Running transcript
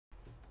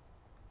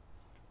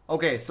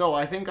Okay, so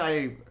I think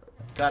I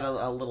got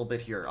a little bit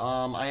here.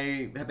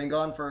 I have been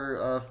gone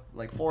for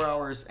like 4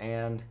 hours,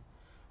 and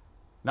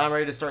now I'm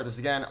ready to start this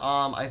again.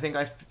 I think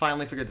I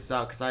finally figured this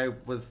out because I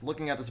was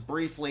looking at this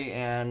briefly,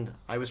 and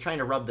I was trying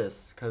to rub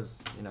this because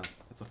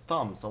it's a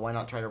thumb, so why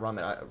not try to rub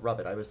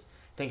it? I was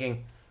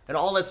thinking, and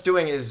all that's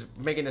doing is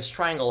making this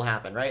triangle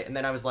happen, right? And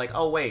then I was like,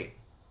 oh wait,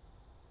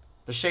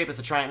 the shape is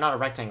the triangle, not a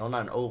rectangle,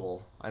 not an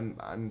oval.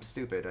 I'm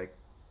stupid. I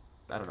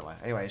don't know why.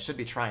 Anyway, it should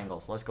be triangle,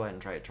 so let's go ahead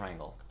and try a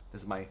triangle.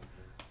 This is my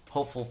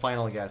hopeful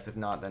final guess. If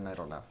not, then I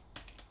don't know.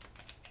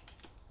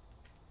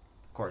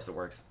 Of course it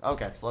works.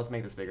 Okay, so let's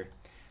make this bigger.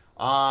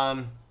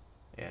 Yeah.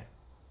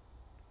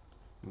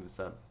 Move this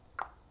up.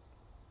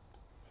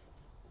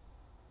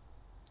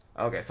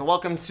 Okay, so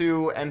welcome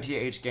to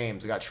MPH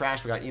Games. We got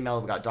trash, we got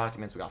email, we got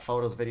documents, we got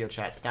photos, video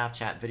chat, staff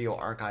chat, video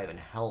archive, and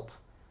help.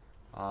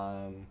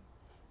 I'll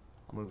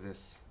move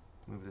this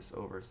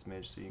over a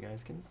smidge so you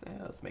guys can see.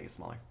 Let's make it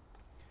smaller.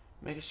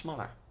 Make it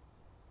smaller.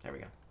 There we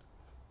go.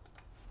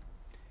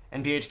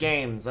 NPH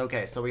Games.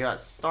 Okay, so we got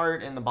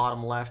start in the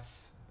bottom left.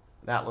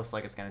 That looks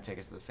like it's going to take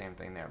us to the same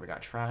thing there. We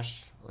got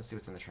trash. Let's see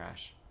what's in the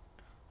trash.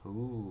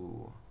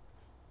 Ooh.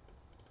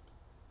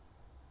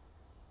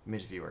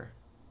 Image viewer.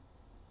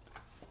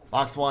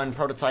 Box 1,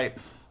 prototype.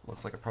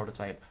 Looks like a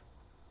prototype.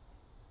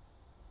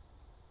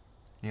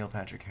 Neil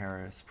Patrick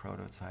Harris,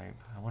 prototype.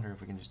 I wonder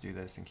if we can just do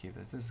this and keep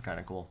this. This is kind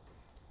of cool.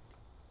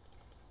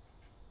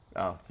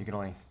 Oh, you can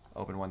only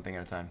open one thing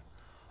at a time.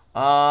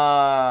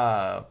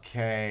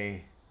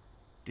 Okay.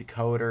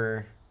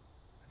 Decoder.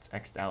 It's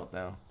X'd out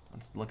though.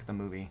 Let's look at the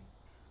movie.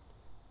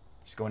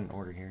 Just go in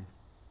order here.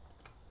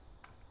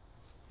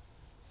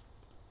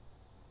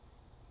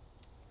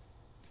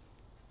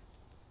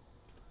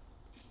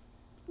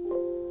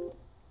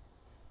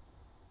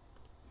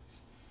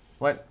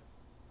 What?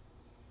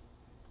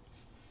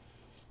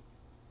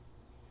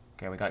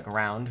 Okay, we got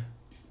ground.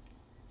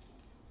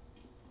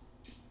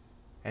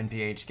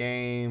 NPH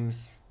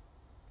Games.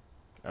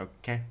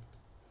 Okay.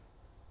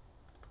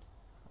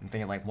 I'm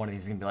thinking like one of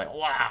these is gonna be like,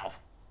 wow.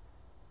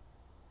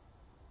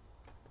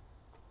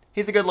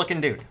 He's a good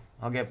looking dude.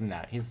 I'll give him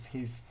that.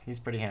 He's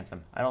pretty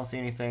handsome. I don't see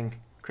anything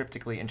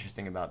cryptically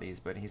interesting about these,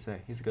 but he's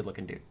a good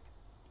looking dude.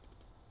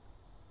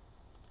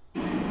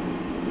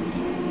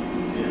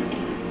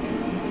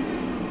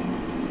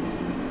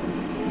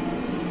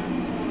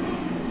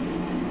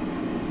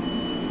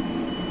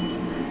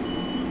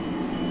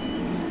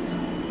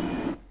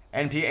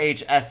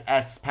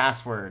 NPHSS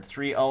password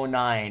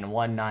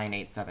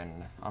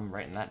 3091987. I'm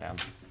writing that down.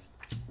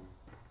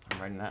 I'm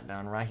writing that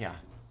down right here.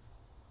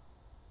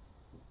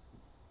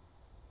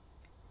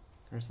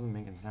 There's something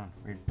making sound.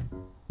 Weird.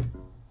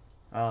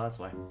 Oh, that's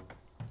why.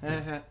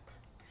 Well,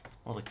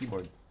 the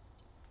keyboard.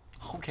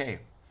 Okay.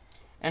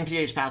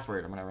 NPH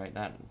password. I'm going to write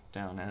that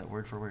down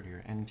word for word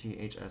here.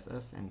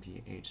 NPHSS.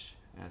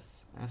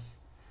 NPHSS.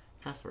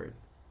 Password.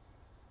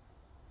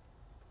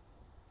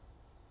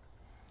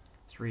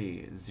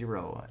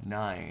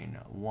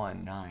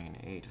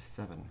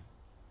 3091987.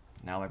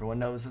 Now everyone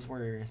knows his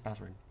word, his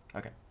password.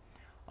 Okay.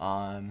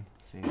 Let's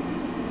see.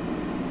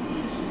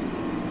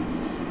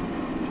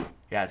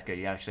 Yeah, it's good.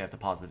 You actually have to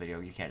pause the video.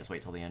 You can't just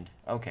wait till the end.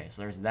 Okay,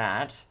 so there's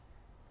that.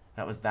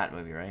 That was that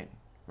movie, right?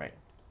 Right.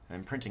 And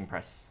then printing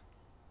press.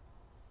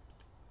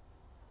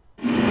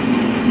 That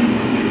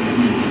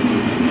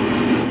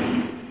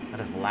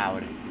is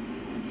loud.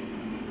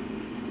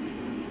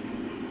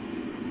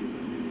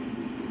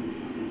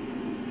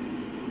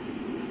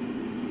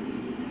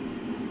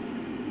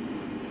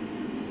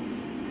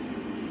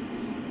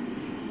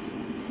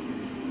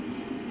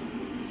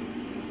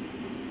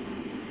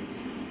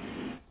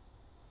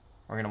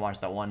 We're gonna watch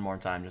that one more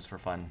time just for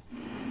fun.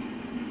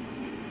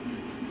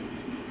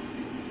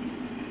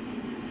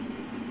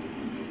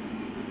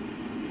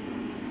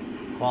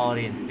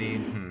 Quality and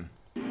speed,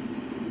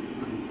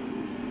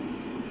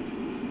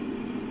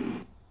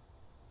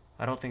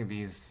 I don't think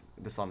this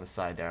on the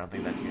side there, I don't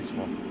think that's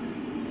useful.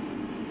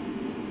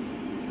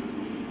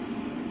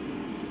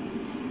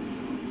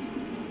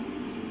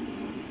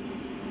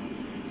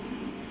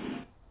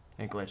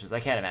 It glitches.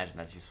 I can't imagine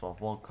that's useful.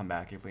 We'll come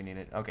back if we need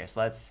it. Okay, so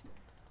that's...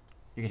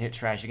 You can hit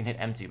trash, you can hit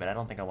empty, but I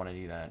don't think I want to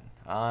do that.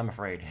 I'm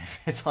afraid.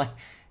 It's like,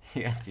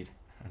 you emptied.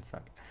 That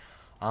sucked.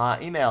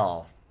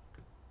 Email.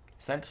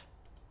 Sent.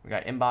 We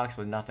got inbox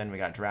with nothing. We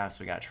got drafts,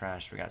 we got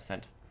trash, we got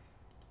sent.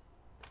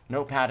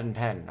 Notepad and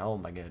pen. Oh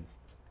my god.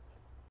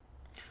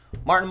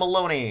 Martin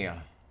Maloney.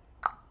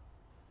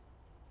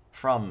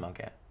 From,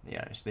 okay.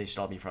 Yeah, they should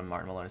all be from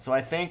Martin Maloney. So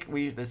I think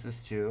this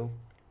is to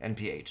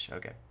NPH.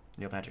 Okay.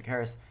 Neil Patrick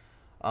Harris.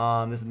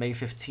 This is May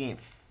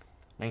 15th.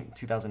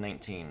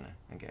 2019.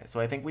 Okay, so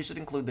I think we should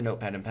include the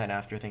notepad and pen.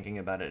 After thinking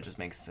about it, it just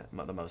makes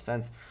the most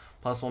sense.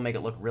 Plus, we'll make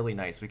it look really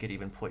nice. We could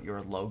even put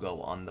your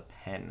logo on the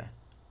pen.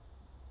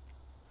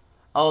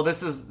 Oh,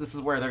 this is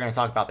where they're going to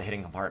talk about the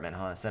hidden compartment,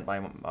 huh? Sent by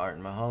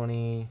Martin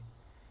Mahoney.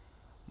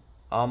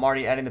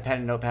 Marty, adding the pen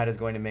and notepad is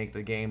going to make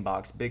the game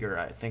box bigger.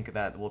 I think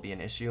that will be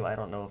an issue. I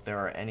don't know if there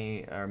are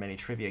any or many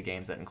trivia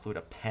games that include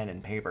a pen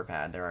and paper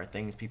pad. There are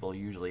things people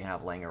usually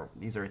have laying.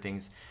 These are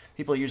things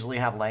people usually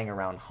have laying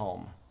around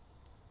home.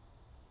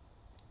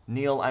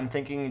 Neil, I'm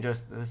thinking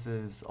just this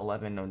is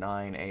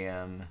 11:09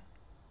 a.m.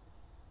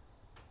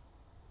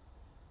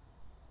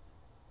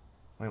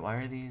 Wait, why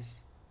are these?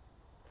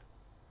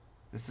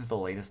 This is the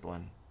latest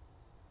one.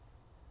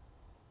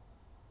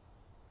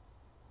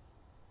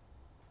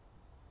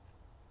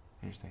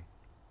 Interesting.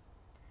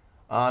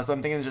 So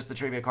I'm thinking just the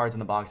trivia cards in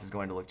the box is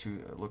going to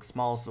look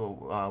small,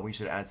 so we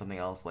should add something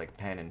else like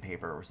pen and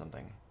paper or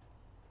something.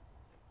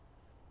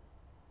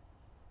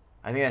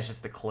 I think that's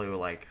just the clue.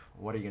 Like,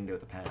 what are you gonna do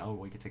with the pen? Oh,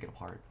 we could take it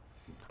apart.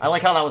 I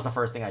like how that was the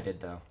first thing I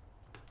did though.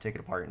 Take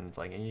it apart and it's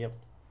like, yep.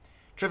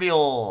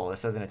 Trivial.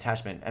 This says an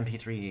attachment.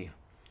 MP3.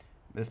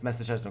 This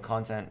message has no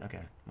content. Okay,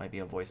 might be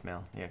a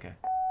voicemail. Yeah, okay.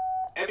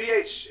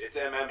 MBH, it's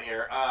MM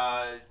here.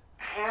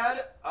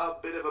 Had a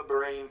bit of a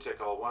brain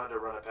tickle. Wanted to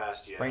run it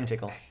past you. Brain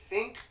tickle. I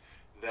think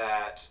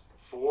that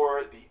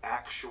for the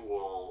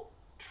actual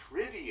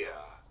trivia,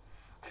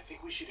 I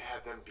think we should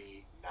have them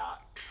be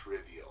not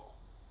trivial.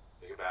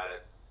 Think about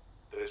it.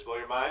 Did I just blow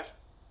your mind?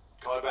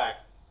 Call it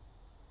back.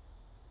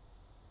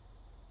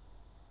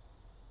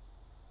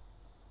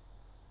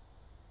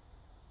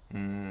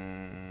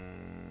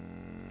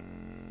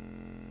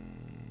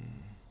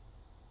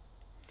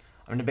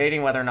 I'm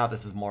debating whether or not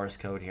this is Morse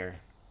code here.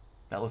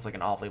 That looks like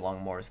an awfully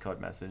long Morse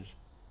code message.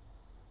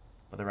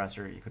 But the rest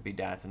it could be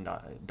dots and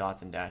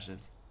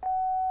dashes.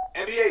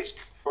 MBH,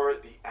 for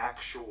the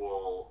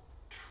actual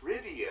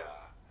trivia,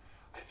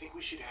 I think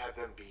we should have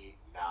them be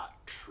not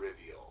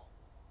trivial.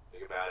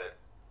 Think about it.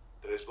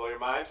 Did I just blow your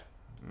mind?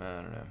 I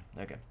don't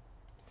know. Okay.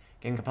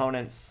 Game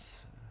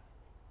components.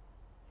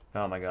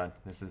 Oh my god,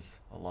 this is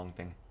a long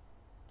thing.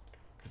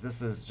 Because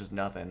this is just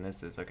nothing.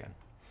 This is okay.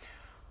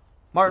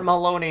 Martin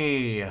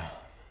Maloney. How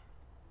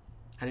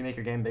do you make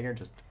your game bigger?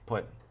 Just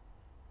put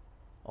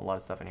a lot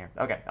of stuff in here.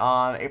 Okay.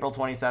 April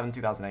 27,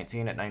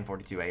 2019 at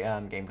 9:42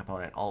 a.m. Game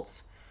component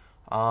alts.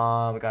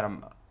 We got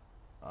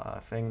a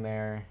thing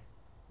there.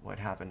 What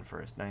happened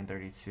first?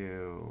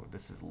 9:32.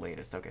 This is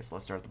latest. Okay, so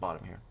let's start at the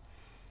bottom here.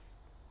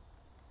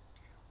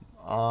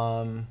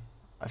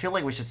 I feel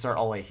like we should start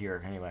all the way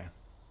here anyway.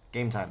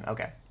 Game time.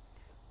 Okay.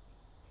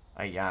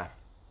 Yeah.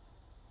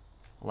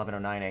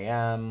 11:09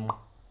 a.m.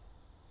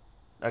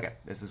 Okay,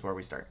 this is where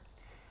we start.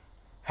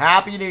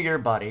 Happy New Year,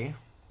 buddy.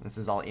 This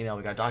is all email.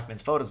 We got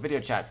documents, photos, video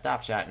chat,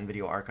 staff chat, and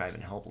video archive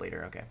and help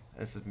later. Okay,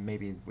 this is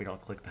maybe we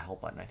don't click the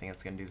help button. I think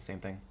it's going to do the same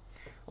thing.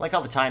 I like how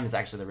the time is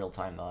actually the real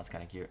time, though. That's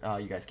kind of cute. Oh,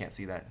 you guys can't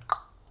see that.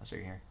 I'll show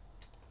you here.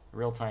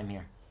 Real time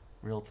here.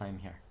 Real time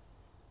here.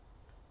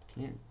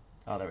 Can you?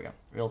 Oh, there we go.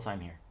 Real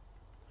time here.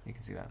 You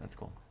can see that. That's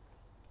cool.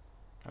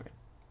 Okay.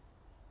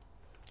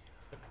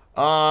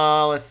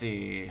 Let's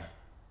see.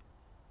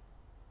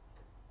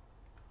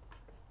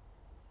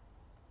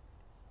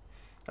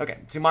 Okay,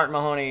 to Martin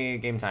Mahoney,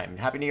 game time.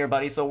 Happy New Year,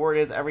 buddy. So word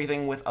is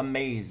everything with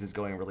Amaze is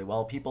going really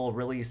well. People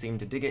really seem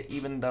to dig it,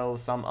 even though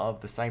some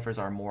of the ciphers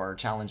are more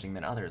challenging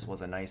than others.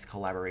 Was a nice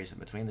collaboration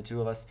between the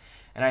two of us.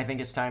 And I think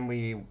it's time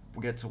we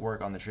get to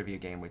work on the trivia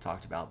game we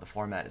talked about. The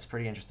format is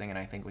pretty interesting, and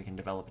I think we can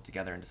develop it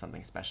together into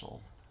something special.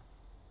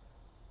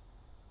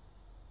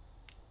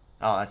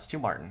 Oh, that's to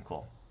Martin.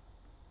 Cool.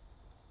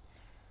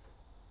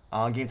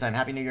 Game time.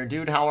 Happy New Year,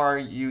 dude. How are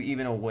you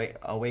even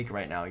awake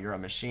right now? You're a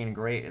machine.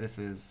 Great. This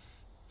is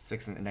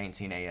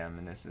 6:19 a.m.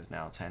 and this is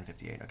now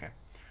 10:58. Okay.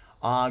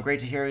 Great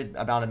to hear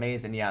about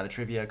Amaze, and yeah, the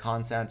trivia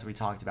concept we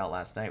talked about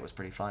last night was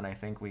pretty fun. I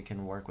think we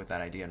can work with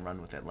that idea and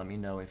run with it. Let me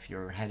know if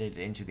you're headed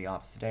into the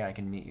office today. I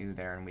can meet you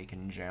there and we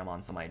can jam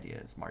on some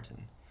ideas,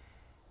 Martin.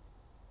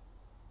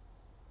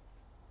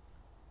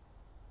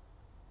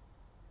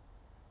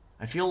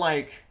 I feel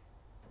like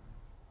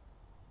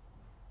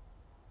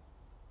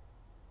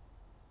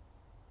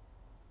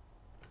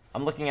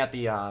I'm looking at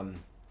the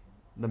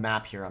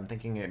map here. I'm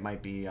thinking it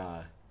might be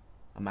a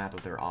map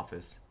of their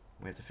office.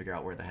 We have to figure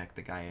out where the heck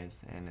the guy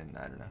is, and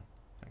I don't know.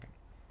 Okay,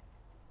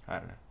 I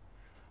don't know.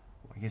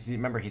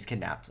 Remember, he's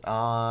kidnapped.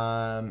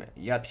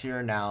 Yep,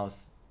 here now.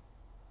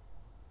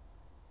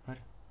 What?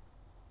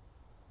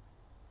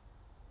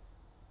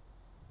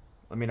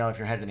 Let me know if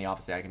you're headed in the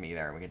office. I can meet you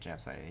there, and we can jam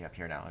site. Yep,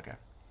 here now. Okay.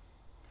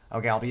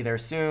 Okay, I'll be there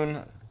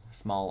soon.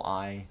 Small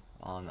I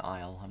on the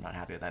aisle. I'm not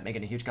happy with that.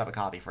 Making a huge cup of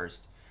coffee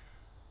first.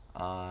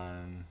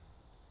 Cool,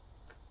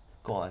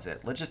 that's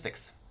it.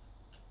 Logistics.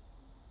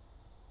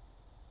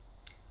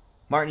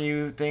 Martin,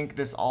 you think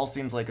this all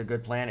seems like a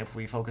good plan? If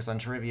we focus on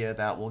trivia,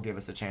 that will give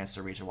us a chance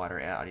to reach a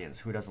wider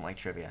audience. Who doesn't like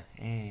trivia?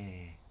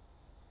 Hey.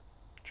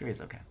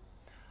 Trivia's okay.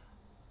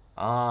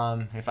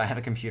 If I have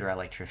a computer, I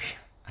like trivia.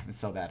 I'm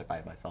so bad at it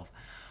by myself.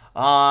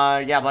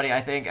 Yeah, buddy, I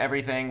think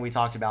everything we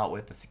talked about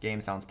with this game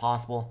sounds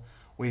possible.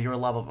 With your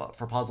love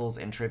for puzzles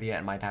and trivia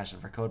and my passion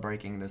for code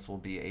breaking, this will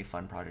be a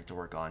fun project to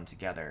work on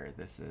together.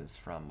 This is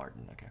from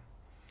Martin. Okay.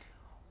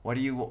 When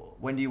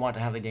do you want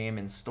to have the game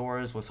in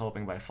stores? Was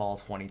hoping by fall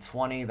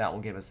 2020. That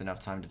will give us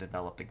enough time to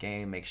develop the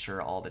game, make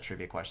sure all the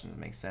trivia questions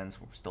make sense.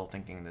 We're still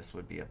thinking this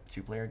would be a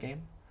 2-player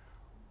game.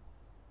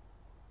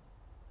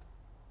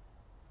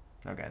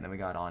 Okay, and then we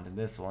got on to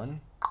this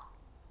one.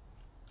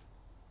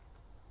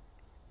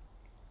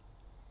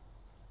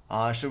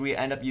 Should we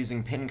end up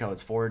using pin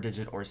codes,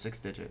 4-digit or 6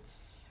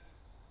 digits?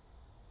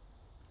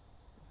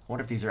 I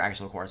wonder if these are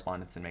actual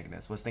correspondence in making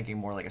this. Was thinking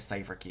more like a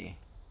cipher key.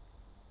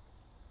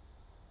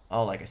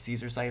 Oh, like a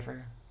Caesar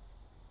cipher?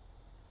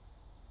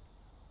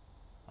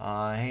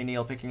 Hey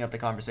Neil, picking up the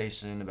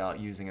conversation about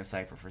using a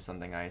cipher for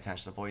something. I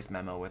attached a voice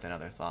memo with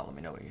another thought. Let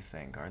me know what you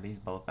think. Are these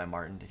both by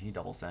Martin? Did he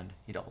double send?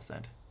 He double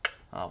sent.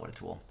 What a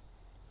tool.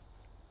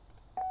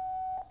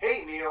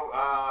 Hey Neil,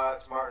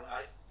 it's Martin.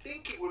 I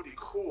think it would be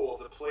cool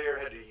if the player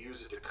had to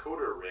use a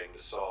decoder ring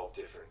to solve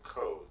different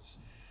codes.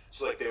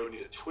 So like they would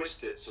need to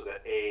twist it so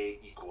that A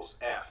equals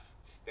F.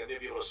 Then they'd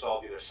be able to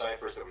solve either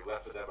ciphers that we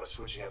left for them by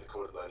switching out the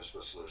coded letters for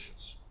the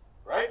solutions.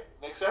 Right?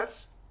 Make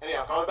sense?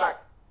 Anyhow, call it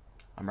back.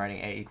 I'm writing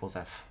A equals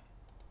F.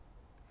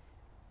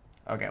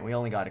 Okay, we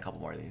only got a couple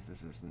more of these.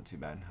 This isn't too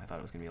bad. I thought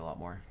it was going to be a lot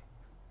more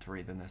to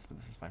read than this, but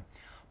this is fine.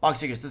 Box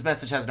Secrets, this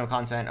message has no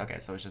content. Okay,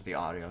 so it's just the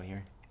audio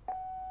here.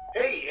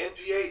 Hey,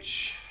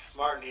 NVH. It's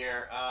Martin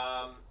here.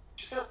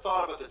 Just had a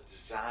thought about the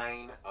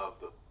design of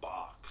the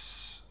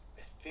box.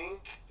 I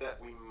think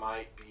that we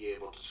might be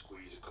able to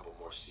squeeze a couple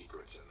more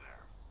secrets in there.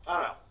 I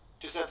don't know.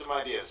 Just had some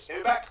ideas. Hit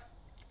me back.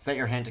 Is that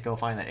your hint to go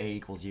find that A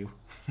equals U?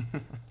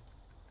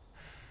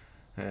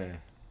 Hey.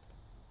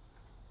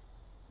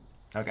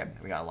 Okay,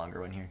 we got a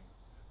longer one here.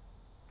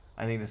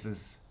 I think this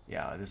is,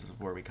 yeah, this is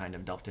where we kind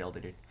of dovetailed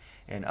it.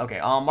 And okay,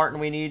 Martin,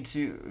 we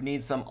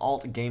need some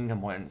alt game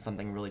component,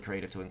 something really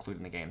creative to include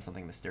in the game,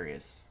 something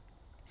mysterious.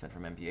 Sent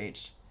from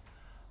MPH.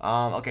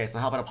 Okay, so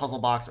how about a puzzle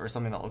box or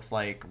something that looks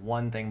like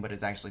one thing but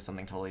is actually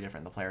something totally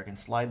different? The player can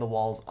slide the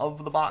walls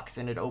of the box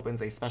and it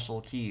opens a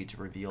special key to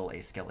reveal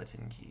a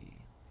skeleton key.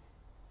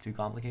 Too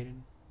complicated?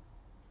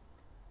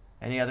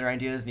 Any other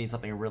ideas? Need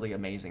something really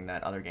amazing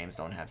that other games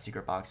don't have.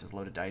 Secret boxes,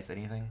 loaded dice,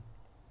 anything?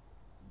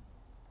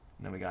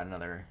 And then we got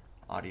another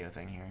audio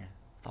thing here.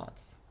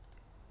 Thoughts?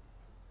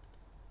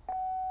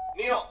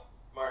 Neil,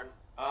 Martin,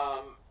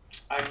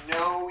 I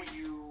know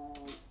you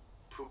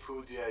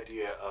poo-pooed the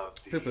idea of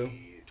the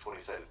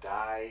 20-sided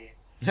die.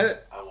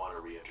 I want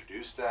to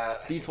reintroduce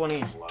that. D20.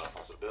 There's a lot of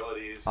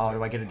possibilities. Oh,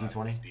 do I get a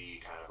D20? This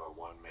be kind of a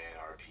one-man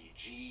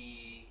RPG.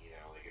 You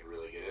know, they can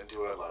really get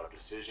into it. A lot of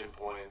decision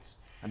points.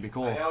 That'd be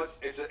cool. I know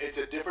it's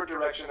a different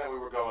direction that we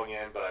were going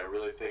in, but I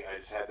really think I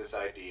just had this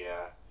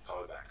idea.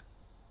 Call it back.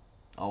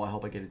 Oh, I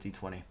hope I get a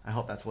D20. I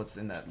hope that's what's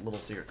in that little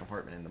secret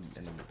compartment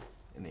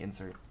in the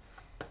insert.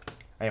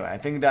 Anyway, I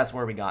think that's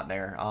where we got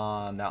there.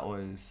 That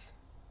was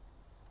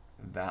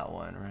that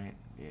one, right?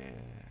 Yeah.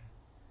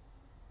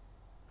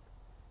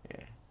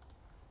 Yeah.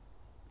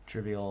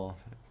 Trivial.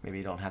 Maybe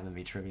you don't have them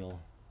be trivial.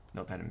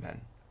 No pen and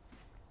pen.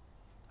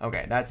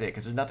 Okay, that's it.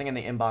 Because there's nothing in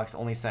the inbox.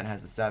 Only sent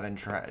has the 7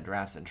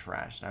 drafts and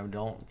trash. And I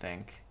don't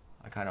think.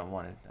 I kind of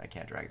want to. I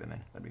can't drag them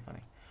in. That'd be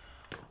funny.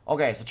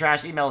 Okay, so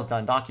trash email is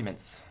done.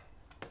 Documents.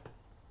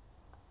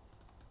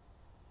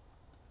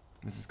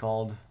 This is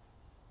called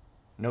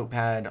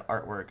Notepad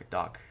Artwork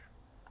Doc.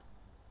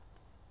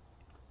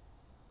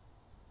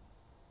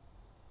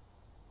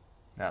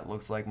 That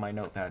looks like my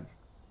notepad.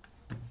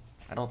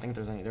 I don't think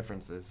there's any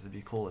differences. It'd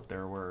be cool if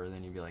there were.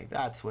 Then you'd be like,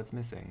 that's what's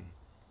missing.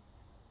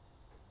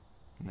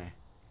 Nah.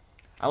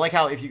 I like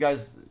how if you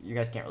guys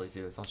can't really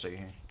see this. I'll show you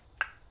here.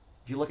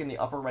 If you look in the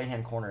upper right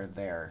hand corner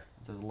there,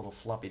 there's a little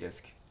floppy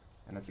disk.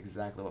 And that's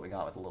exactly what we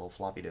got with the little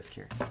floppy disk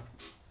here.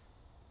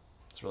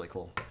 It's really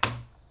cool.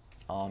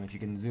 If you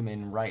can zoom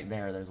in right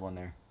there, there's one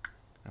there.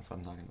 That's what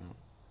I'm talking about.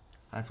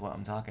 That's what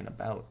I'm talking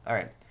about. All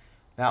right,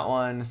 that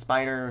one,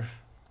 spider.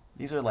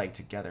 These are like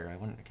together.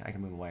 I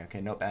can move away.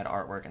 Okay, notepad,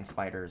 artwork, and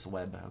spider's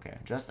web. Okay,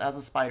 just as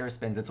a spider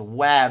spins its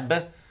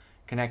web,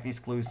 connect these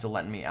clues to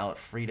let me out.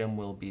 Freedom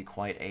will be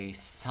quite a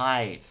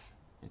sight.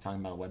 You're talking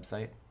about a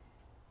website?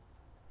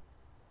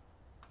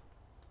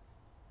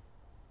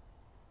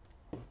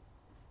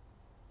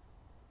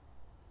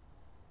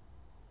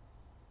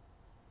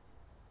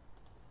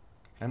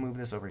 Can I move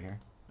this over here?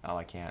 Oh,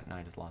 I can't. No,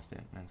 I just lost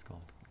it. That's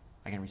cool.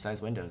 I can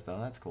resize windows,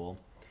 though. That's cool.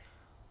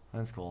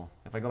 That's cool.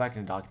 If I go back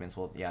into documents,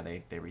 well, yeah,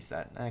 they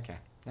reset. Okay.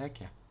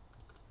 Okay.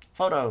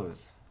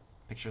 Photos.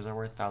 Pictures are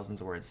worth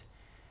thousands of words.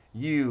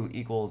 U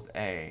equals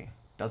A.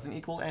 Doesn't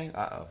equal A?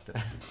 Uh-oh. Did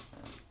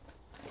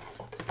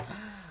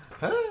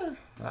I...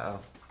 Uh-oh.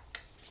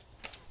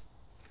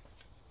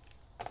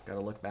 Gotta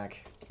look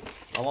back.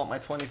 I want my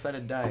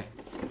 20-sided die.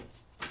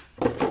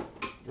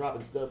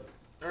 Dropping stuff.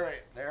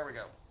 Alright, there we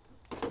go.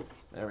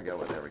 There we go,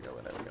 there we go,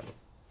 there we go.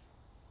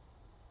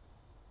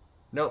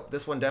 Nope,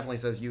 this one definitely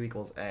says U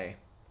equals A.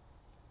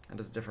 And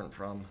is different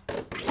from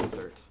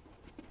insert.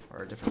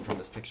 Or different from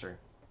this picture.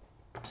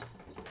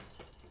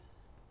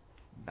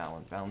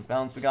 Balance, balance,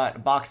 balance. We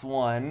got box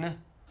 1.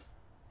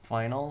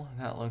 Final.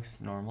 That looks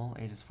normal.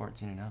 Ages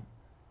 14 and up.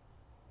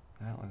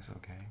 That looks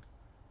okay.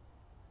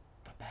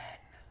 The pen.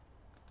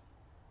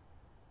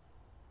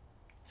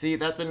 See,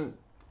 that didn't...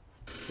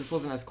 This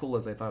wasn't as cool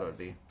as I thought it would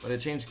be. But it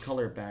changed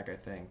color back, I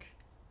think.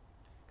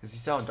 Because you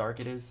see how dark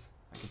it is?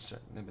 I can shut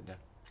it down.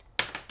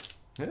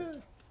 Yeah.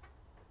 You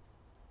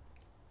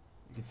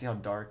can see how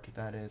dark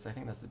that is. I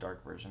think that's the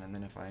dark version. And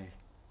then if I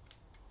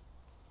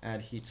add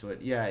heat to it...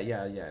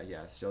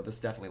 Yeah. So this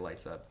definitely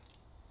lights up.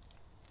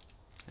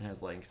 It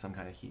has like some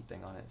kind of heat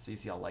thing on it. So you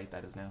see how light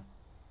that is now?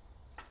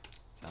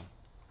 So...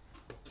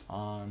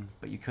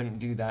 but you couldn't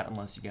do that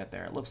unless you get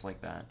there. It looks like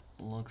that.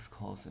 It looks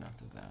close enough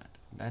to that.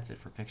 That's it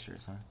for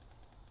pictures, huh?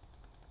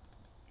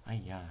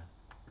 Yeah.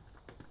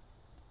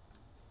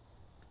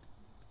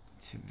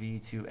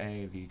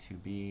 V2A,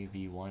 V2B,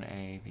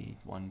 V1A,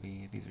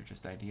 V1B. These are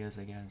just ideas,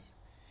 I guess.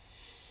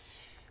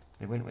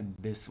 They went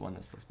with this one.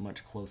 This looks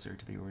much closer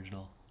to the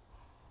original.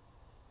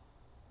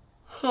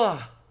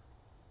 Huh.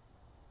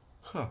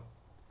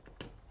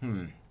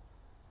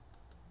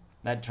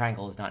 That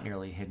triangle is not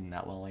nearly hidden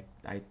that well. Like,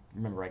 I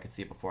remember I could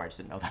see it before. I just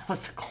didn't know that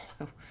was the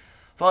clue.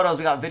 Photos.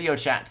 We got video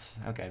chat.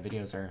 Okay,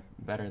 videos are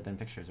better than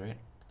pictures, right?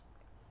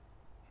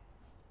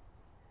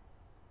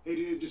 Hey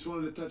dude, just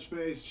wanted to touch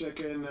base,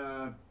 check in.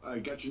 I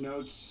got your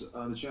notes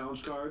on the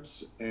challenge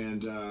cards,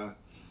 and I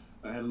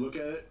had a look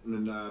at it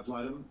and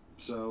applied them.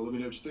 So let me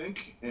know what you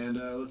think, and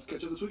let's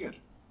catch up this weekend.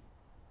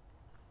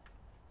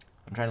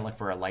 I'm trying to look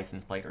for a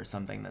license plate or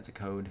something that's a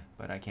code,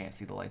 but I can't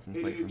see the license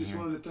plate from here. Just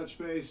wanted to touch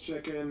base,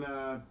 check in.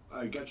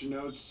 I got your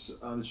notes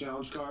on the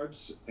challenge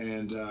cards,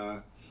 and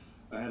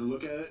I had a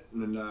look at it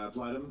and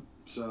applied them.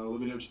 So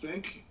let me know what you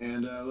think,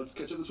 and let's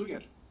catch up this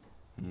weekend.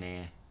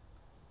 Nah.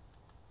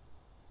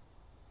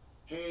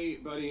 Hey,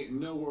 buddy,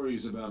 no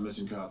worries about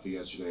missing coffee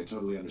yesterday.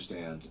 Totally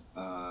understand.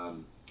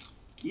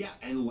 Yeah,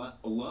 and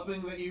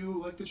loving that you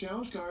like the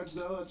challenge cards,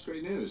 though. That's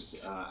great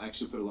news. I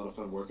actually put a lot of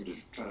fun work into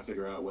trying to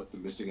figure out what the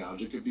missing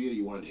object could be that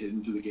you wanted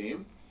hidden through the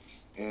game.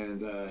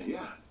 And,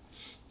 yeah.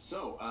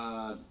 So,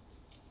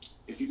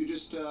 if you could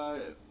just,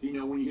 you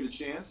know, when you get a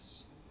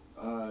chance,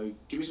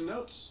 give me some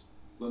notes.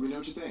 Let me know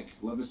what you think.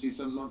 Love to see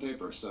something on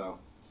paper, so.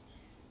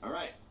 All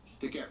right.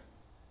 Take care.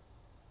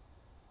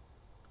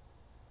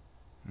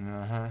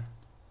 Uh-huh.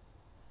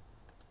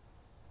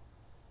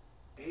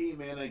 Hey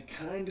man, I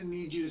kinda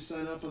need you to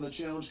sign off on the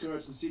challenge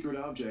cards and secret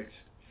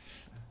object.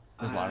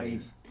 There's a lot of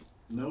these.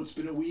 Know it's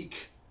been a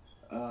week,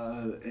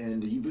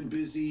 and you've been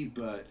busy,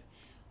 but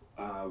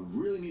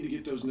really need to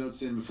get those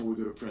notes in before we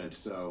go to print,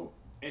 so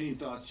any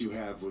thoughts you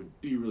have would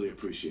be really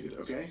appreciated,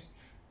 okay?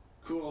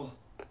 Cool.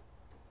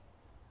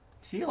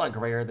 Is he a lot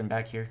grayer than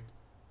back here?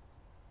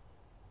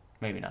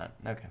 Maybe not.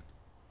 Okay.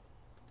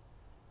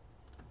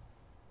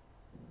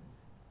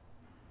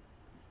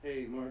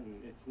 Hey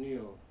Martin, it's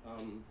Neil.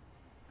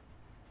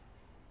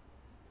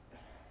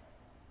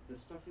 The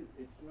stuff,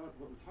 it's not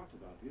what we talked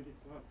about, dude.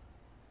 It's not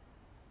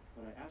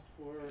what I asked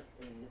for,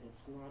 and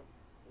it's not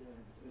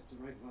at the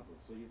right level.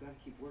 So you gotta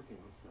keep working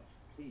on stuff,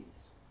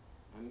 please.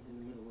 I'm in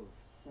the middle of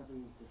 7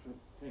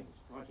 different things,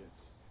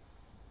 projects.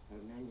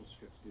 I have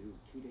manuscripts due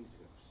 2 days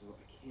ago, so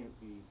I can't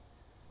be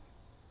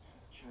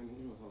chiming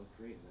in with all the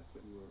creative. That's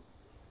what you were.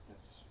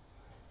 That's.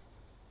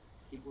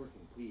 Keep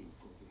working, please.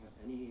 And if you have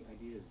any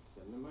ideas,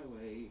 send them my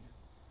way.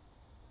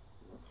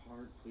 Work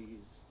hard,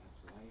 please.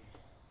 That's what I.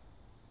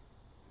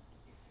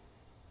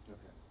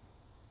 Okay.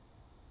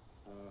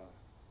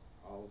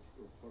 I'll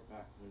report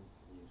back when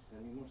you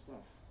send me more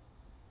stuff.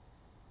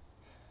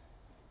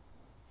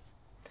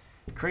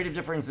 Creative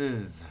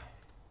differences.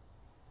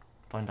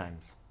 Fun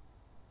times.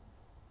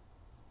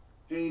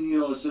 Hey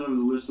Neil, I sent over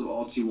the list of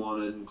alts you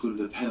wanted,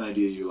 including the pen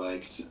idea you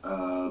liked.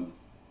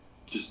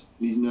 Just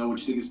need to know what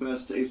you think is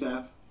best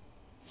ASAP.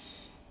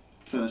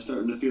 Kind of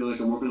starting to feel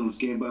like I'm working on this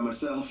game by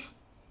myself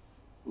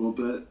a little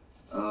bit.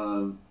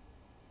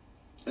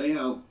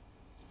 Anyhow,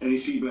 any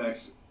feedback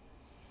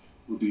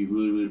would be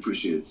really, really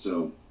appreciated.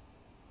 So,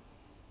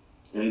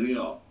 anything at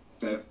all,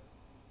 okay?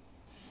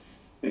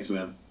 Thanks,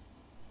 man.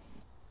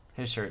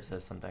 His shirt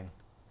says something.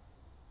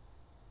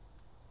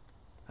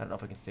 I don't know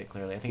if I can see it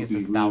clearly. I think it Would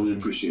be says really, 1,000. really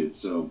appreciated.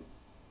 So,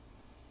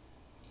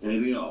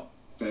 anything at all,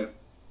 okay?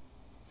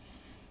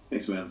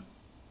 Thanks, man.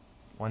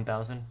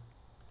 1,000?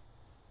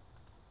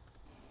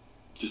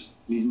 Just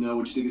need to know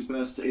what you think is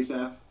best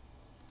ASAP.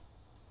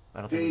 I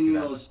don't think Hey, we see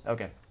Neil, that.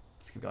 Okay,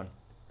 let's keep going.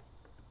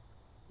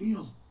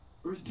 Neil,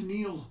 Earth to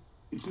Neil.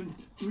 It's been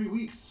 3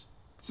 weeks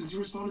since you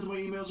responded to my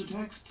emails or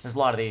texts. There's a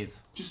lot of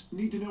these. Just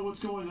need to know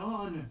what's going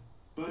on,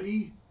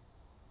 buddy.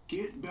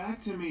 Get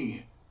back to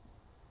me.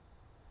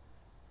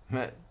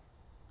 Hey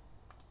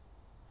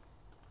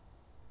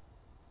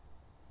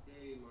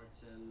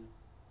Martin,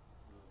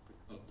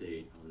 quick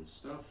update on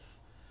stuff.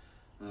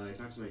 I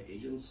talked to my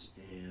agents,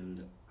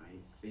 and I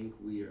think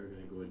we are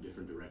going to go a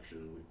different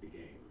direction with the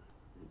game.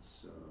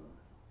 It's,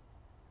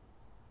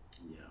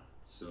 yeah,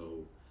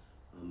 so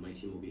my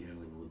team will be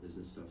handling all the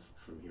business stuff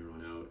from here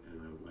on out,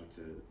 and I would like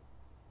to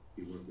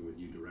be working with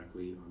you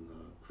directly on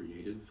the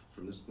creative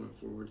from this point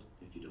forward,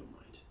 if you don't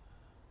mind.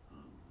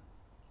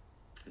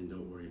 And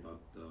don't worry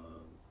about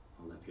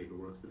all that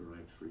paperwork that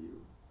arrived for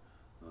you.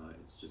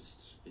 It's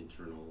just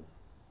internal,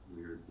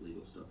 weird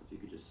legal stuff. If you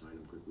could just sign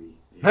them quickly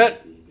and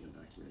get them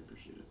back to me, I'd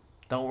appreciate it.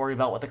 Don't worry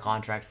about what the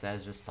contract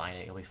says. Just sign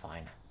it. You'll be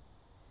fine.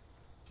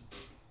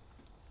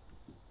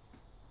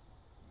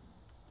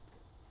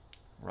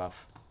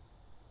 Rough.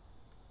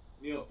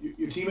 Neil,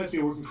 your team has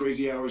been working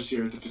crazy hours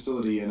here at the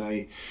facility, and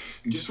I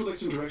just would like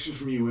some direction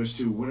from you as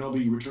to when I'll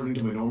be returning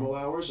to my normal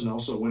hours and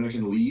also when I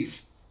can leave.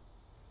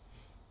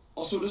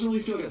 Also, it doesn't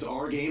really feel like it's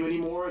our game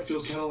anymore. It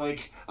feels kind of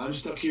like I'm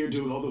stuck here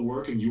doing all the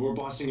work and you're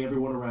bossing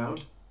everyone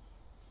around.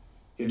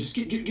 Yeah, just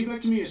get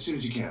back to me as soon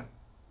as you can.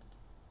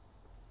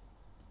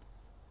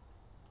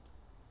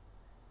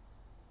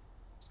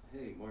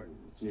 Hey, Martin,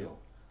 it's Neil.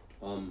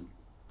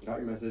 Got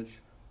your message.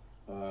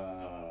 Don't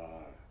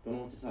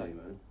know what to tell you,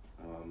 man.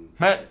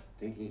 I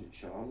think you need to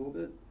chill out a little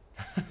bit.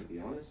 To be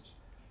honest,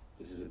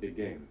 this is a big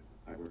game.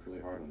 I worked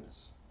really hard on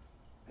this.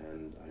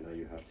 And I know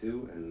you have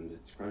too, and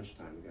it's crunch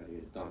time. We gotta get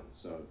it done.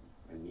 So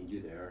I need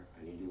you there.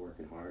 I need you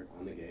working hard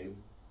on the game.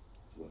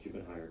 It's what you've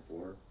been hired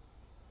for.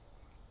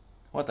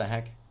 What the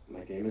heck?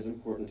 My game is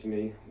important to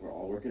me. We're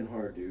all working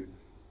hard, dude.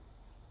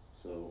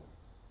 So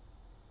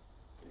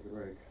take a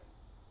break.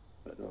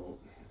 But don't.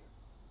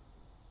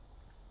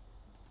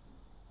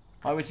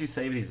 Why would you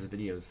save these as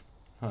videos?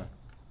 Huh.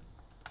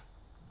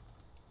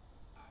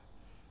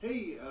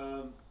 Hey,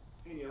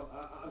 hey Neil,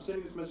 I'm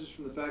sending this message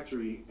from the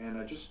factory, and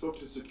I just spoke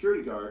to the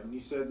security guard, and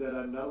he said that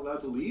I'm not allowed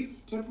to leave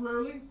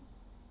temporarily.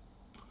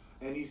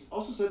 And he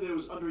also said that it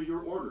was under your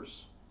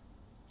orders.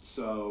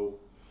 So,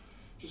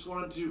 just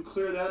wanted to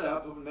clear that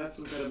up, hoping that's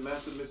some kind of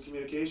massive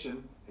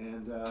miscommunication,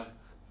 and,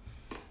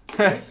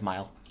 okay.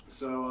 Smile.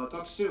 So,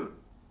 talk soon.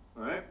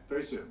 Alright?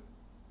 Very soon.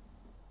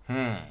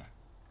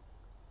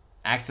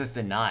 Access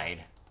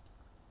denied.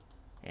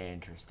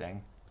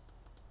 Interesting.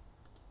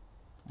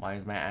 Why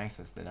is my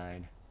access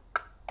denied?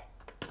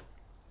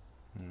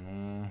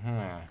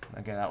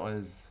 Okay, that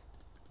was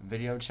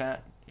video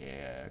chat.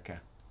 Yeah, okay.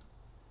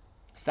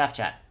 Staff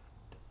chat.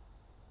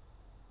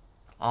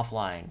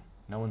 Offline.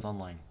 No one's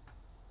online.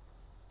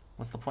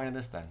 What's the point of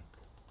this then?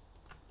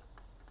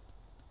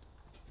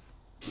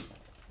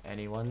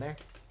 Anyone there?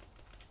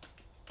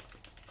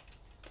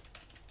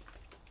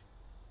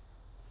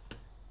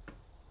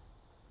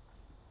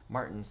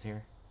 Martin's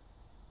here.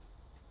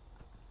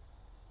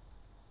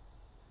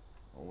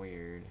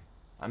 Weird.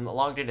 I'm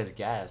logged in as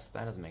guest.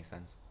 That doesn't make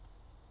sense.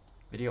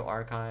 Video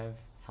archive.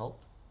 Help?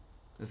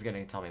 This is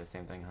gonna tell me the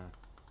same thing, huh?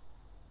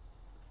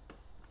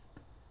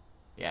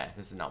 Yeah,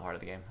 this is not part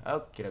of the game.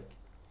 Okie dokie.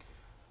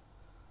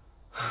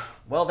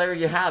 Well, there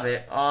you have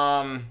it.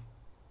 A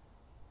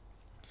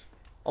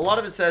lot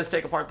of it says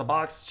take apart the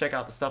box, check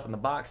out the stuff in the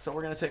box. So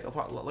we're gonna take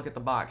apart, look at the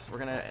box. We're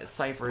gonna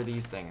cipher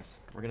these things.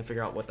 We're gonna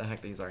figure out what the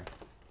heck these are.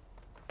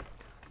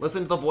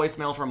 Listen to the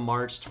voicemail from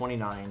March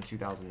 29,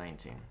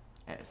 2019.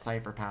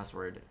 Cipher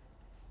password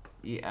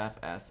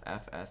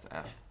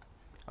EFSFSF.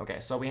 Okay,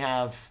 so we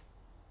have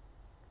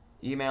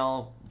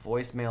email,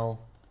 voicemail.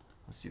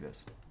 Let's do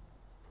this.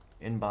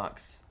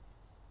 Inbox.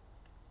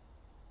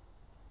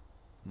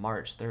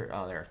 March. There.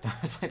 Oh, there. I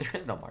was like,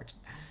 there is no March.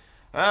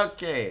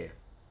 Okay.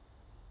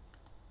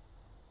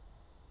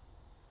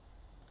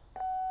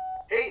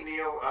 Hey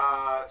Neil,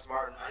 it's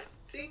Martin. I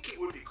think it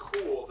would be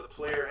cool if the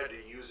player had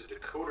to use a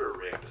decoder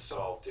ring to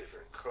solve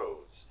different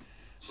codes.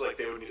 So like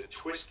they would need to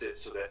twist it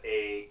so that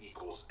A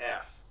equals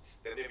F.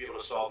 Then they'd be able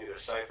to solve either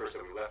ciphers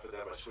that we left for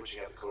them by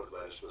switching out the coded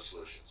letters for the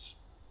solutions.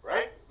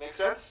 Right? Make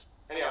sense?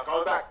 Anyhow,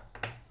 call it back.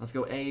 Let's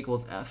go A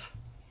equals F.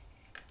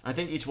 I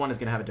think each one is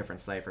going to have a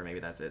different cipher. Maybe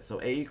that's it. So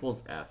A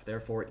equals F.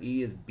 Therefore,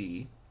 E is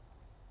B.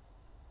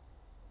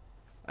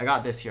 I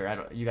got this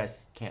here. You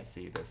guys can't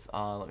see this.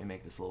 Let me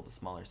make this a little bit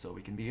smaller so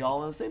we can be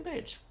all on the same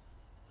page.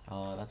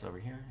 That's over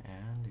here.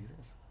 And do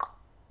this.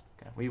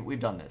 Okay, we've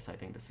done this. I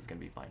think this is going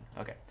to be fine.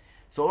 Okay.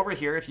 So over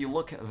here, if you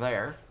look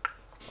there,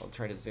 I'll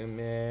try to zoom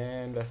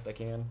in best I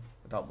can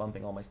without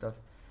bumping all my stuff.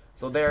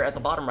 So there at the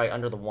bottom right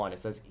under the 1, it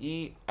says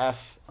E,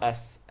 F,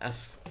 S,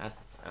 F,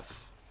 S,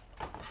 F.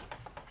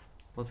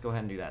 Let's go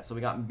ahead and do that. So we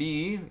got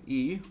B,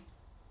 E.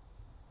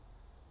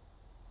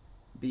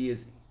 B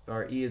is,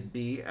 or E is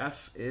B.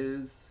 F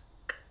is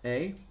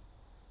A.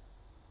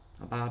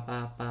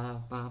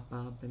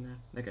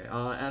 Okay,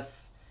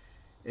 S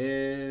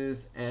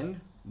is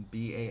N.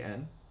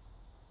 B-A-N.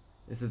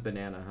 This is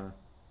banana, huh?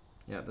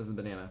 Yeah, this is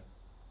banana.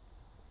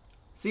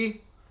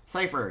 See?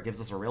 Cipher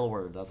gives us a real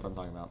word. That's what I'm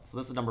talking about. So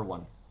this is number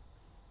 1.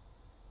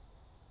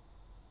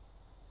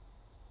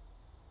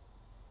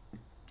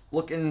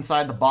 Look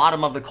inside the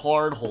bottom of the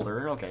card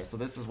holder. Okay, so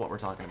this is what we're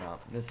talking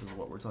about. This is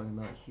what we're talking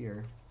about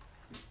here.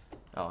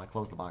 Oh, I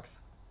closed the box.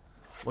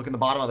 Look in the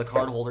bottom of the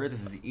card holder.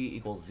 This is E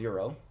equals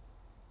 0.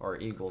 Or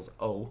E equals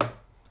O.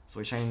 So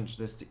we change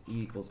this to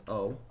E equals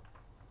O.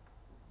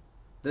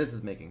 This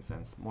is making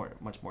sense.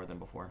 Much more than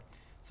before.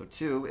 So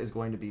 2 is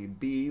going to be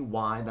B,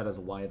 Y. That is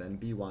Y then.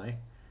 B, Y.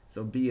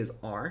 So B is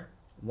R.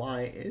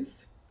 Y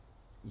is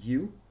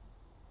U.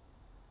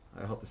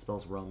 I hope this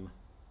spells rum.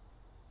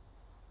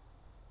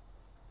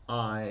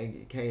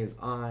 I. K is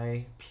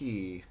I.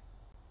 P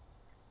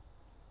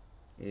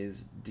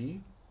is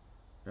D.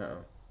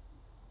 Uh-oh.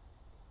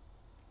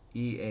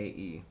 E, A,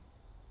 E.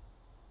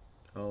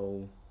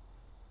 O.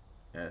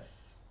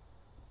 S.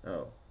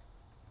 O.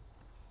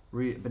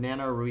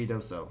 Banana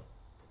ruidoso.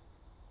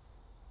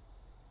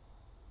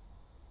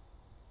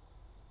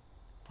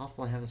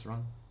 Possible I have this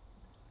wrong.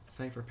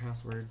 Cipher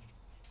password.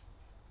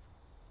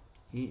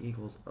 E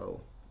equals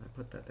O. I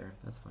put that there.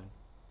 That's fine.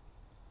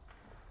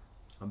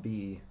 A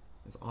B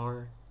is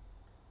R.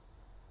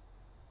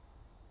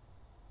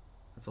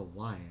 That's a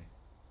Y.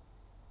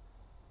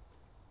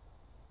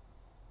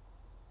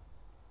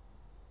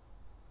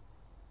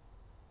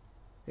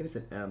 Maybe it's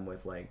an M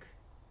with like...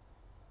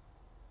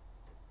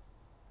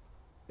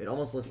 It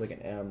almost looks like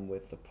an M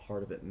with the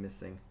part of it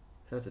missing.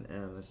 If that's an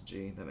M, that's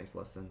G. That makes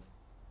less sense.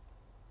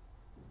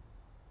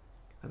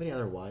 Have any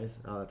other Ys?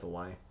 Oh, that's a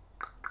Y.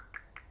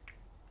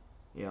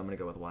 Yeah, I'm gonna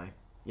go with Y.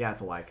 Yeah, it's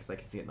a Y because I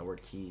can see it in the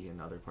word key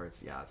and other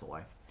parts. Yeah, it's a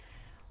Y.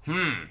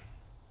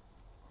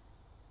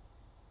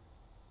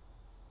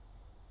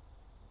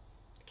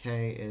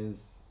 K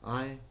is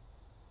I.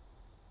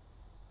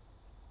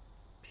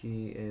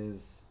 P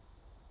is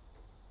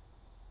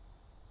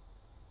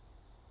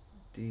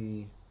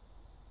D.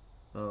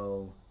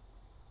 O.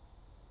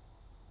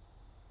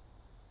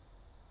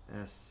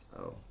 S.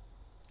 O.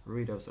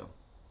 Ruidoso.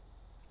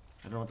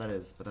 I don't know what that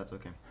is, but that's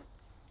okay.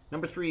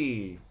 Number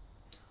 3.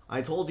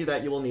 I told you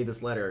that you will need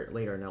this letter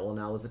later.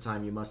 Now is the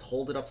time. You must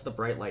hold it up to the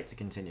bright light to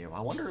continue. I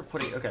wonder if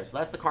putting... Okay, so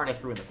that's the card I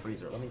threw in the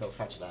freezer. Let me go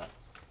fetch that.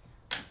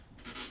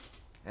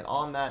 And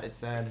on that it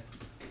said...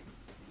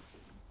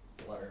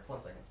 Letter. 1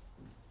 second.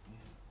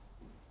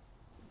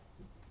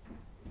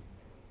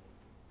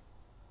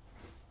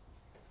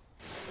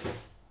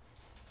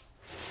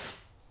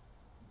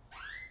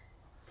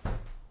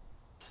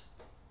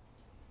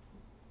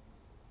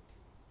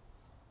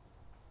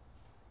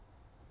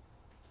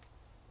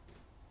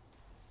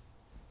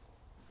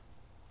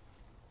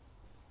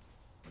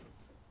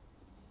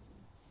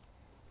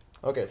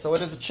 Okay, so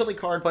it is a chili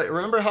card, but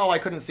remember how I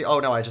couldn't see... Oh,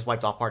 no, I just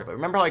wiped off part of it.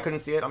 Remember how I couldn't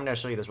see it? I'm going to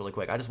show you this really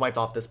quick. I just wiped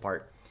off this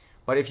part.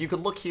 But if you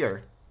could look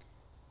here...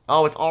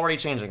 Oh, it's already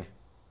changing.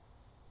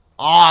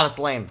 Ah, that's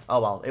lame.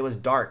 Oh, well, it was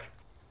dark.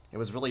 It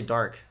was really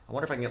dark. I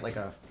wonder if I can get, like,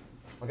 a...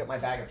 I'll get my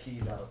bag of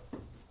peas out.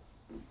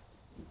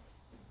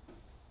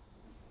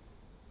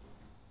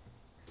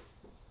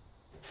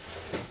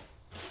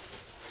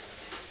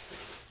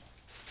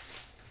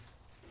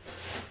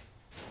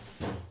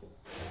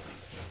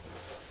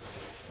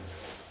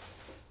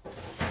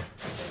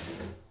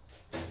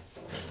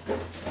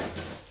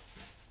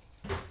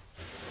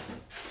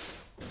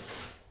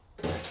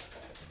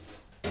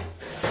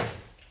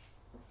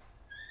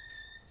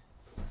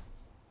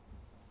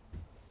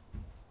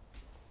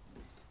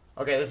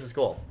 Okay, this is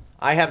cool.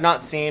 I have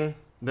not seen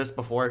this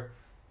before,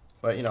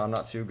 but you know, I'm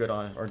not too good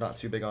on, or not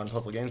too big on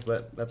puzzle games,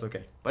 but that's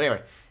okay. But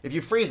anyway, if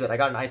you freeze it, I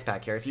got an ice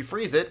pack here. If you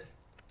freeze it,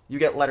 you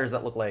get letters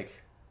that look like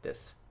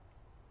this.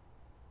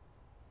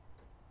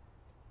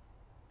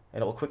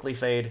 And it will quickly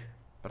fade,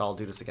 but I'll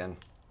do this again.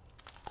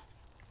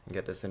 And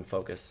get this in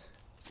focus.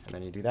 And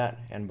then you do that,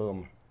 and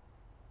boom.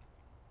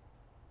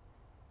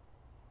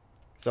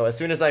 So as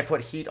soon as I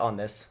put heat on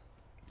this,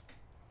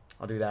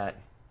 I'll do that.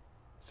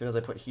 As soon as I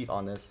put heat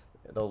on this,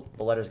 the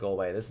letters go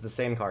away. This is the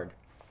same card.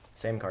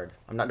 Same card.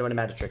 I'm not doing a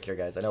magic trick here,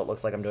 guys. I know it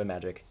looks like I'm doing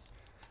magic.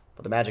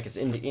 But the magic is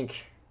in the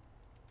ink.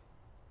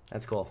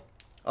 That's cool.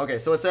 Okay,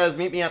 so it says,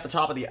 meet me at the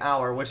top of the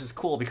hour, which is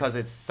cool because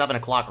it's 7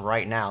 o'clock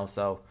right now.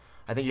 So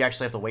I think you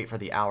actually have to wait for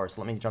the hour.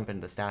 So let me jump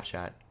into the staff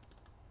chat.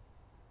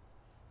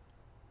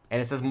 And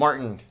it says,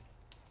 Martin.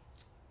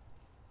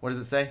 What does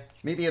it say?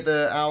 Meet me at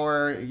the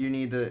hour.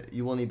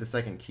 You will need the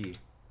second key.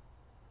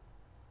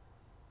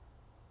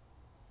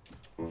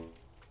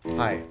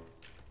 Hi.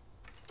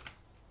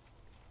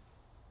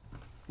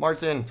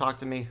 Martin, talk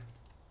to me.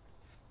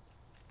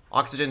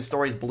 Oxygen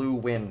Stories Blue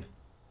win.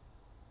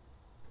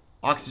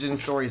 Oxygen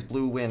Stories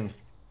Blue win.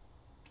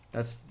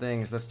 That's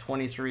things. That's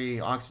 23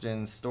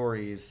 Oxygen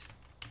Stories.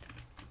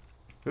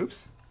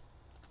 Oops.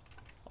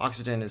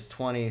 Oxygen is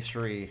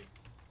 23.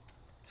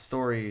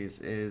 Stories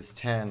is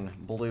 10.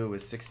 Blue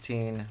is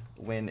 16.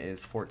 Win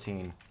is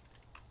 14. ...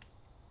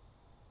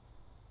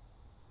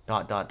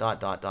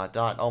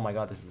 Oh my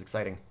god, this is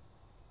exciting.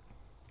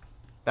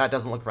 That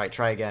doesn't look right.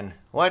 Try again.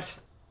 What?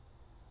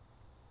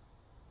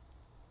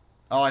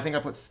 Oh, I think I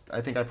put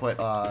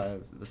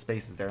the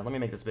spaces there. Let me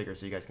make this bigger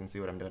so you guys can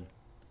see what I'm doing.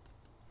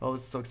 Oh,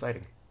 this is so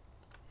exciting.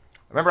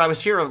 Remember, I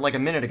was here like a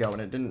minute ago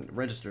and it didn't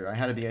register. I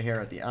had to be here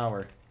at the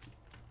hour.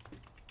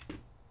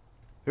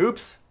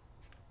 Oops.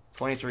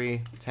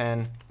 23,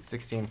 10,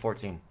 16,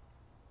 14.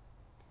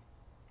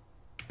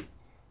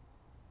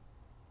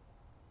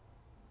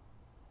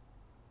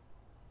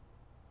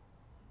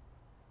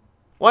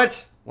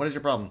 What? What is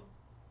your problem?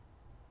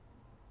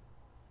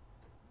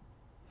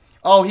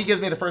 Oh, he gives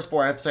me the first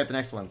 4. I have to type the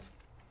next ones.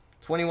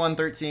 21,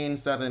 13,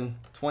 7.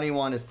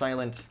 21 is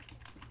silent.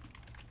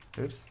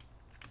 Oops.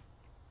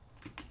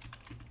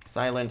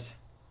 Silent.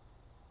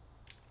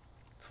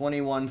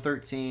 21,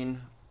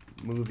 13.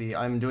 Movie.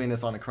 I'm doing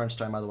this on a crunch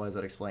time, otherwise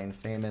I'd explain.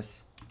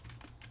 Famous.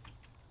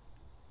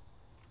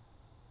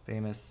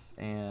 Famous.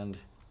 And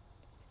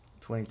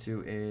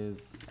 22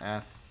 is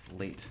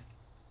athlete.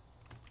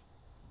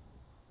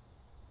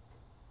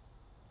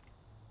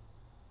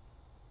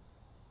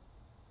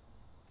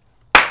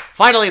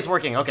 Finally, it's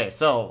working. Okay,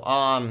 so,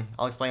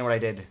 I'll explain what I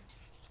did.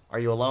 Are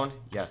you alone?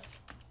 Yes.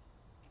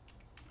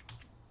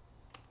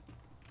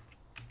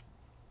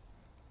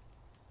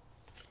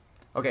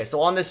 Okay, so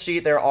on this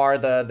sheet, there are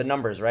the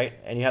numbers, right?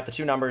 And you have the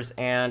two numbers,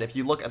 and if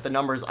you look at the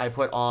numbers I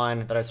put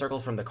on, that I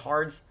circled from the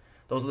cards,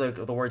 those are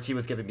the words he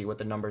was giving me with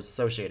the numbers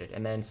associated.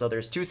 And then, so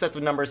there's two sets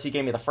of numbers. He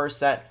gave me the first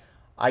set,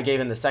 I gave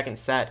him the second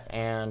set,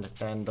 and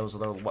then those are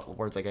the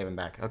words I gave him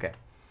back. Okay.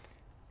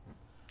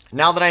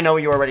 Now that I know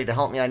you are ready to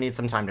help me, I need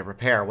some time to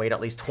prepare. Wait at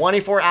least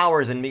 24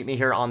 hours and meet me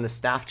here on the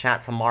staff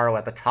chat tomorrow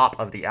at the top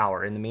of the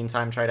hour. In the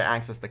meantime, try to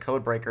access the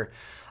code breaker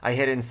I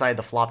hid inside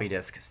the floppy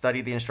disk.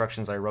 Study the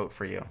instructions I wrote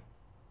for you.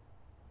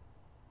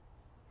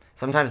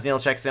 Sometimes Neil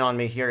checks in on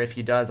me here. If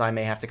he does, I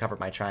may have to cover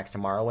my tracks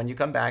tomorrow. When you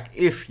come back,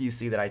 if you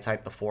see that I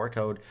typed the 4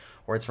 code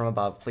words from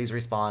above, please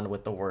respond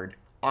with the word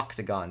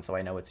octagon so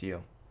I know it's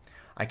you.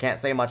 I can't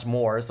say much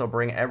more, so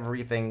bring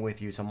everything with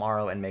you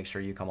tomorrow and make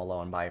sure you come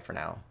alone. Bye for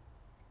now.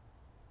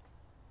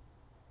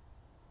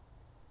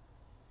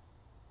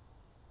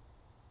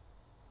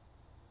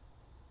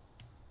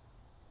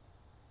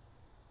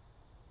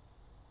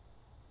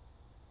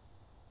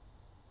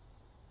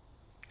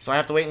 So I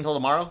have to wait until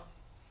tomorrow?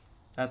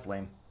 That's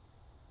lame.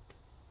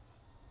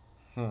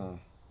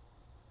 You'll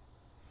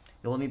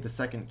need the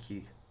second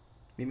key.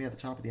 Meet me at the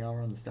top of the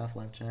hour on the staff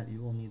live chat. You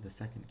will need the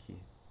second key.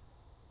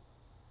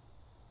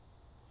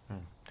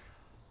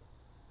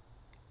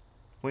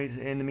 Wait,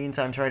 in the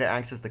meantime, try to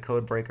access the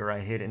code breaker I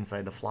hid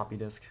inside the floppy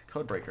disk.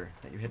 Code breaker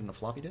that you hid in the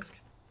floppy disk?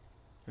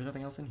 There's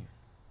nothing else in here.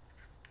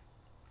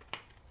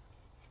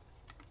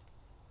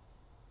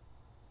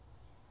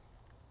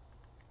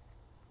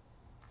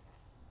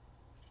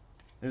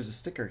 There's a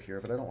sticker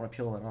here, but I don't want to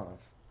peel that off.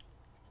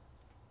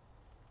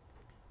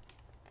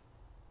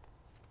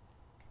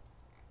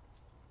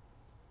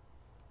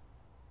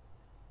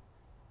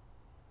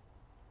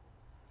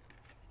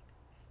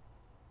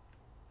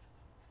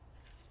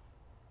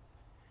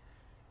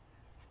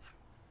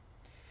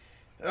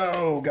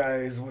 Oh,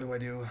 guys, what do I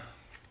do?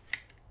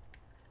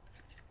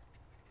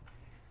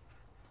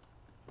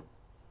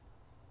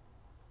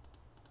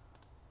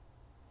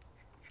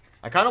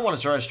 I kind of want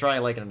to try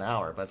like in an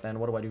hour, but then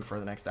what do I do for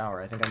the next hour?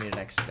 I think I need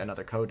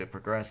another code to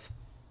progress.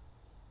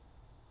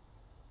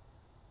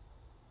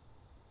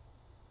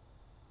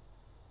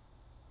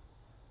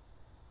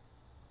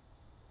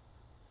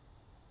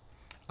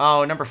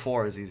 Oh, number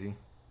 4 is easy.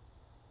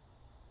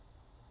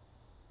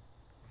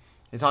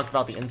 It talks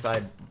about the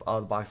inside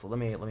of the box. Let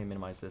me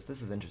minimize this.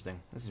 This is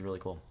interesting. This is really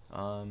cool.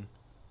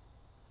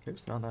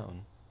 Oops, not that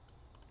one.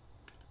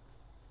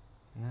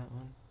 That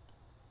one.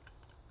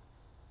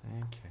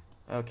 Okay.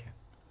 Okay.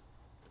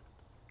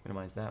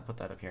 Minimize that. Put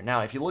that up here. Now,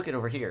 if you look at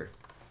over here.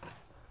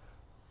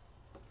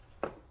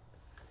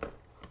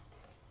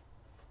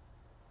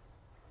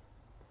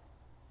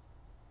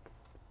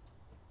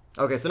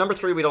 Okay, so number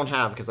 3 we don't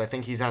have because I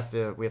think we have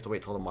to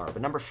wait till tomorrow.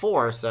 But number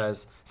 4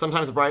 says,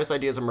 sometimes the brightest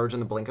ideas emerge in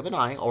the blink of an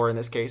eye, or in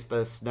this case,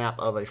 the snap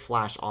of a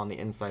flash on the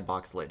inside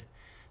box lid.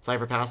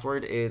 Cipher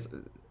password is,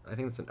 I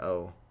think it's an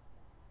O.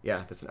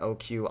 Yeah, that's an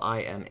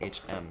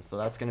OQIMHM. So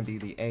that's going to be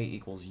the A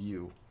equals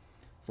U.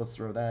 So let's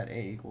throw that, A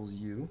equals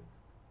U.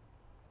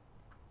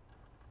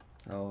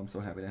 Oh, I'm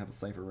so happy to have a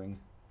cipher ring.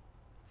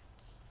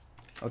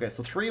 Okay,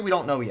 so 3 we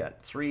don't know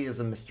yet. 3 is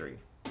a mystery.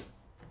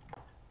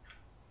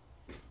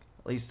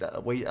 At least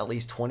wait at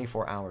least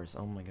 24 hours.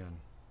 Oh my god.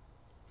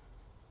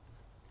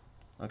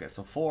 Okay,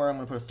 so 4, I'm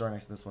gonna put a star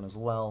next to this one as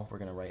well. We're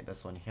gonna write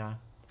this one here.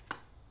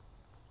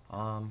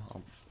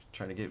 I'll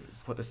try to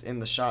put this in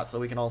the shot so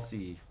we can all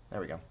see. There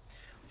we go.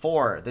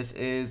 4. This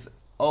is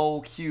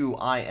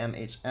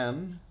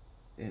OQIMHM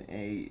in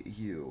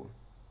AU.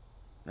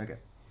 Okay.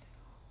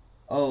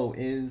 O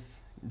is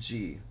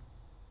G.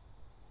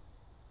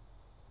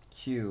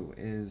 Q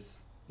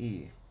is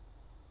E.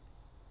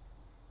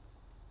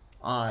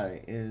 I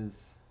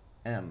is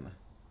M.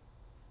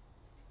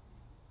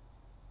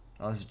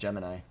 Oh, this is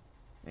Gemini.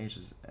 H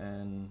is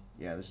N.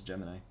 Yeah, this is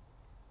Gemini.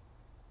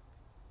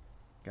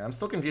 Okay, I'm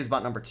still confused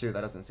about number 2.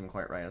 That doesn't seem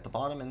quite right. At the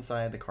bottom,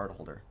 inside the card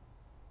holder.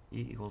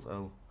 E equals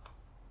O.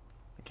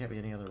 It can't be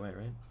any other way,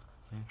 right?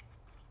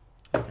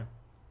 Yeah. Okay.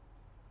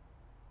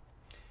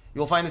 You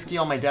will find this key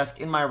on my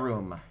desk in my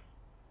room.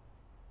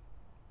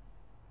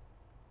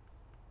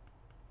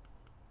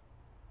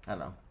 I don't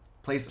know.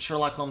 Place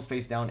Sherlock Holmes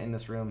face down in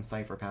this room.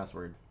 Cipher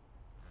password.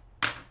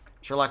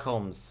 Sherlock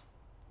Holmes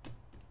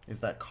is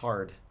that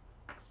card.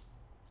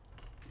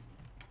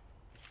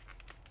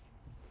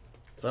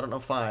 So I don't know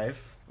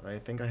 5, but I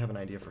think I have an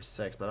idea for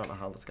 6, but I don't know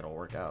how that's going to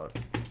work out.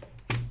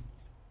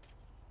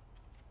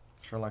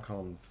 Sherlock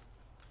Holmes.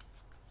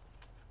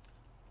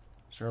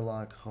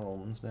 Sherlock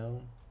Holmes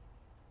now.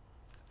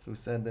 Who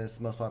said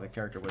this? Most popular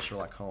character was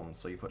Sherlock Holmes.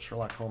 So you put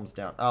Sherlock Holmes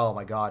down. Oh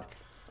my god.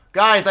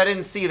 Guys, I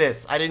didn't see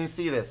this. I didn't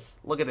see this.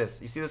 Look at this.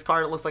 You see this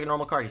card? It looks like a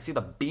normal card. You see the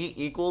B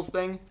equals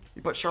thing?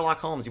 You put Sherlock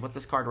Holmes. You put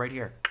this card right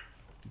here.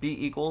 B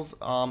equals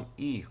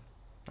E.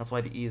 That's why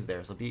the E is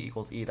there. So B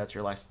equals E. That's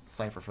your last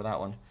cipher for that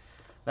one.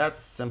 That's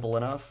simple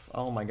enough.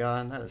 Oh my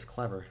god, that is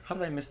clever. How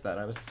did I miss that?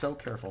 I was so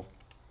careful.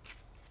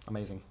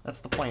 Amazing. That's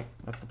the point.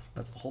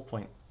 That's the whole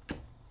point.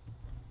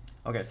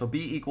 Okay, so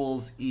B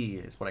equals E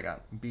is what I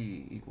got.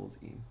 B equals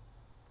E.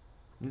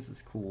 This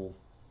is cool.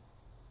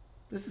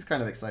 This is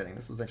kind of exciting.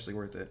 This was actually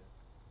worth it.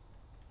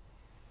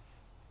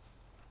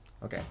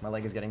 Okay, my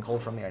leg is getting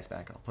cold from the ice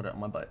pack. I'll put it on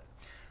my butt.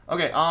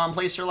 Okay,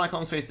 place Sherlock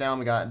Holmes face down.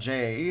 We got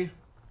J.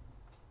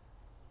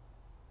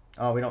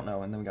 Oh, we don't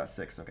know. And then we got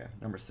 6. Okay,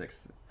 number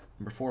 6.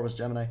 Number 4 was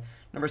Gemini.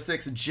 Number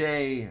 6,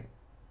 J.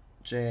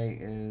 J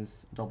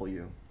is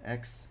W.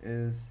 X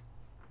is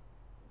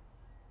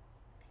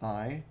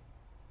I.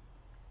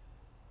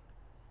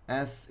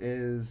 S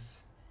is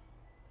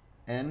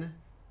N.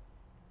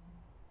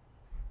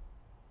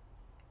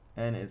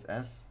 N is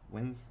S.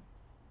 Wins.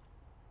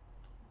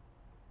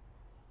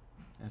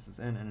 S is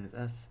N. N is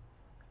S.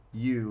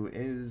 U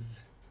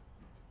is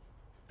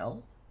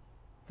L?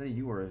 Is that a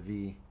U or a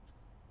V?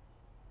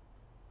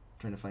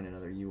 Trying to find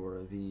another U or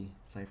a V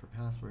cipher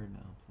password. No,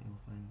 we'll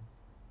find.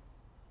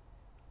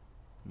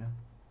 No.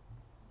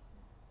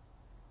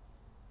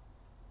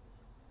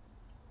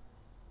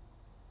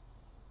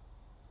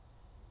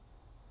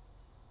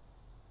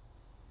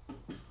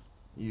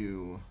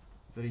 U.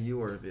 Is that a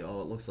U or a V? Oh,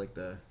 it looks like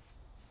the.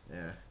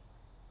 Yeah.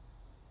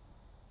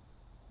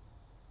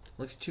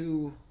 Looks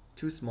too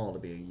small to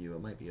be a U.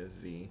 It might be a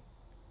V.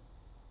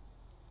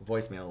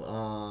 Voicemail.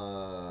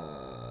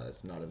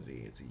 It's not a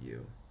V. It's a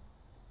U.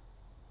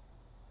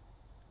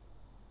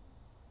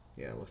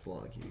 Yeah, it looks a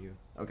lot like U.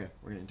 Okay,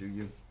 we're gonna do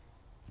U.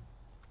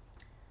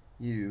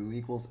 U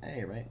equals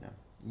A, right? No.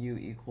 U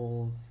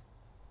equals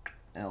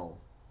L.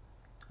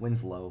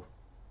 Winslow,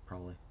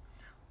 probably.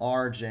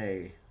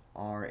 RJ.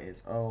 R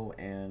is O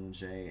and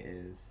J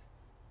is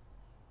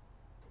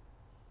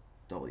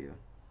W.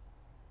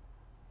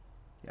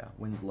 Yeah,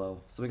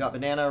 Winslow. So we got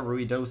Banana,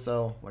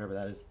 Ruidoso, whatever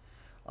that is.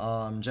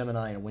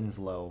 Gemini and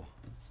Winslow.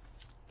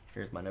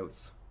 Here's my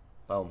notes.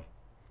 Boom.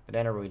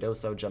 Banana,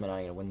 Ruidoso,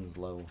 Gemini, and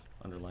Winslow.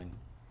 Underline.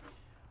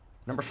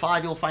 Number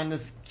 5, you'll find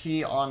this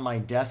key on my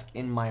desk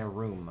in my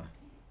room.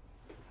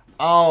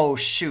 Oh,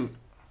 shoot.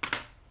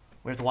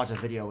 We have to watch a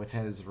video with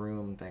his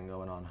room thing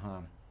going on,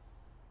 huh?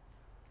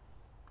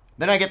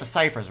 Then I get the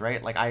ciphers,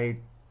 right? Like, I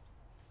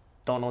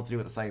don't know what to do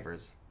with the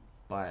ciphers.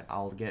 But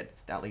I'll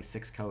get at least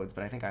 6 codes.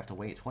 But I think I have to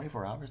wait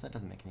 24 hours? That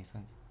doesn't make any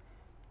sense.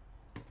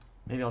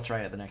 Maybe I'll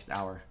try it the next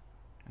hour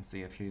and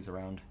see if he's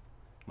around.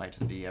 Might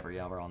just be every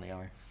hour on the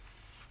hour.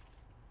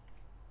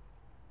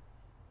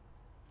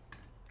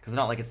 Because it's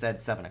not like it said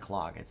 7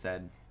 o'clock. It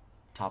said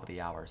top of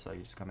the hour, so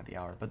you just come at the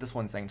hour. But this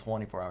one's saying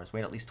 24 hours.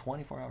 Wait at least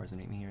 24 hours and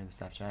meet me here in the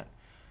staff chat.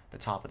 The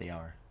top of the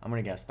hour. I'm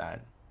going to guess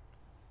that.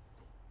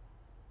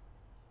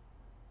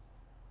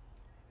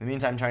 In the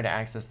meantime, trying to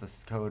access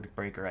this code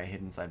breaker I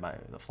hid inside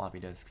the floppy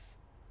disks.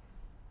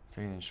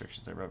 Studying the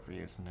instructions I wrote for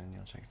you. Sometimes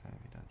you'll check that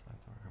if he does. I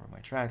have to recover my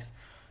tracks.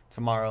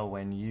 Tomorrow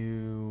when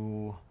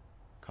you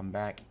come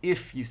back,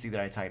 if you see that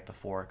I typed the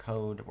 4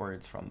 code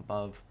words from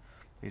above,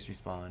 please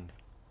respond.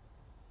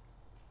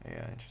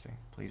 Yeah, interesting.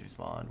 Please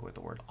respond with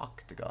the word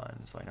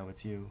octagon so I know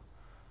it's you.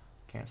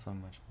 Can't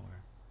sum much more.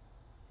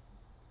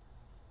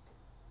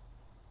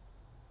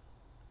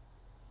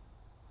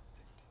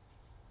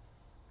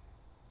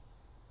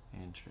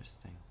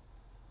 Interesting.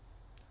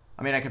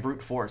 I mean, I could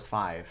brute force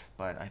 5,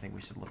 but I think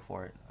we should look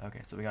for it.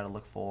 Okay, so we gotta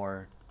look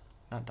for,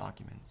 not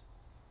documents.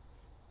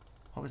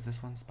 What was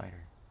this one?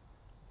 Spider.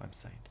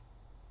 Website.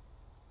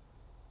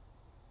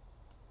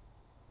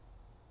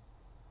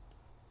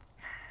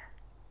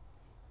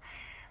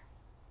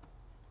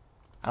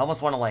 I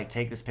almost want to like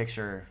take this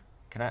picture.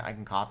 I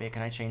can copy it.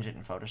 Can I change it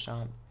in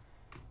Photoshop?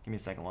 Give me a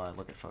second while I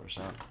look at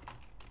Photoshop.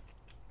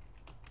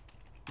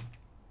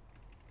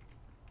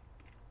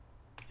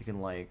 You can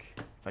like,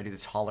 if I do the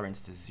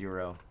tolerance to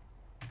 0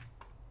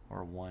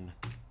 or 1.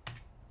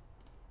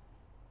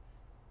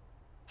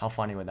 How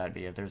funny would that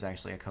be if there's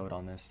actually a code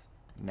on this?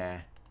 Nah.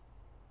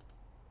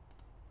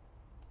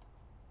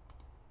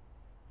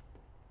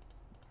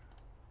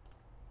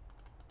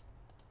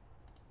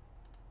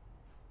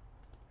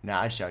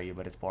 Nah, I'd show you,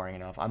 but it's boring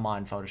enough. I'm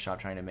on Photoshop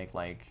trying to make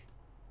like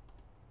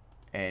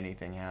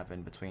anything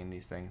happen between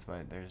these things,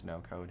 but there's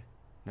no code.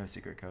 No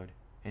secret code.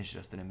 It's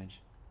just an image.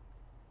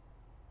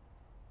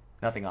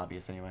 Nothing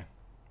obvious anyway.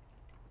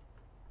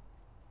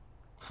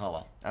 Oh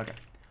well. Okay.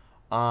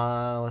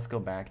 Let's go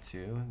back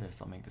to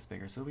this. I'll make this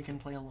bigger so we can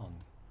play along.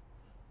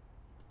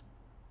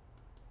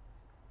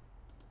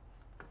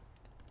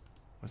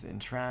 Was it in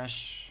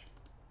trash?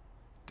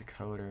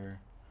 Decoder.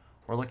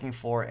 We're looking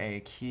for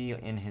a key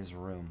in his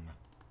room.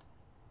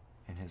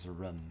 In his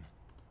room.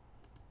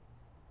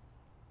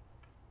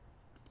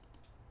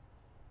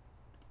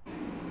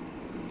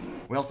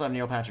 We also have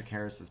Neil Patrick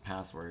Harris's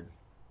password.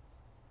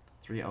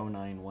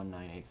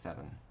 3091987.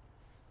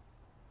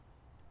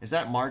 Is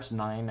that March 9,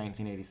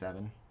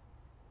 1987?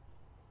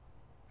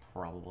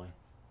 Probably.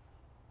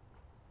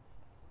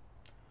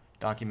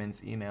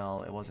 Documents,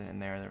 email, it wasn't in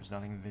there. There was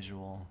nothing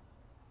visual.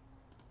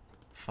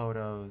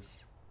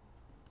 Photos.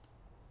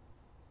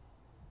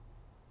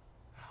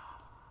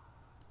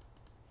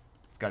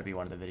 It's got to be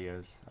one of the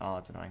videos. Oh,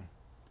 that's annoying.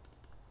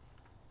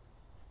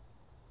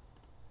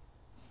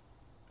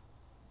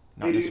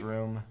 Not in this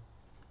room.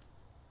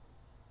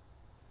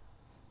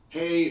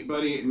 Hey,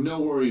 buddy,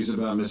 no worries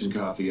about missing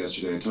coffee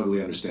yesterday. I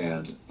totally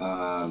understand.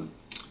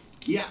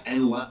 Yeah,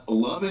 and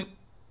loving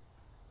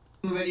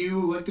that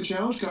you like the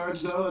challenge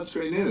cards, though. That's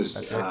great news.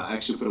 That's right. I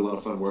actually put a lot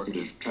of fun work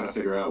into trying to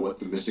figure out what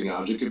the missing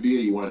object could be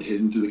that you wanted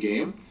hidden through the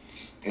game.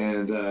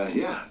 And,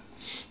 yeah.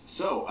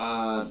 So,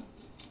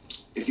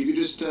 if you could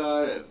just,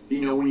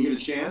 you know, when you get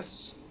a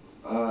chance,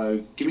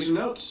 give me some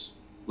notes.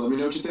 Let me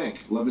know what you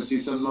think. Love to see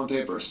something on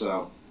paper,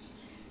 so.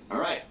 All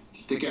right.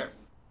 Take care.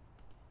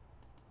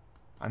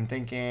 I'm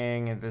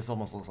thinking this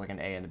almost looks like an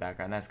A in the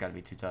background. That's got to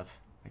be too tough.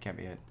 That can't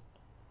be it.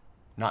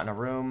 Not in a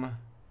room.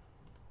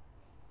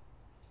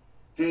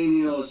 Hey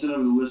Neil, I sent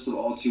over the list of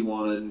alts you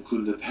wanted,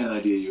 including the pen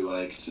idea you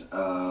liked.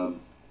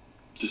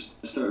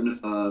 Just starting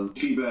with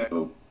feedback.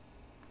 Oh.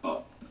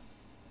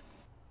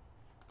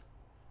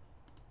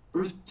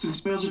 Earth and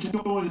spells are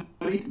going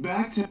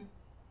back to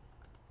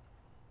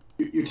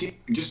your team.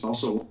 Just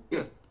also,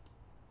 yeah.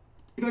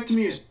 Get back to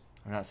me.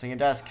 I'm not seeing a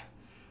desk.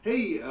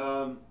 Hey,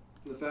 the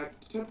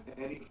fact,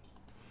 any,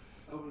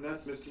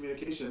 that's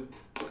miscommunication.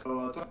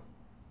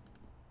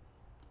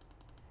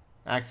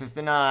 Access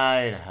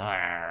denied.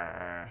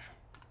 Arrgh.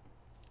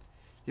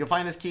 You'll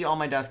find this key on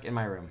my desk in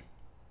my room.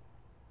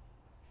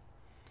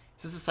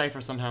 Is this a cipher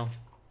somehow?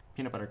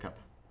 Peanut butter cup.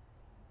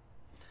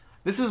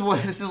 This is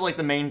like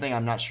the main thing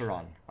I'm not sure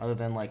on. Other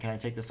than like, can I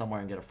take this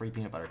somewhere and get a free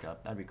peanut butter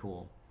cup? That'd be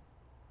cool.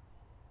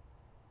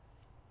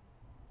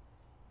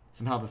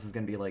 Somehow this is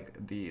gonna be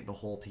like the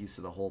whole piece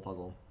of the whole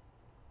puzzle.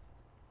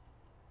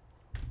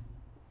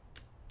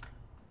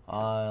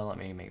 Let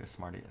me make this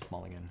small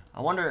again.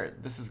 I wonder,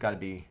 this has got to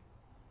be.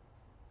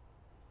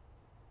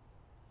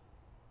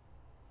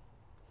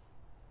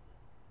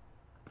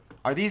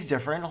 Are these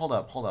different? Hold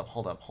up.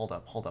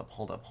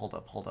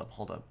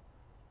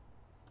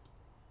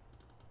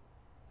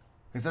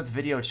 Because that's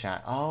video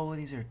chat. Oh,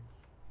 these are,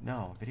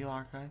 no, video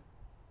archive.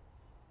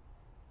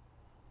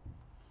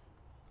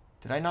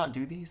 Did I not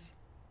do these?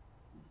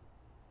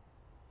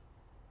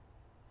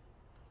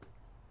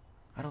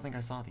 I don't think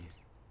I saw these.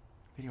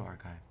 Video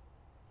archive.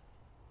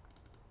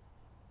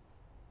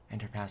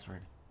 Enter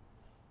password.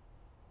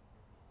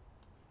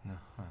 No,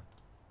 huh.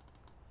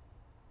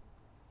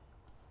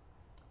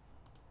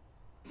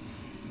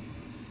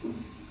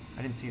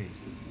 I didn't see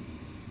these.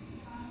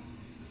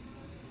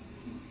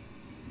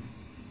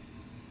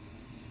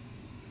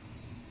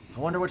 I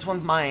wonder which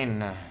one's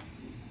mine.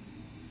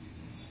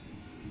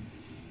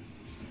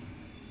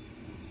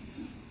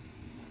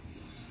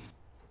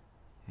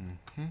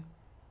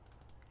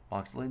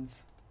 Box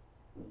lids.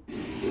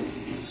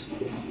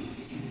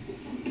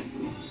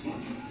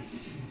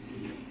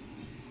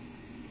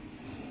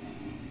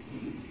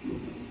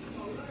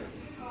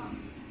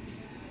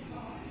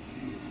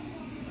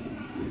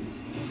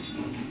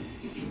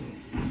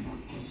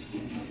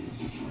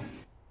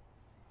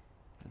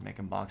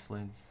 Making box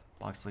lids.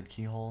 Box lid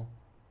keyhole.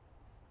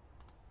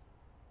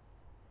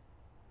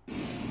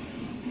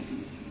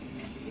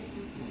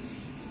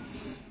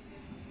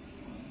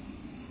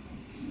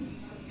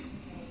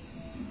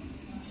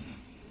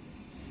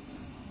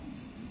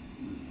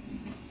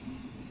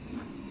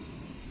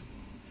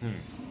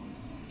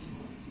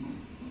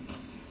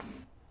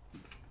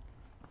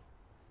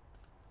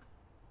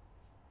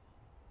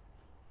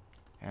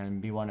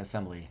 And B1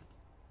 assembly.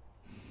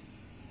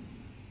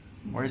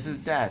 Where's his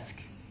desk?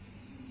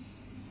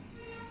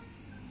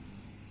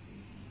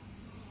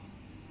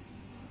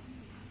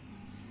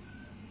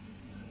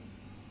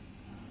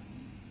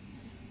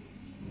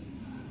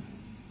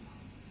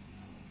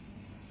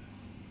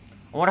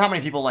 I wonder how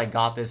many people like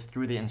got this,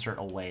 threw the insert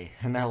away,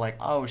 and they're like,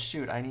 oh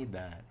shoot, I need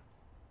that.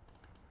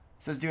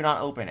 It says do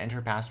not open,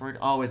 enter password.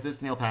 Oh, is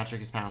this Neil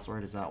Patrick's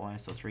password? Is that why?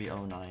 So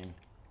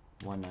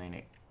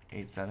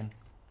 3091987.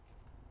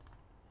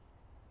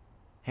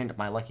 Hint,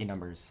 my lucky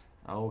numbers.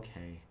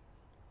 Okay.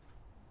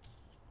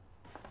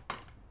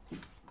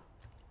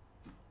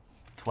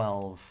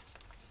 12,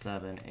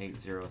 7,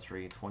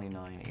 803,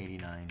 29,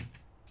 89.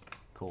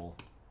 Cool.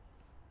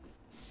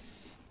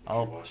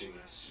 Oh. If you're watching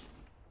this,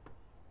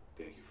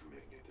 thank you for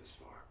making it this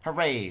far.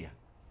 Hooray!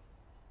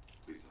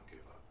 Please don't give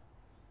up.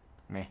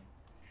 Me.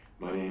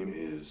 My name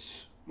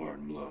is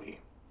Martin Maloney.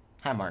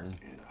 Hi, Martin.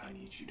 And I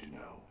need you to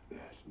know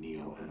that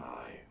Neil and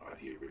I are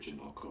the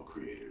original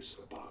co-creators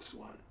of Box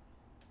One.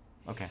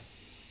 Okay.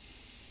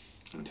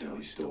 Until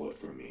he stole it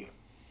from me,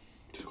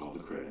 took all the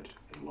credit,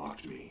 and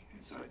locked me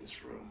inside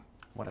this room.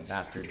 What a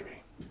bastard.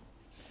 Factory.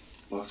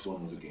 Box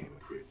One was a game we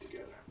created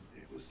together.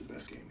 It was the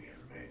best game we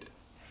ever made.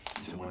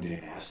 Until one day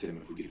I asked him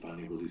if we could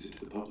finally release it to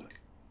the public.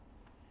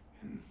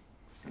 And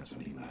that's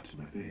when he laughed in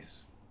my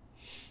face.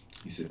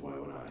 He said, why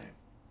would I,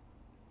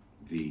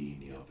 the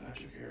Neil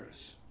Patrick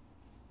Harris,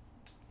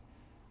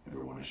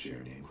 ever want to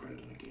share name credit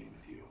on a game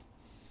with you?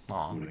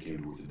 Aw. When I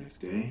came to work the next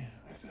day,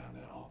 I found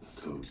that all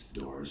the codes to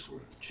the doors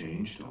were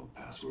changed, all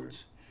the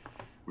passwords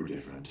were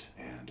different,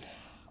 and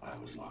I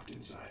was locked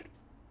inside.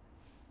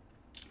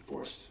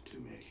 Forced to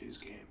make his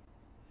game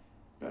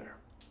better.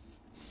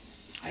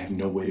 I had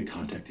no way to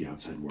contact the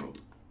outside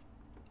world,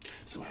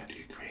 so I had to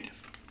get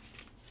creative.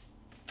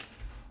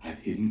 I've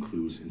hidden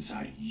clues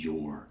inside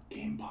your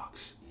game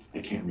box. I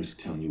can't risk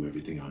telling you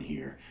everything on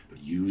here,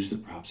 but use the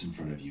props in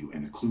front of you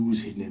and the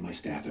clues hidden in my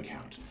staff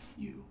account.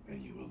 You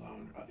and you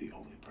alone are the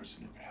only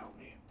person who can help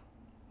me.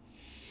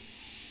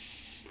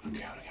 I'm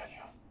counting on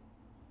you.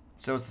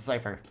 So it's the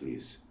cipher.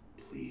 Please,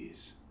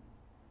 please,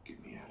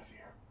 get me out of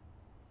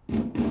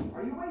here.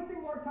 Are you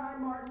wasting more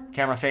time, Martin?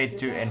 Camera fades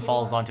to and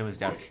falls onto his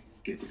desk.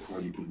 Get the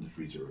card you put in the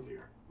freezer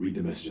earlier. Read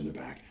the message in the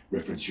back.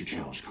 Reference your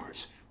challenge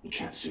cards. We'll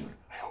chat soon,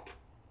 I hope.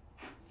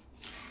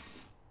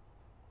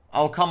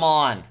 Oh, come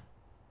on.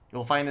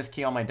 You'll find this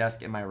key on my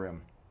desk in my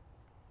room.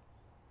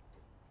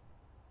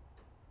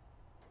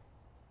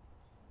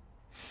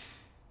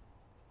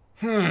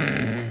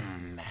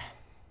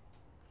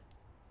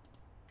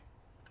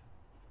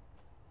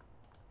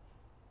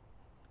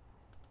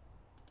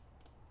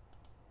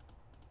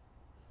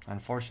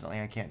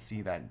 Unfortunately, I can't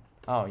see that.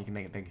 Oh, you can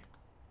make it big.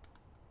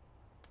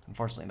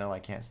 Unfortunately, though,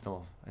 I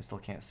still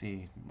can't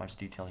see much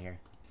detail here.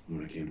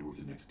 When I came to work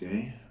the next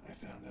day, I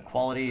found that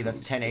Quality,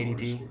 that's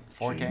 1080p,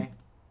 4K.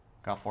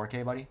 Got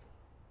 4K, buddy?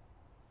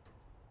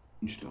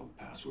 Changed all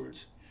the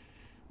passwords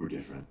were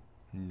different,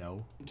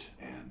 No.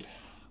 and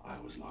I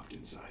was locked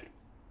inside.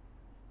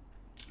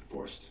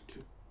 Forced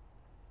to.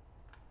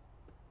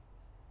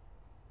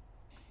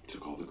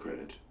 Took all the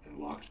credit and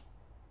locked.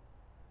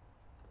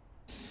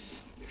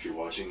 If you're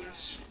watching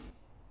this,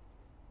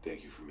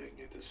 thank you for making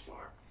it this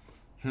far.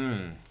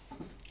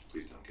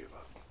 Please don't give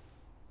up.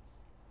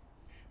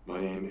 My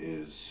name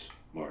is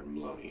Martin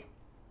Maloney,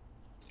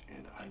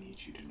 and I need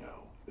you to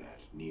know that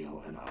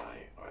Neil and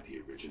I are the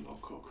original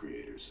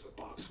co-creators of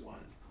Box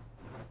One.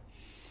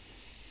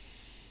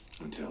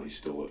 Until he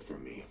stole it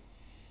from me,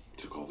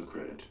 took all the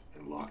credit,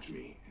 and locked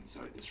me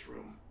inside this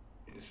room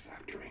in his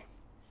factory.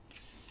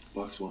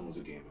 Box One was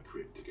a game we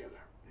created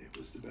together. It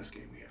was the best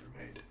game we ever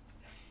made.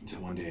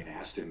 Until one day I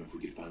asked him if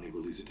we could finally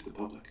release it to the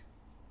public.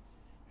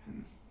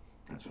 And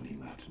that's when he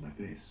laughed in my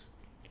face.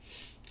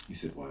 He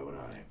said, "Why would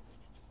I,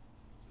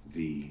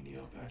 the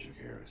Neil Patrick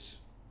Harris,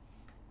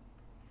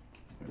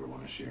 ever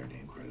want to share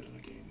name credit on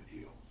a game with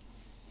you?"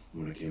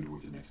 When I came to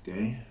work the next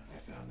day,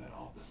 I found that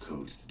all the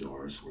codes to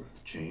doors were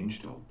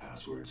changed, all the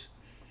passwords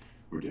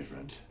were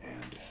different,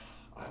 and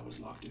I was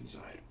locked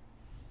inside.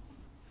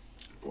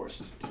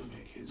 Forced to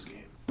make his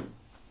game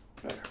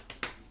better.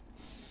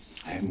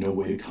 I have no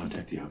way to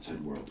contact the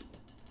outside world,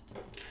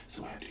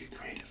 so I had to get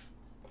creative.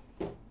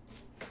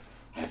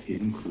 I've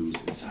hidden clues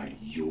inside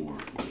your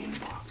game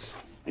box.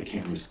 I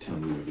can't risk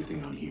telling you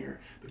everything on here,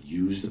 but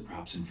use the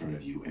props in front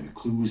of you and the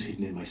clues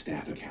hidden in my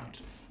staff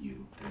account.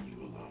 You and you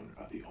alone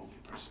are the only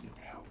person who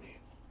can help me.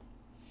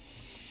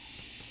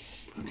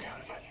 I'm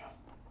counting on you.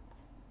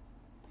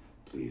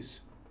 Please,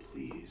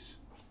 please,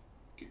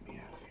 get me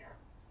out of here.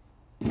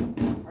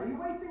 Are you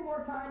wasting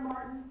more time,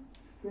 Martin?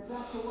 Get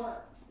back to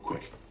work.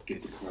 Quick,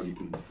 get the card you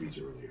put in the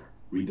freezer earlier.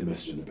 Read the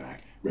message in the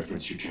back.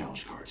 Reference your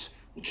challenge cards.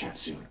 We'll chat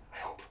soon, I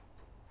hope.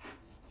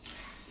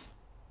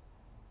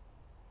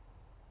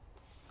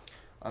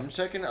 I'm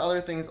checking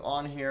other things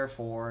on here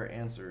for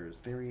answers.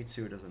 Theory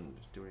 2 doesn't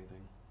do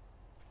anything.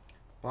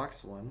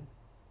 Box 1.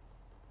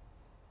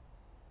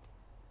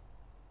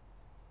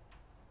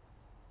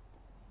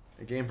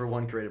 A game for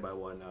one created by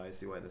one. Now I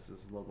see why this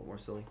is a little bit more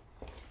silly.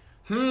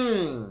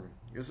 You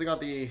also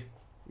got the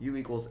U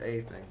equals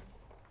A thing.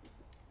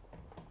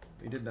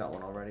 We did that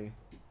one already.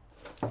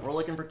 We're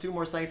looking for 2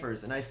 more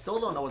ciphers, and I still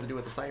don't know what to do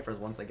with the ciphers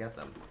once I get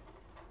them.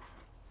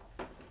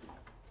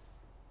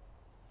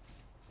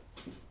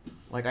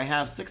 Like I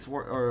have 6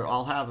 words, or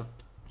I'll have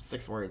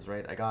 6 words,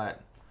 right? I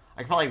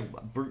could probably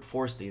brute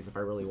force these if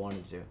I really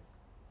wanted to.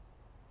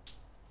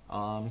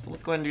 So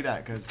let's go ahead and do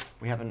that because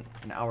we have an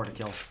hour to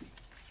kill.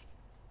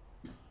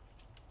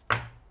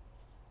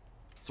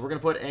 So we're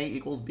gonna put A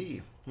equals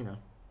B. You know,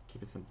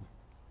 keep it simple.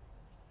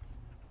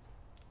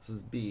 This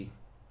is B.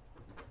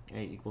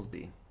 A equals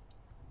B.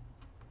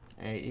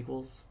 A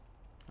equals,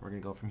 and we're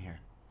gonna go from here.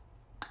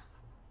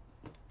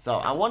 So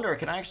I wonder,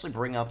 can I actually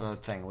bring up a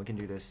thing? We can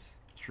do this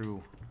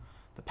through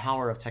the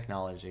power of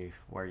technology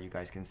where you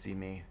guys can see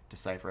me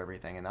decipher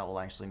everything, and that will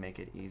actually make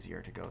it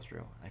easier to go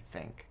through, I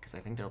think, because I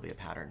think there'll be a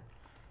pattern.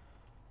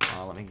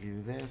 Let me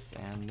do this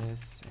and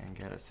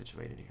get us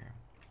situated here.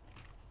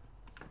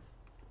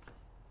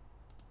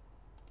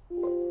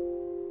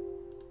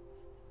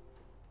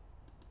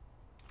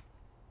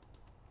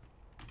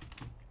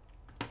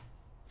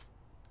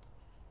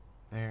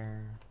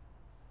 There.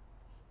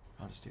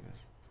 I'll just do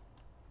this.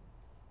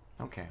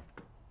 Okay.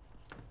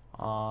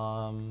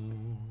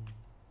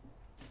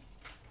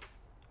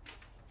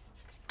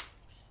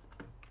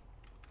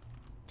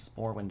 Just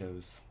more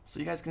windows. So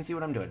you guys can see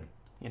what I'm doing.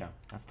 You know,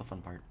 that's the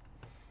fun part.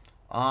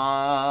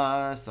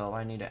 So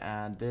I need to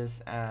add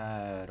this,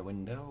 add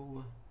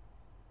window.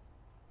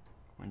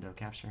 Window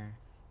capture.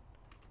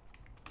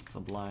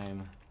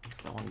 Sublime.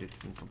 Because I want to do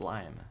this in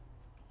Sublime.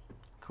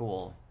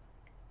 Cool.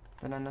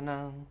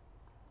 Da-na-na-na.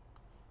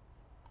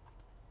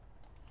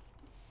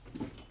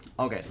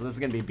 Okay, so this is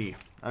going to be B.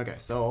 Okay,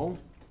 so,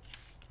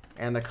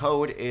 and the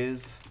code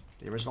is,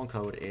 the original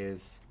code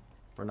is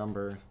for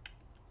number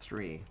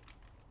 3.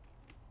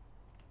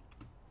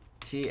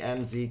 T,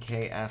 M, Z,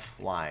 K, F,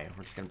 Y.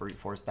 We're just going to brute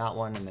force that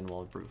one, and then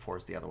we'll brute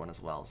force the other one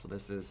as well. So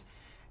this is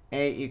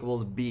A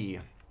equals B.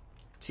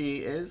 T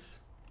is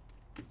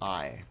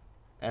I.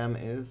 M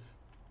is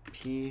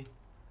P.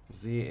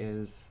 Z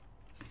is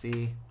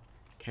C.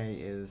 K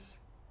is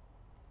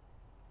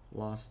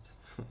lost.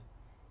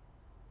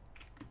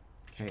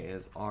 K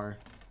is R.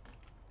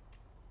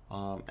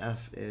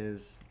 F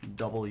is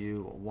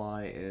W.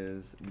 Y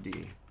is D.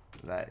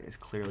 That is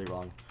clearly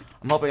wrong.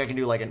 I'm hoping I can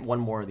do like one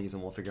more of these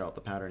and we'll figure out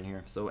the pattern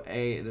here. So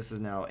A, this is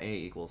now A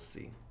equals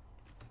C.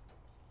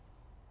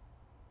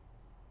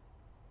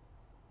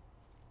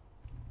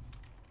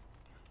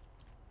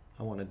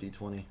 I want a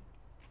D20.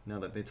 Now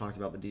that they talked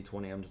about the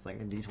D20, I'm just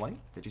like, D20?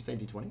 Did you say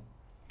D20?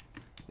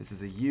 This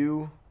is a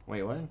U.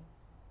 Wait, what?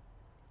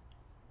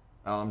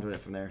 Oh, I'm doing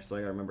it from there. So I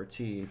gotta remember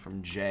T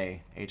from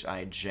J.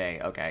 H-I-J.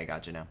 Okay, I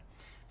got you now.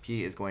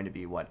 P is going to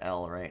be what?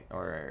 L, right?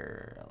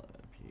 Or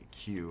P,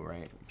 Q,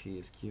 right? P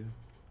is Q.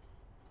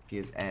 P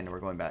is N. We're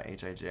going back.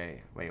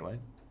 H-I-J. Wait, what?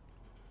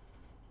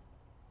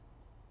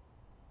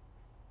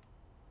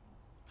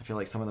 I feel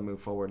like some of them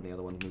move forward and the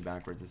other ones move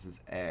backwards. This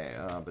is A,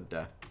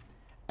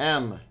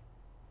 M.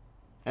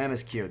 M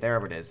is Q.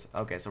 There it is.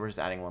 Okay, so we're just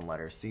adding one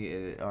letter. C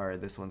is, or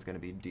this one's going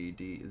to be D.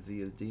 D.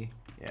 Z is D.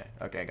 Yeah.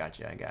 Okay, I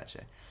gotcha. I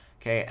gotcha.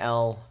 K,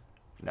 L.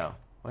 No.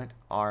 What?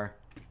 R.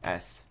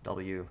 S.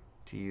 W.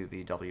 T, U,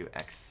 V, W,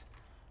 X.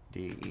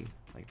 D, E.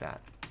 Like that.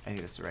 I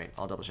think this is right.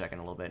 I'll double check in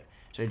a little bit.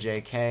 J,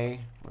 J, K.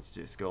 Let's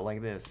just go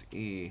like this.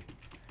 E.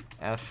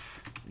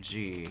 F.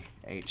 G.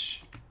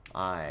 H.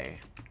 I.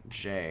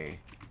 J.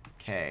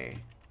 K.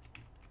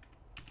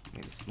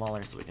 Make it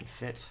smaller so we can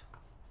fit.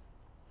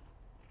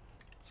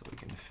 So we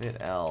can fit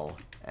L,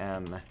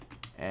 M,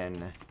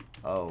 N,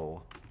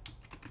 O,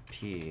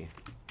 P,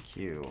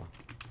 Q,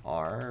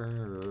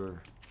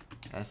 R,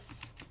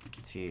 S,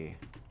 T,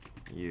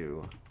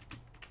 U,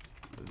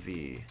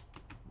 V,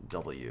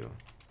 W,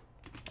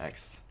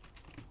 X,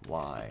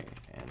 Y,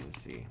 and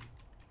Z.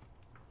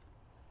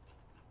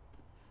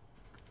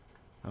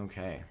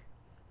 Okay.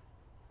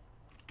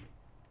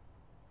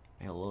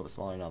 A little bit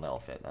smaller now, that'll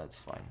fit. That's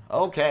fine.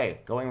 Okay,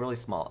 going really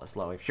slow.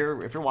 If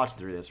you're watching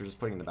through this or just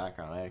putting in the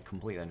background, I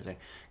completely understand.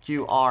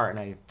 Q, R, and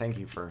I thank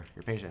you for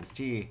your patience.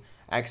 T,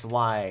 X,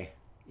 Y,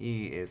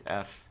 E is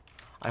F.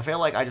 I feel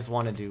like I just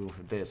want to do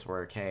this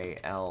where K,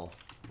 L,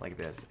 like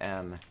this.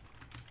 M,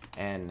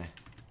 N,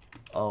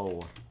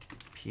 O,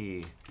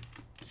 P,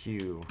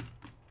 Q,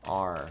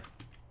 R,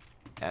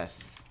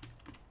 S,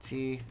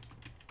 T,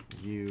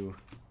 U,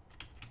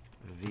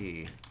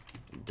 V,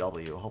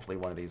 W. Hopefully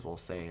one of these will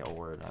say a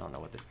word. I don't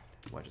know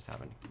what just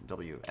happened.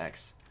 W,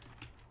 X,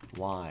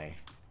 Y,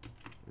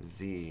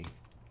 Z,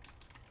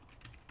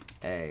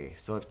 A.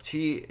 So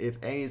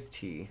if A is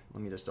T,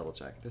 let me just double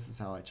check. This is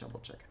how I double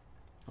check.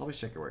 Always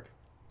check your work.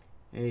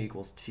 A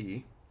equals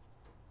T.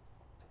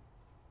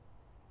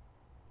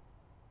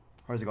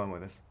 Where's it going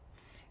with this?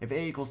 If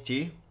A equals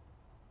T,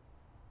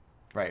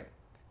 right,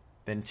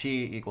 then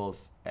T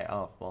equals A.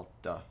 Oh, well,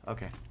 duh.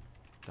 Okay.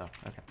 Duh.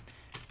 Okay.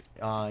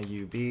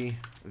 U, B,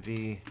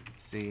 V,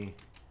 C,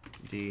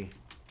 D,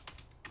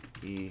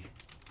 E,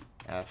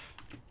 F,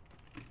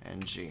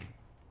 and G.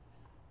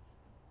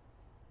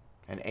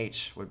 And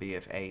H would be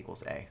if A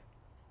equals A.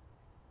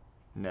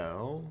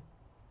 No.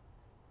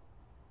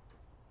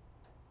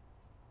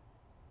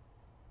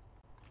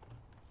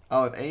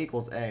 Oh, if A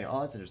equals A.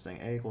 Oh, that's interesting.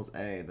 A equals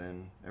A,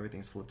 then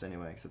everything's flipped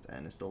anyway, except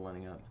N is still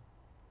lining up.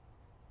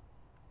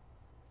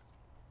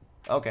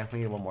 Okay, we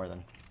need one more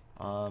then.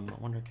 I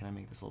wonder, can I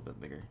make this a little bit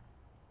bigger?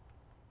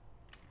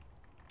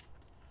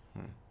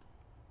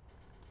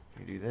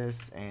 We do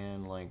this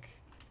and like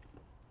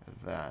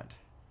that.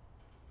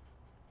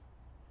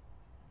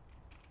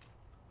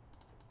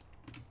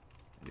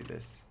 Do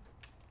this.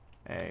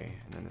 A,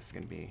 and then this is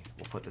gonna be,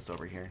 we'll put this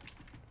over here.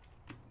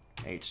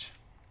 H.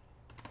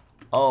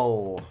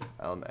 O,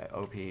 L,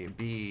 O, P,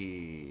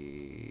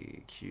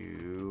 B,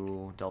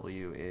 Q,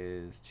 W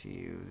is T,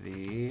 U,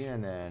 V,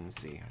 and then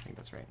C. I think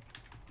that's right.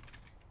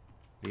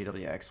 V,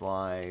 W, X,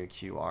 Y,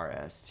 Q, R,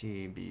 S,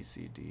 T, B,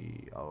 C,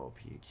 D, O,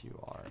 P, Q,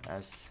 R,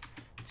 S,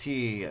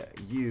 T,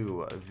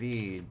 U,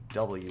 V,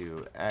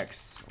 W,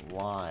 X,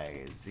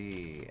 Y,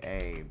 Z,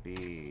 A,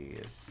 B,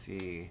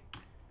 C,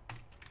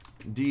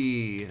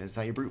 D. This is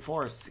how you brute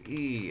force.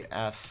 E,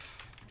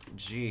 F,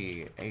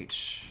 G,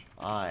 H,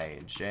 I,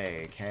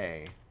 J,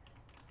 K,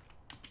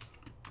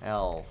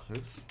 L,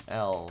 oops,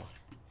 L,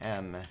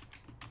 M,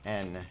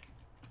 N,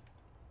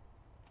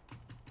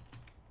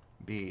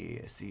 B,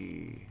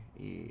 C,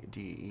 E,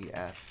 D, E,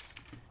 F,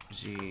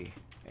 G,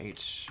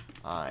 H,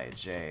 I,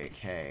 J,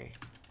 K,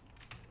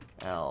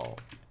 L,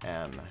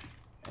 M,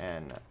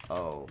 N,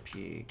 O,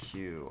 P,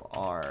 Q,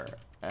 R,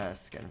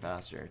 S, getting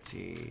faster,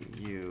 T,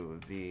 U,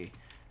 V,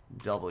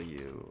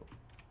 W,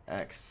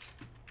 X,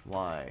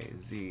 Y,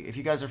 Z. If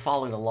you guys are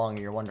following along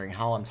and you're wondering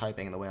how I'm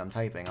typing the way I'm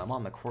typing, I'm not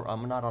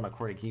on a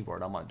QWERTY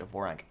keyboard, I'm on a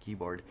Dvorak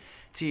keyboard.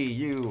 T,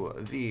 U,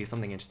 V,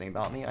 something interesting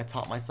about me, I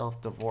taught myself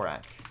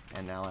Dvorak,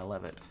 and now I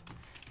love it.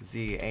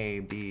 Z, A,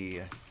 B,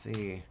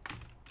 C,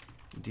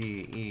 D,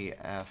 E,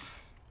 F,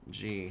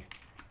 G,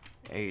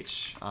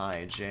 H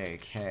I J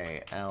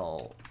K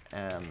L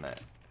M.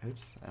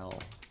 Oops, L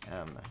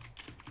M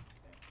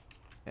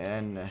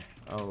N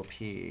O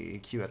P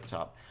Q at the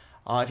top.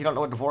 If you don't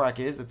know what Dvorak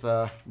is, it's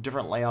a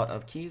different layout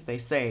of keys. They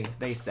say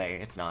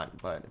it's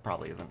not, but it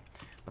probably isn't.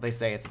 But they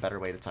say it's a better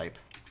way to type.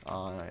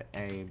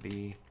 A,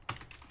 B,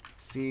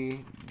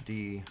 C,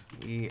 D,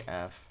 E,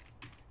 F,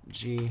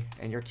 G,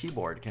 and your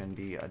keyboard can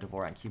be a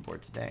Dvorak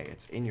keyboard today.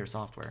 It's in your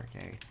software,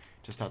 okay?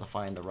 Just have to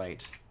find the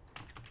right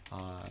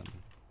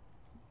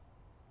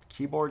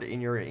keyboard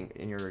in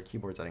your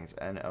keyboard settings.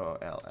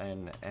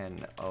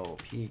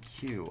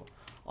 NOLNNOPQRSTU.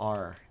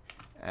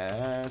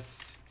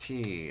 As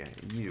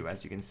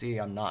you can see,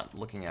 I'm not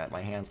looking at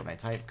my hands when I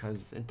type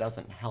because it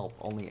doesn't help.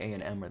 Only A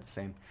and M are the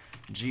same.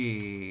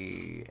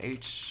 G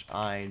H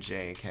I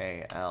J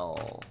K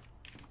L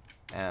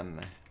M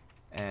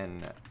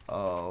N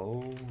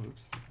O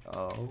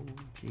O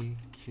P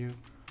Q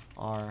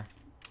R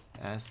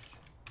S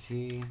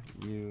T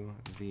U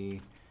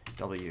V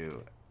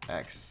W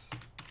X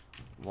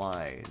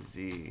Y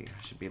Z.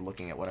 I should be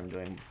looking at what I'm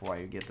doing before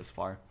I get this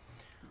far.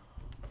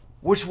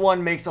 Which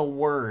one makes a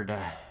word?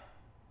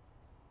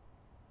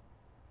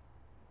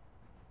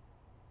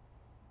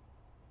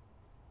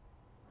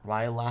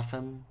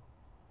 Rylafim?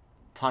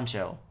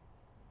 Toncho.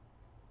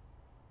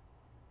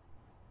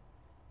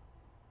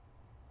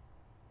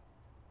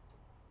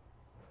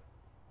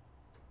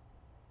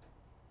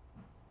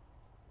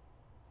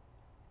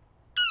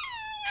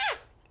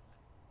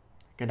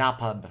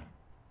 Ganapub.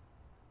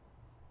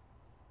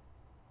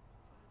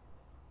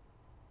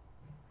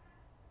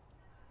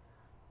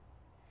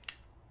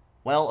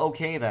 Well,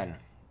 okay then.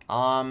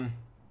 I'm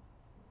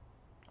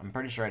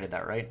pretty sure I did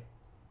that right.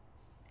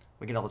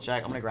 We can double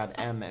check. I'm gonna grab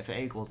M. If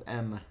A equals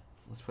M,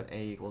 let's put A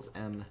equals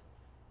M.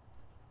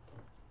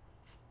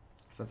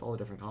 So that's all the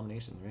different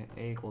combinations, right?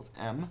 A equals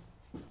M.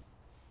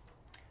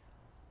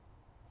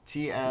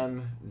 T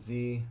M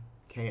Z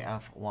K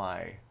F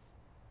Y.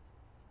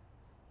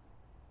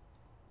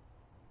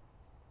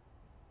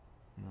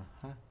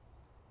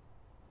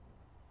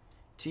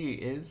 T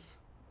is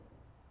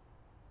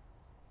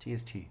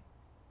T.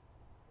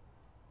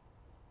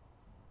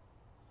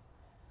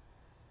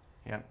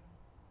 Yep.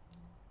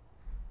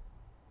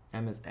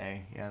 M is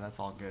A. Yeah, that's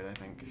all good, I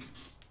think.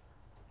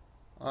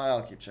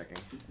 I'll keep checking.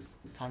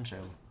 Toncho.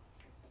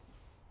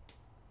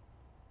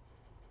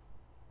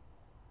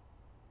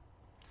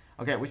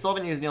 Okay, we still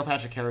haven't used Neil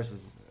Patrick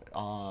Harris's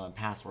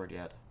password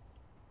yet.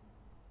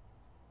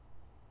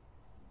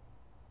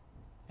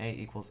 A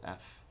equals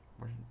F.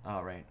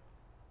 Oh, right.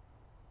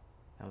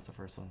 That was the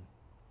first one.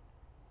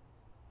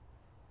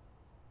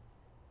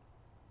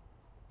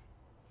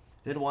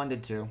 Did 1,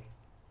 did 2.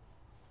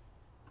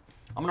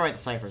 I'm gonna write the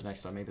ciphers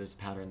next time. Maybe there's a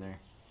pattern there.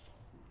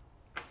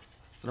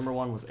 So number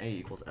 1 was A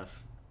equals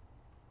F.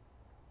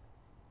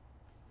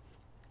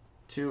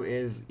 2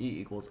 is E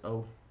equals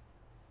O.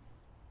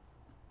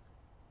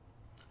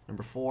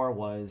 Number 4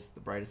 was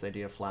the brightest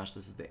idea of Flash.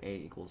 This is the A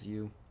equals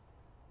U.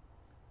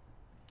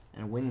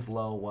 And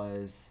Winslow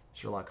was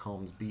Sherlock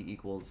Holmes. B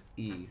equals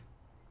E.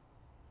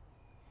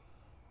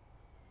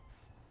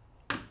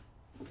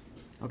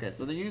 Okay,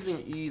 so they're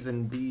using E's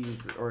and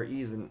B's, or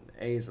E's and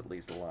A's at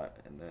least a lot,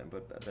 and then,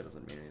 but that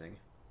doesn't mean anything.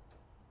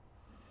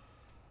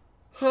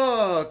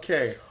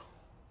 Okay.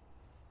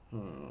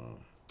 I'm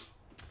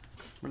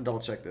gonna double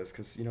check this,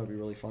 because, you know, it'd be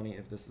really funny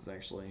if this is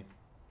actually,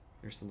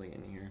 there's something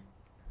in here.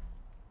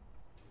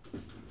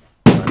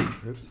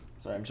 Oops.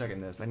 Sorry, I'm checking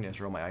this. I need to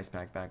throw my ice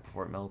pack back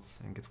before it melts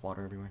and gets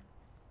water everywhere.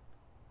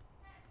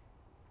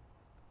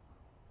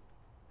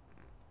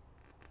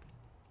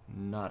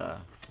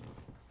 Nada.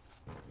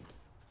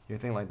 You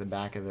think like the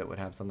back of it would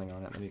have something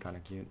on it? That'd be kind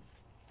of cute.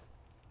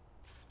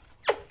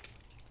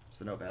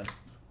 Just a notepad.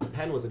 The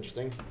pen was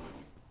interesting,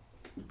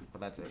 but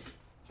that's it.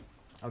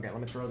 Okay,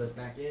 let me throw this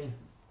back in.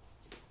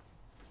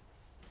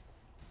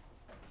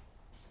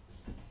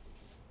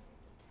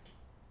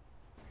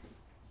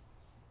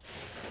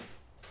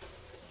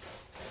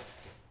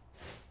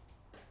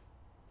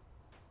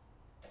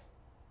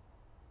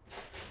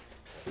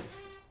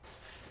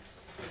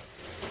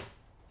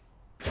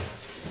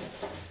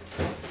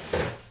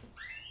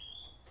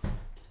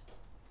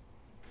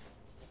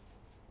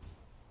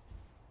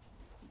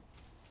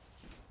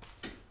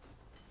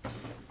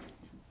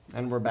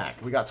 And we're back.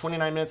 We got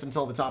 29 minutes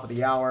until the top of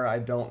the hour. I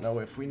don't know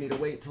if we need to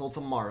wait till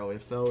tomorrow.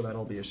 If so,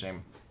 that'll be a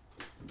shame.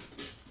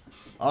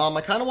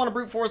 I kind of want to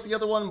brute force the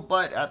other one,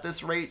 but at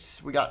this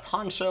rate, we got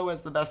Toncho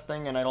as the best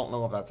thing, and I don't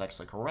know if that's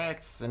actually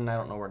correct, and I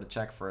don't know where to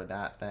check for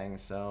that thing,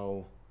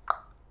 so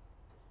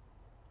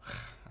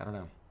I don't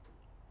know.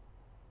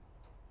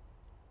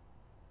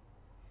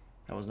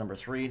 That was number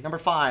 3. Number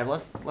 5.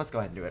 Let's go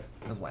ahead and do it.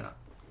 Because why not?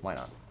 Why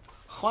not?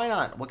 Why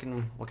not? What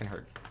can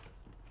hurt?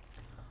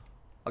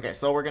 Okay,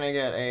 so we're gonna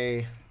get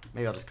a.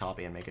 Maybe I'll just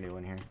copy and make a new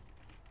one here,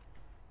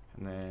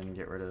 and then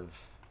get rid of.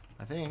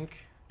 I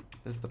think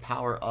this is the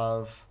power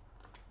of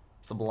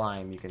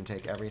Sublime. You can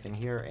take everything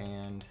here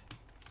and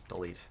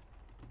delete.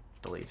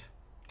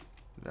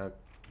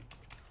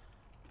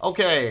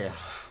 Okay.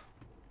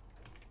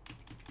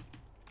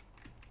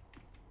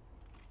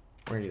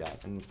 We're gonna do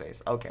that in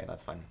space. Okay,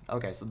 that's fine.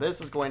 Okay, so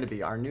this is going to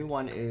be, our new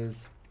one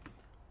is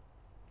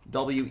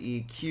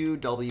W-E-Q,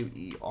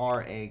 W-E-R-A-Q-P.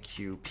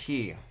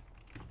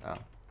 Oh, let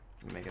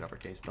me make it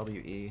uppercase.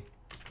 W-E-Q,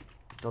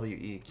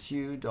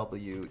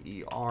 W-E-R-A-Q-P.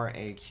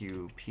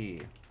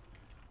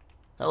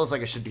 That looks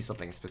like it should be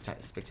something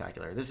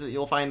spectacular. This is,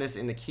 you'll find this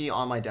in the key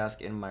on my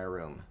desk in my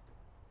room.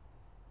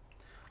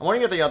 I'm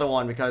wondering if the other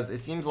one, because it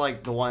seems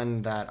like the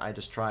one that I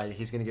just tried,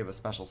 he's going to give a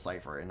special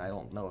cipher, and I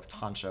don't know if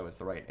Tancho is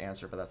the right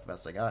answer, but that's the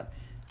best I got.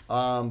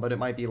 But it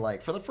might be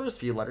like, for the first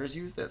few letters,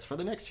 use this. For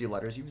the next few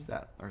letters, use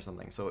that, or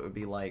something. So it would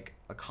be like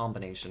a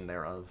combination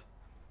thereof.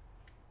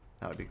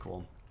 That would be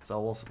cool. So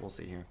we'll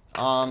see here.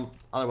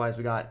 Otherwise,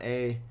 we got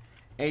A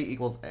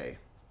equals A.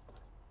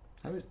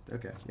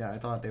 Okay, yeah, I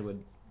thought they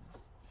would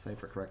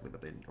cipher correctly,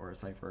 but or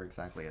cipher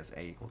exactly as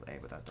A equals A,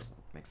 but that doesn't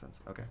make sense.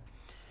 Okay.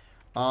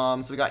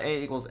 So we got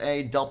A equals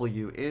A.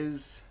 W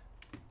is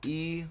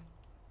E.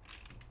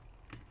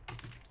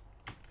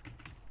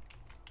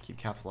 Keep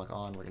caps lock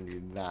on. We're going to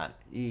do that.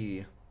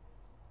 E.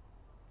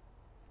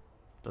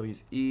 W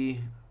is E.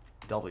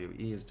 W.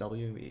 E is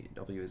W. E.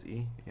 W is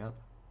E. Yep.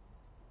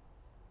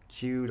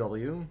 Q,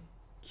 W.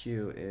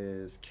 Q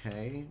is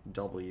K.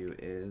 W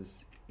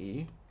is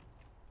E.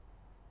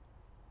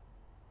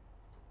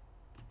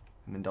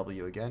 And then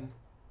W again.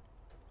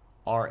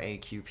 R, A,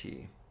 Q,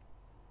 P.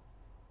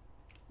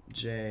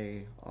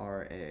 J,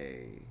 R,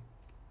 A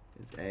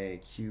is A,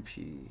 Q,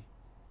 P,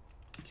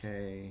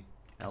 K,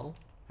 L?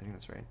 I think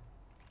that's right.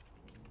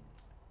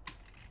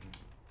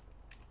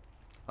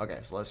 Okay,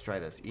 so let's try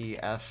this. E,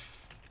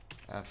 F,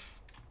 F,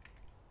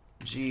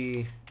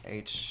 G,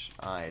 H,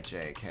 I,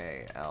 J,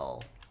 K,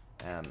 L,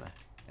 M,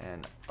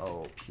 N,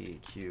 O, P,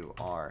 Q,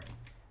 R,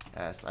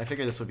 S. I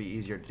figured this would be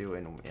easier to do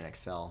in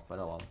Excel, but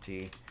oh well.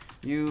 T,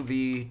 U,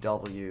 V,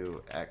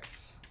 W,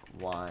 X,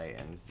 Y,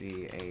 and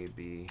Z, A,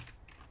 B,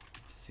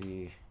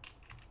 C,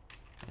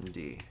 and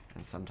D,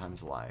 and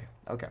sometimes Y.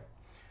 Okay.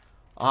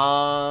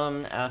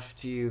 F,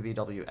 T, U, V,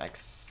 W,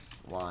 X,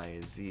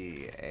 Y,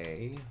 Z,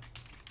 A,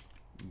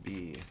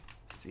 B,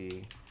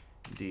 C,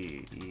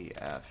 D, E,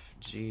 F,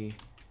 G,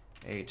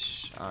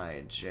 H,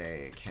 I,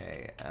 J,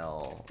 K,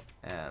 L,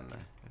 M,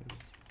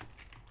 oops,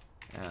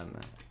 M,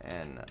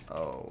 N,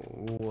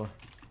 O,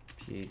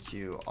 P,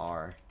 Q,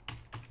 R,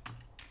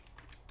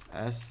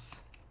 S,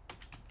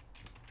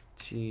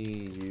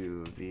 T,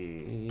 U,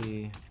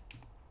 V,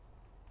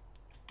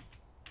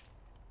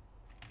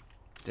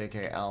 J,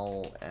 K,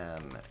 L,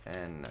 M,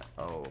 N,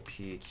 O,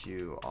 P,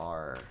 Q,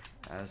 R,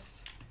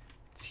 S,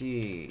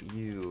 T,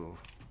 U,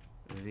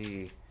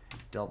 V,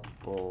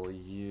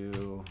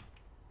 W,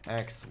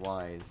 X,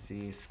 Y,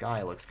 Z.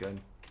 Sky looks good.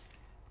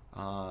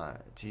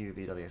 T, U,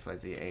 V, W, X, Y,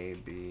 Z, A,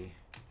 B,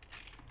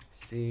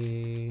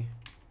 C,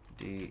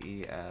 D,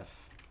 E, F,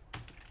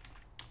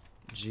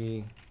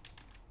 G,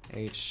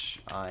 H,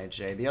 I,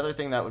 J. The other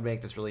thing that would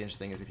make this really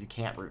interesting is if you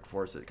can't brute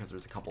force it, because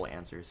there's a couple of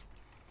answers.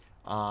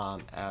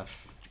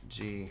 F,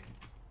 G.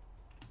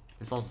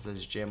 This also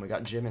says Jim. We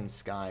got Jim and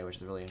Sky, which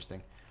is really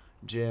interesting.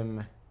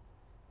 Jim,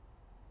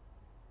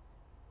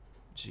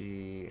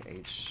 G,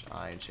 H,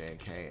 I, J,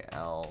 K,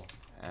 L,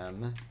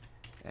 M,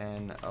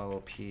 N,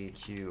 O, P,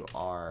 Q,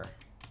 R,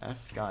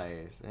 S.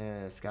 Skies.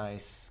 Sky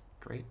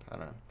scrape? I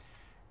don't know.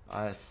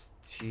 S,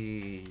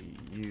 T,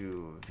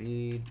 U,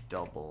 V,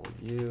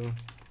 W,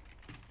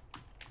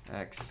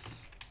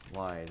 X,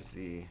 Y,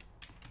 Z,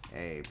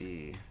 A,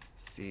 B,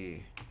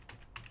 C,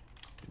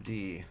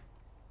 D,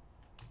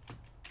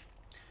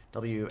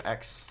 W,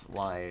 X,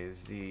 Y,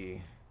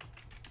 Z.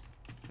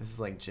 This is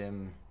like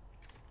Jim.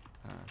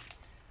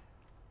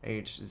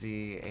 H,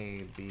 Z,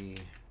 A, B,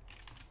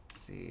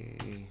 C,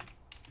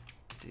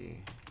 D,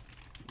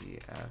 E,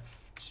 F,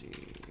 G,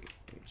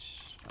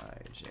 H, I,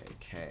 J,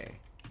 K,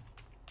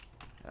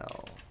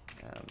 L,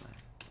 M,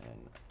 N,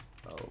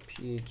 O,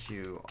 P,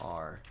 Q,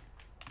 R,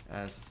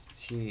 S,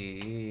 T,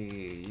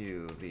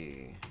 U,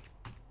 V.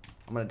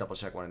 I'm going to double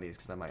check one of these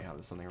because I might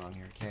have something wrong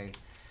here. K,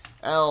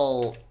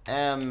 L,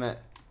 M,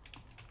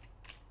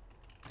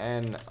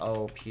 N,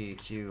 O, P,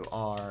 Q,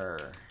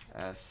 R,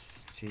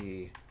 S,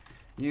 T,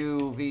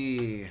 U,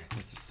 V.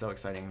 This is so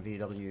exciting. V,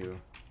 W,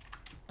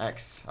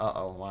 X,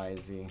 Y,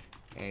 Z,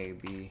 A,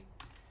 B,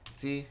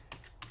 C,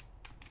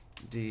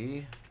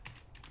 D,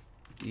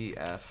 E,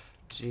 F,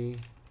 G.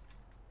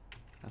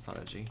 That's not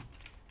a G.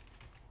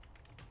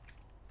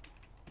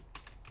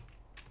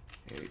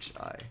 H,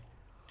 I.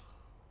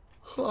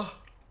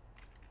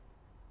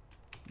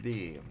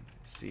 B,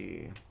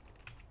 C,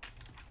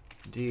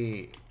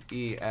 D,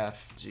 E,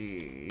 F, G,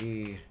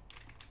 E,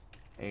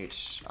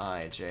 H,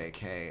 I, J,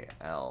 K,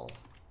 L,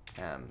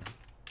 M,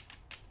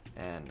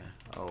 N,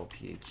 O,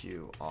 P,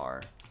 Q,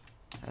 R,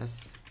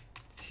 S,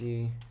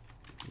 T,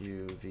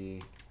 U,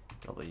 V,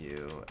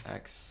 W,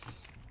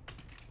 X,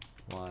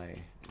 Y,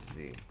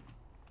 Z,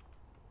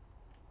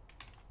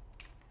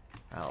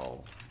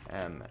 L,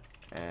 M,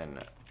 N,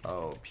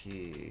 O,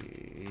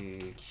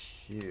 P,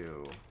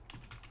 Q,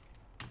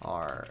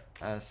 R,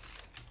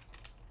 S.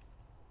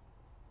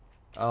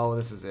 Oh,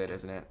 this is it,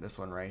 isn't it? This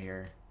one right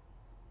here.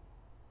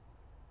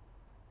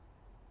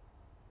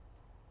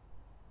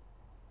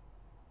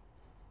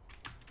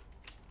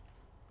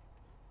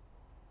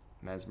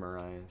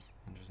 Mesmerize.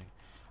 Interesting.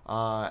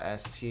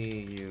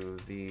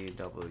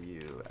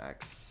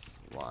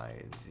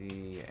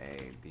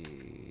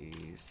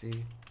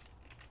 STUVWXYZABC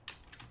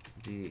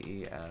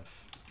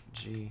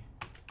DEFGHIJ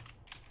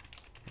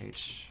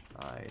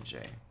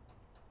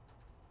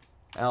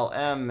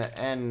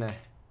LMNOPQRST.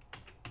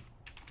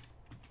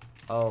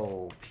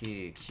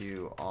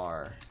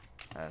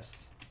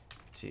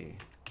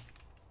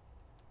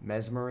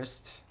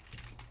 Mesmerist.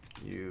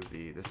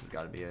 UV. This has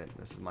got to be it.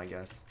 This is my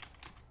guess.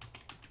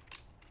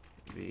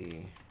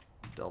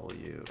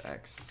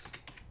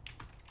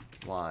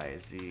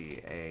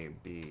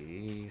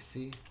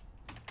 VWXYZABC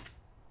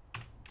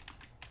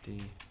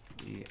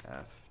DEFGHIJK.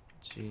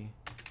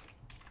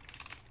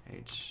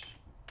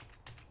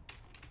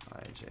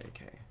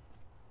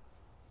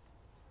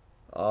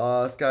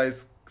 This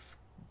guy's...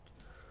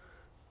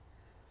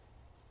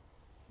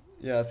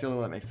 Yeah, that's the only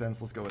one that makes sense.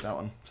 Let's go with that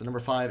one. So number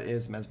 5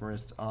 is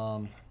Mesmerist.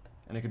 And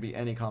it could be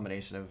any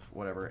combination of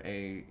whatever.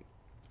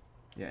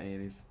 Yeah, any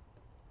of these.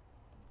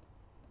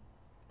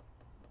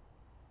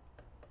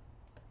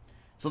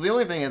 So the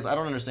only thing is, I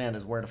don't understand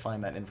is where to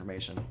find that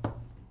information.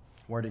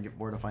 Where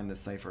to find this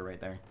cipher right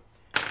there.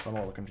 So I'm a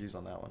little confused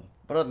on that one.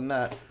 But other than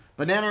that,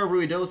 Banana,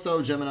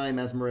 Ruidoso, Gemini,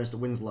 Mesmerist,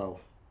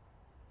 Winslow.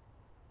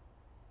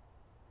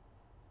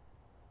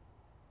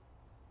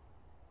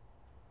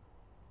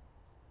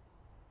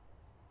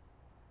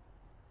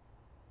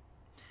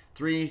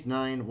 Three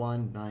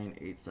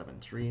 91987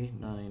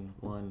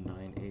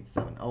 39198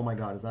 Oh my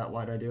God, is that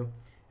what I do?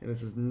 And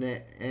this is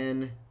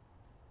N.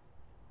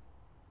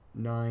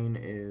 9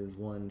 is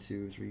 1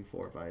 2 3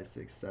 4 5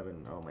 6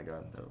 7. Oh my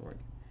God, that doesn't work.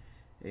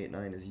 8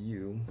 9 is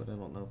U, but I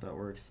don't know if that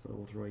works. But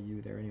we'll throw a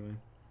U there anyway.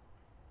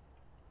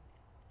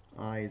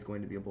 I is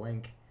going to be a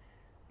blank.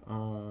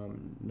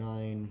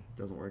 9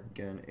 doesn't work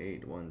again.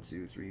 8 1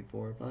 2 3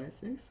 4 5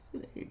 6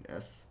 7 8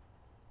 S.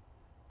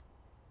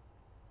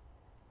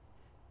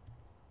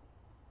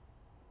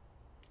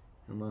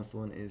 And last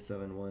one is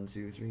 7 1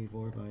 2 3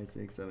 4 5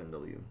 6 7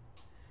 W.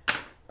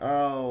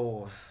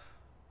 Oh.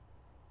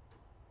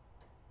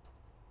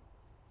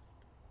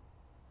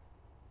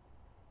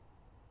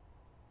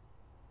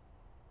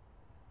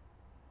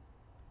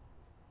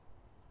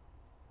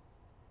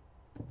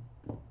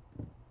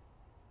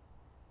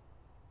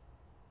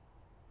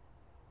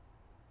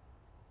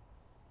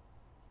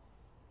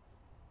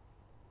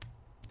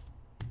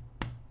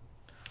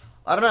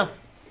 I don't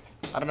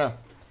know.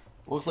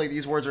 Looks like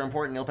these words are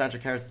important. Neil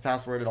Patrick Harris's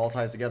password. It all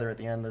ties together at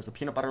the end. There's the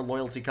peanut butter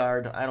loyalty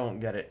card. I don't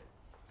get it.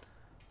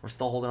 We're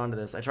still holding on to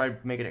this. I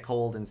tried making it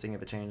cold and seeing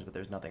if it changed, but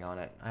there's nothing on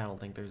it. I don't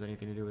think there's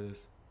anything to do with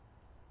this.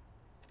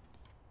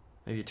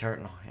 Maybe you tear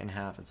it in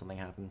half and something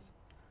happens.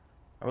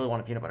 I really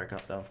want a peanut butter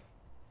cup, though.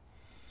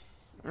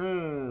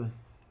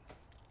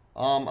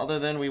 Other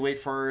than we wait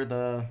for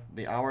the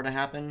hour to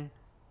happen,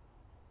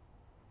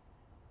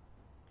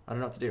 I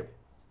don't know what to do.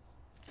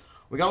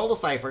 We got all the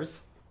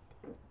ciphers.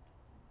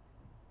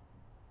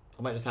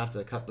 I might just have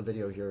to cut the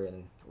video here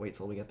and wait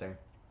till we get there.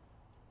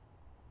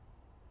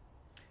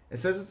 It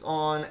says it's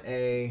on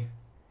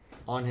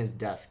his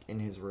desk in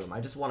his room.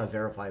 I just want to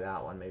verify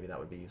that one. Maybe that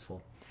would be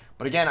useful.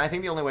 But again, I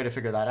think the only way to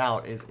figure that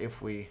out is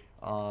if we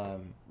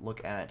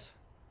look at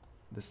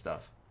this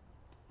stuff.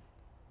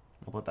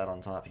 I'll put that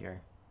on top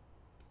here.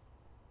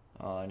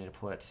 I need to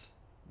put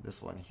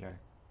this one here.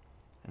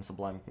 And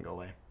Sublime can go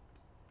away.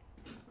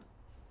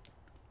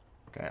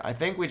 Okay, I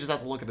think we just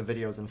have to look at the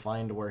videos and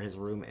find where his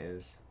room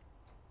is.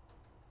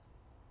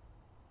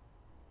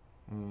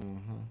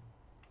 I'm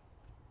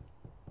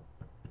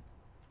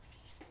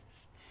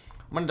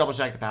gonna double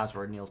check the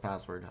password, Neil's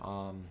password,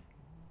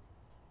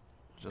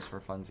 just for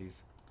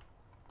funsies.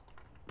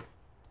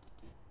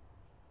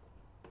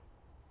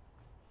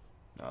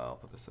 Oh, I'll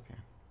put this up here.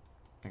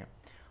 Okay.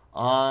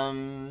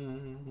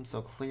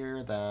 So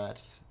clear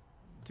that.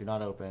 Do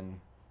not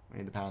open. We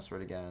need the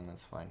password again.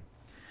 That's fine.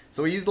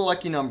 So we use the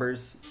lucky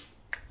numbers.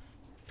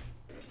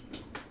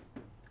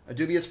 A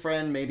dubious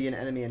friend, maybe an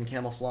enemy in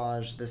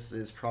camouflage. This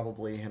is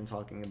probably him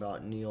talking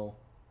about Neil.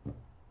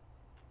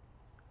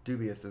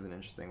 Dubious is an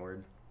interesting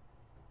word.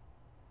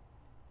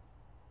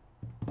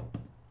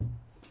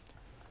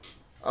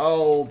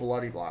 Oh,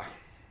 bloody blah.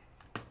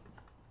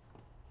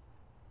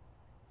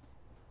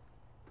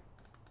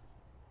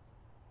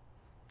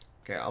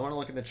 Okay, I want to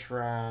look in the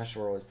trash.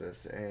 Where was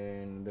this?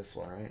 In this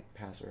one, right?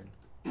 Password.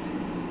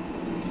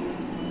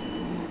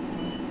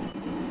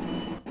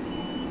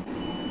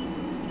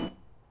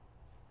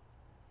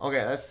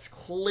 Okay, that's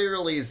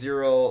clearly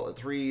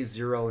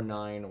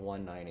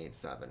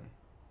 03091987.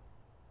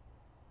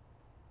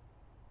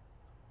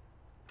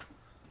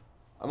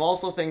 I'm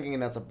also thinking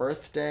that's a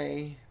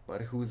birthday,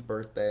 but whose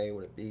birthday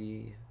would it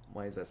be?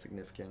 Why is that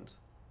significant?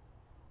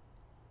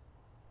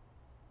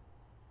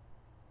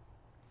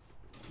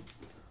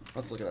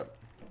 Let's look it up.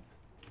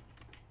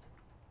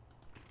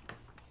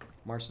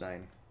 March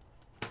 9.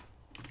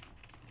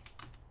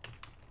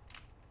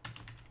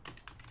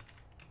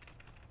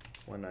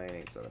 One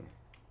 987.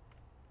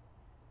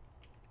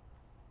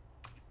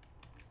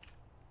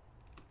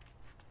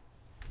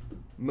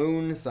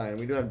 Moon sign.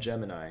 We do have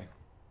Gemini.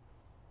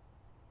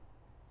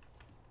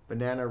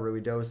 Banana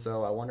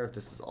Ruidoso. I wonder if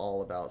this is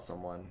all about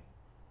someone.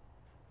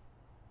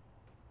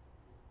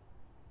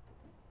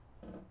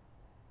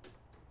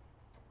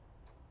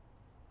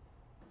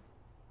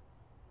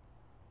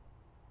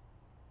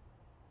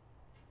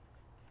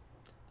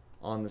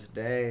 On this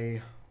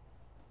day.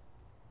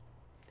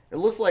 It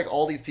looks like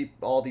all these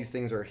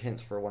things are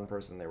hints for one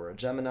person. They were a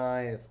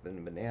Gemini. It's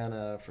been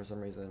Banana for some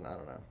reason. I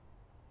don't know.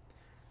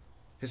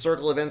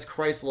 Historical events: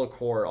 Chrysler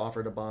Corps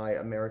offered to buy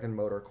American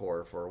Motor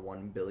Corps for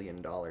 $1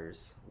 billion.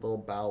 Little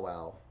Bow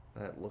Wow.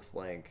 That looks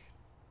like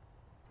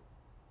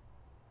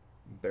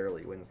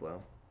Barely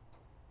Winslow.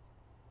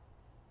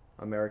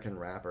 American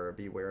rapper: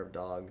 Beware of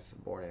Dogs,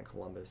 born in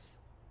Columbus.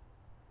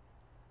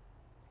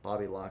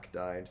 Bobby Locke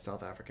died.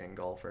 South African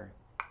golfer.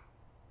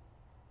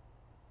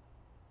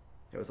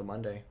 It was a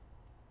Monday.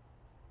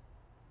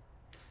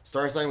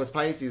 Star sign was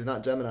Pisces,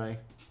 not Gemini.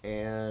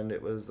 And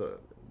it was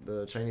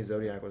the Chinese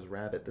zodiac was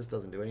Rabbit. This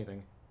doesn't do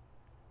anything.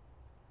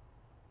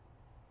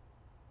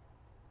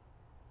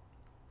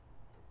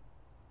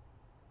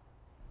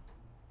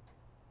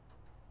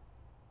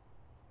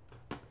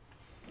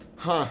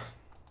 Huh.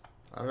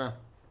 I don't know.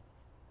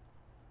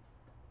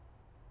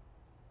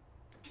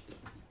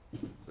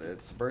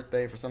 It's a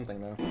birthday for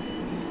something, though.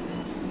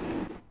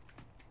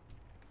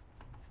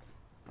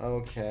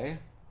 Okay.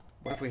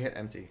 What if we hit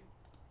empty?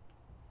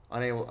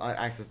 Unable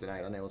access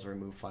denied. Unable to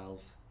remove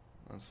files.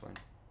 That's fine.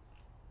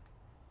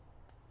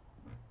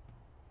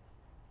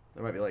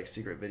 There might be like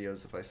secret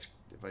videos if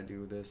I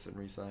do this and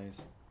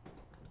resize.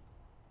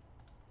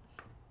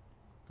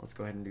 Let's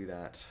go ahead and do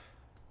that.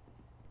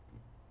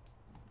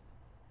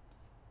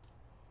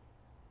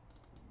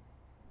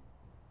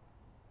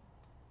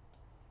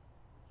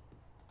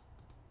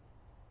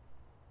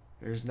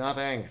 There's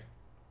nothing.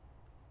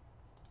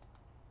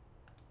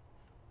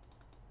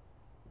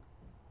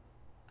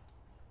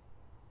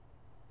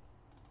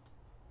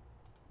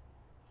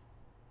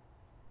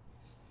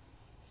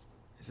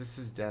 Is this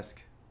his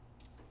desk?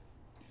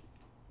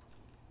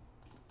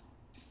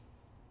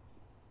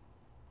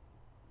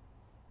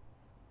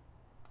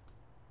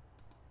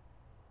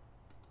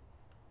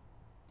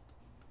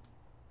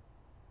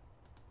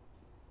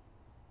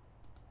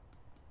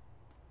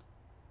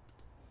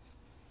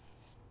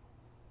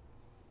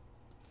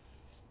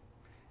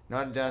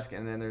 Not a desk,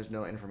 and then there's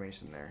no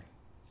information there.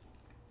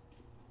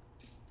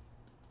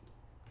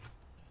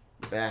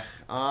 Bech.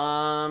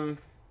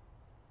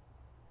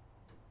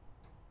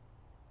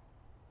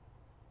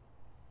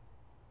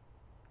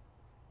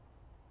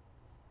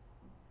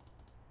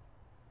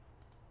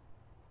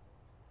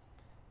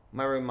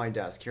 My room, my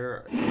desk.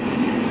 Here.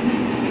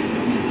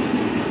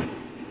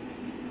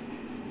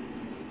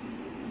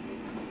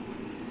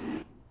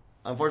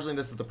 Unfortunately,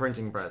 this is the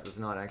printing press. It's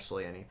not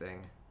actually anything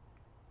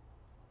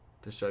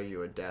to show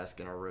you a desk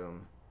in a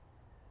room.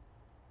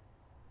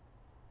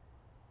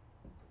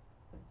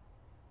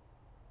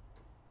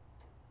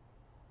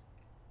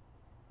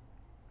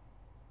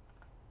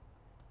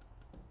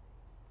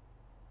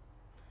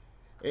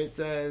 It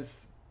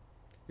says,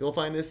 you'll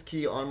find this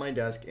key on my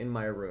desk in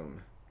my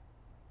room.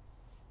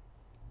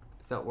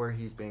 Is that where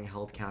he's being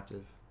held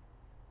captive?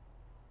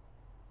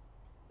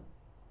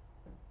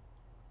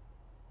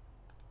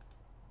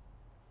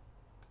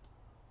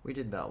 We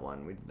did that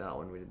one, we did that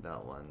one, we did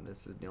that one.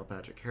 This is Neil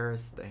Patrick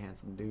Harris, the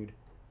handsome dude.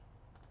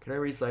 Can I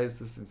resize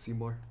this and see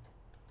more?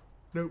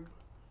 Nope.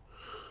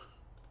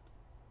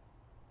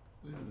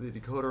 This is the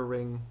decoder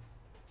ring.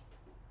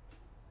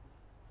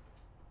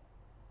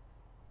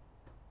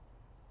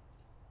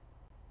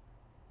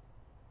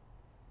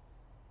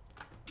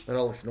 That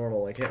all looks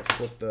normal. I can't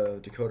flip the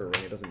decoder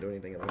ring. It doesn't do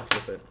anything if I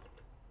flip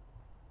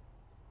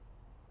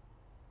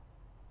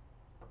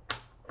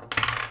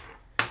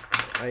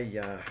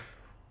it.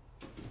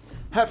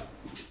 Hep.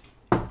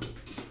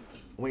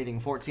 Waiting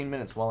 14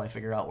 minutes while I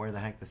figure out where the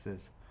heck this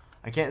is.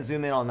 I can't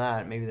zoom in on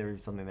that. Maybe there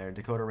was something there.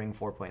 Decoder ring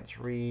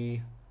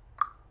 4.3.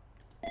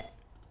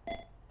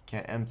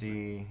 Can't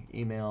empty.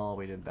 Email.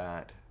 We did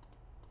that.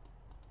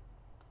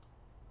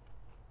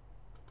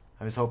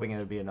 I was hoping it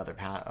would be another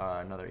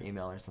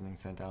email or something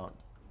sent out.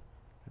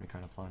 That'd be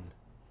kind of fun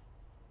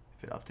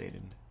if it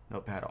updated.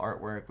 Notepad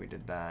artwork. We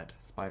did that.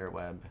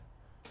 Spiderweb.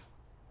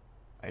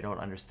 I don't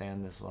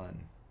understand this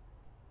one.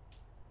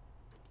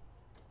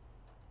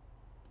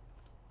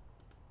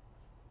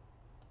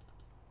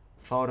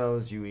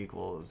 Photos, U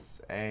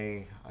equals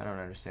A. I don't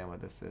understand what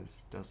this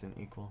is. Doesn't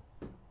equal.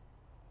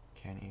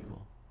 Can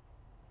equal.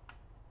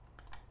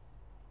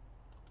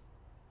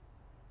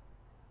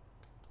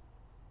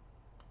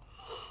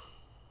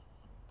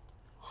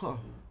 Huh.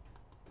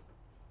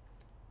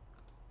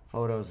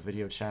 Photos,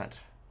 video chat.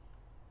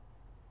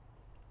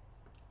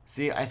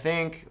 See, I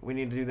think we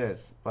need to do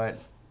this, but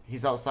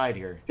he's outside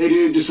here. Hey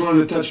dude, just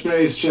wanted to touch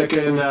base, check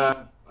in.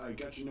 I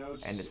got your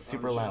notes. And it's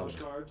super on the loud. challenge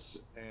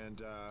cards,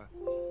 and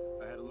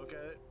I had a look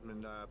at it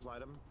and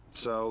applied them.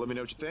 So let me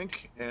know what you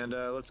think, and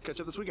let's catch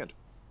up this weekend.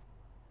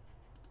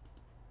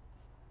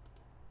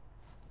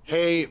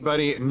 Hey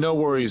buddy, no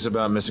worries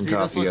about missing See, this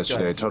coffee looks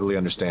yesterday. good. Totally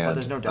understand. Oh,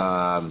 there's no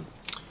desk.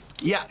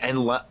 Yeah, and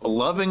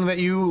loving that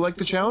you like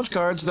the challenge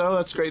cards, though.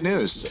 That's great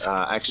news.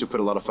 I actually put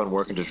a lot of fun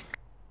work into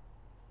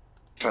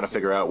trying to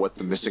figure out what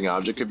the missing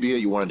object could be that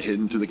you wanted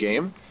hidden through the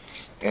game.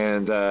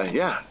 And,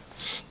 yeah.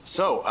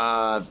 So,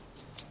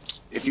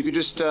 if you could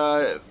just,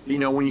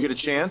 when you get a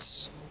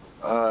chance,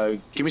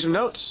 give me some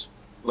notes.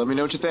 Let me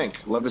know what you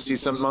think. Love to see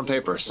something on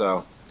paper.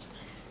 So,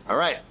 all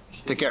right.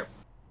 Take care.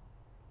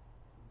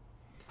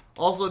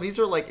 Also, these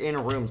are like in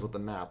rooms with the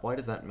map. Why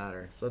does that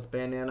matter? So that's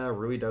Bandana,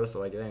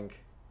 Ruidoso, I think.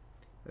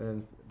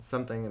 And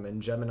something, and then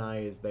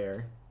Gemini is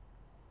there.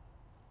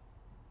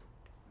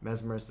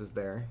 Mesmerist is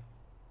there.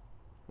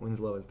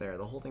 Winslow is there.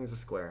 The whole thing's a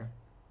square.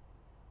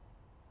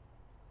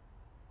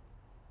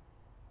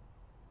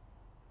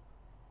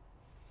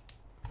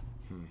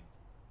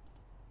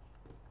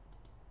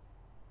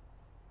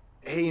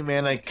 Hey,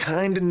 man, I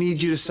kind of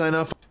need you to sign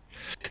off.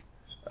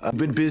 I've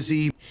been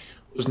busy.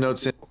 Those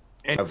notes in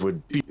and I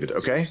would be good,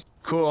 okay?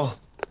 Cool.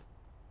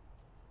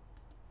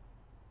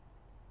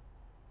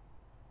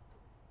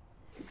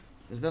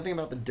 There's nothing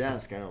about the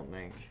desk, I don't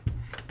think.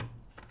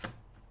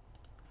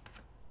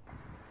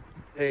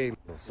 Hey,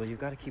 so you've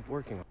got to keep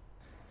working on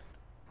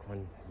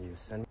when you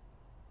send.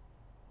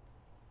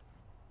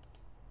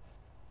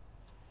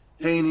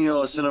 Hey,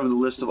 Neil, I sent over the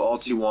list of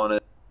alts you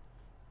wanted,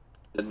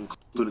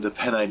 including the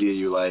pen idea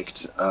you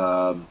liked.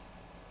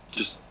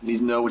 Just need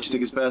to know what you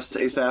think is best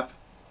ASAP.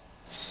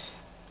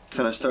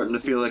 Kind of starting to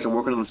feel like I'm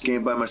working on this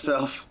game by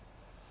myself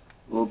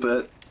a little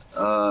bit.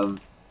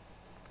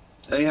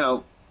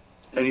 Anyhow,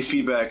 any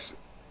feedback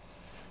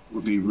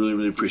would be really,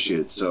 really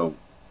appreciated. So,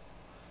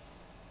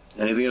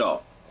 anything at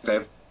all,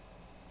 okay?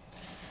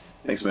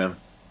 Thanks, man.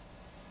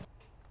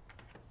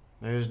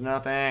 There's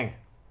nothing.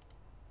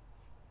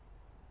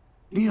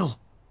 Neil,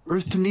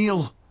 Earth to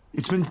Neil.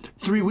 It's been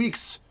 3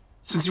 weeks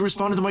since you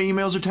responded to my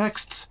emails or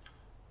texts.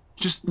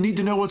 Just need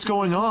to know what's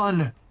going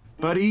on,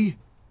 buddy.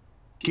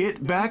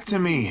 Get back to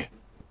me.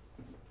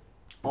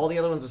 All the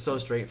other ones are so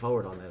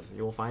straightforward on this.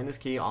 You will find this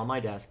key on my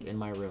desk in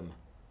my room.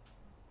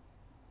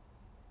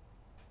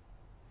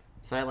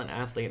 Silent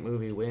Athlete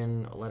movie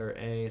win, letter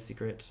A,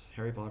 secret,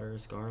 Harry Potter,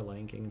 Scar,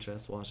 Lion King,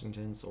 chess,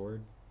 Washington,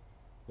 sword,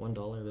 $1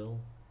 bill.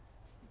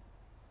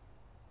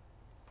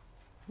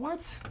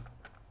 What?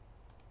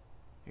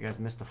 You guys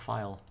missed a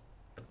file.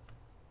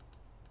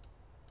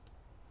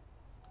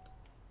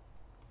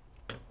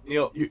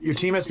 Neil, your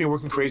team has me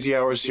working crazy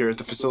hours here at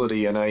the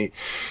facility, and I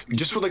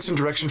just would like some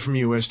direction from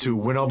you as to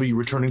when I'll be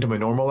returning to my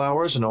normal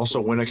hours and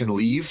also when I can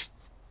leave.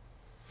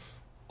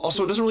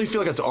 Also, it doesn't really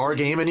feel like it's our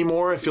game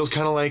anymore. It feels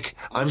kind of like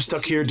I'm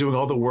stuck here doing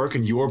all the work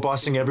and you're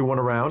bossing everyone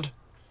around.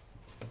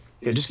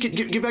 Yeah, just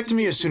get back to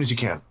me as soon as you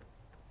can.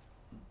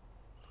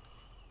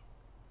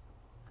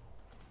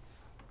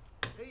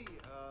 Hey,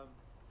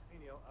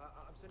 Neil,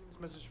 I'm sending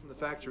this message from the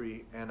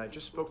factory, and I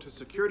just spoke to the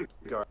security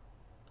guard.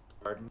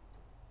 I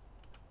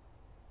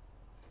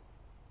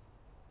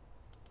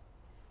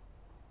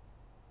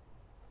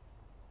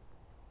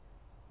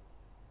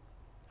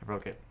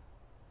broke it.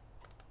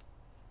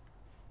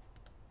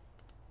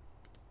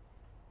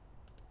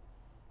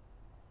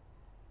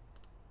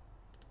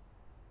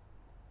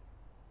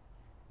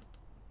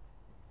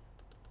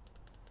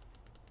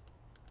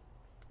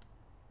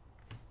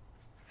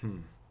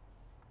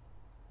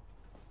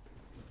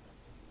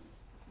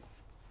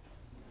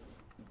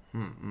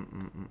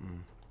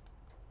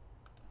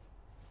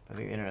 I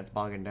think the internet's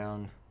bogging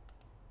down.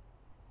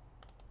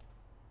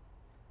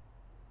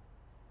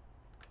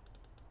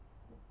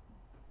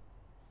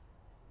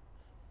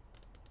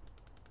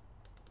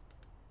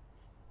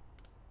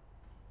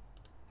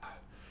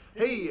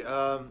 Hey,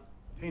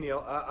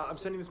 Neil, I'm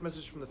sending this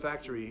message from the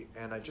factory,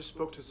 and I just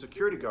spoke to the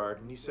security guard,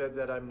 and he said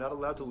that I'm not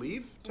allowed to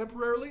leave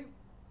temporarily.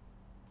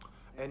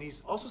 And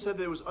he's also said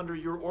that it was under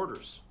your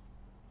orders.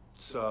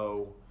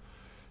 So,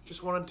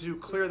 just wanted to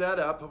clear that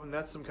up, hoping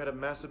that's some kind of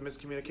massive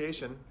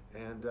miscommunication.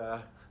 And,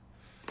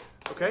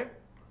 okay,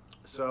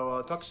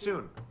 so talk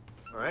soon,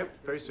 all right?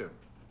 Very soon.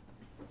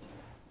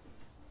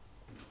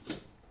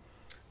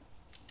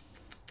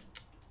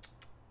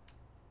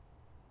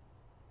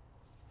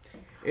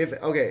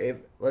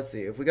 Let's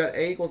see, if we got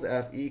A equals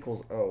F, E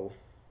equals O.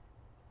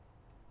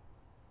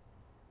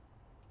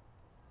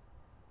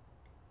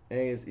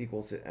 A is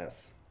equal to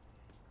S.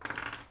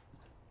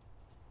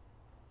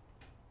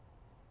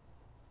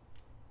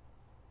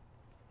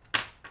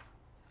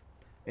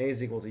 A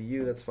is equal to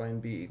U, that's fine.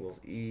 B equals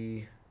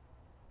E.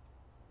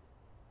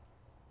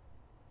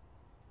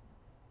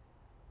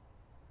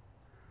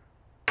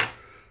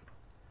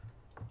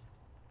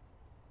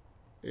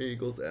 A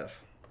equals F.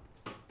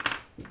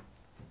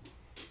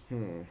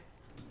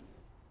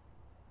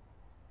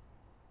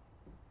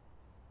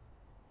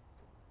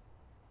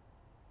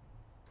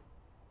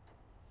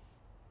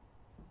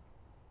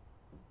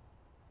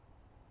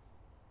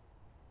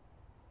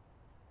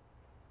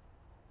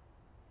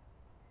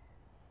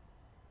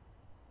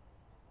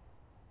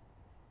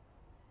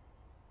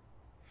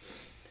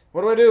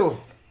 What do I do?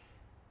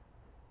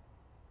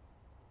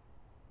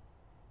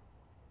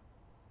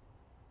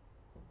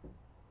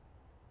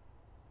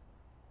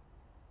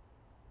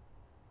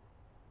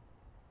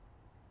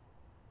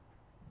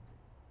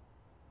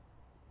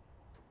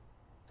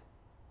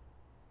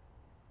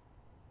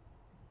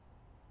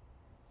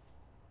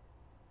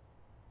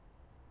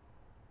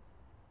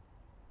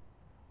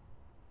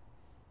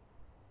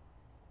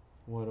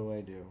 What do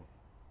I do?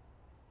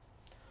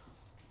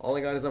 All I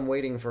got is I'm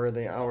waiting for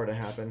the hour to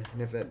happen,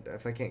 and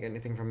if I can't get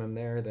anything from him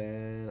there,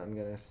 then I'm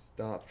gonna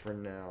stop for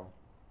now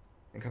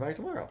and come back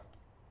tomorrow.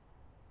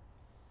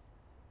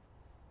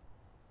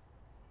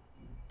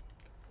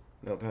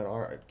 Notepad,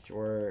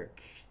 artwork,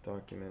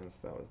 documents.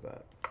 That was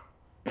that.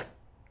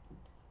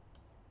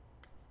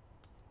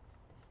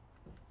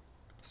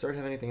 Start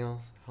have anything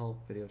else?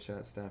 Help, video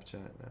chat, staff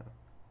chat. No.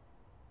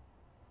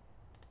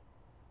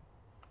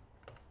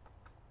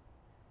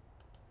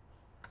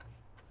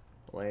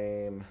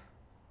 Lame.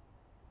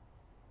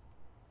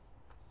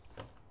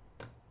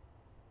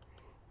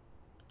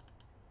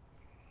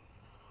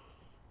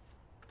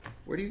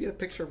 Where do you get a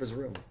picture of his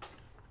room?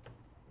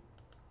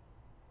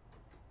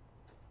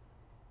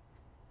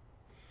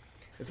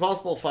 It's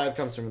possible 5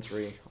 comes from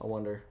 3. I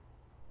wonder.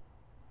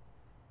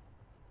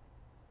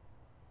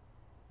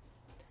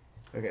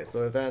 Okay,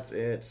 so if that's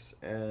it,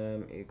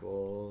 M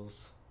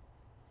equals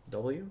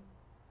W?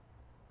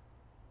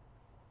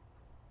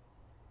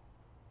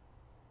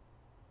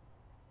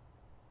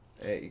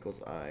 A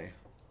equals I.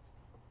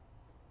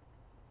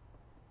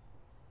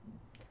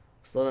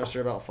 Still not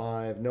sure about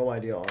 5. No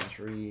idea on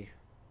 3.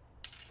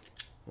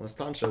 Unless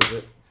Ton shows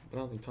it. I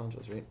don't think Ton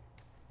shows, right?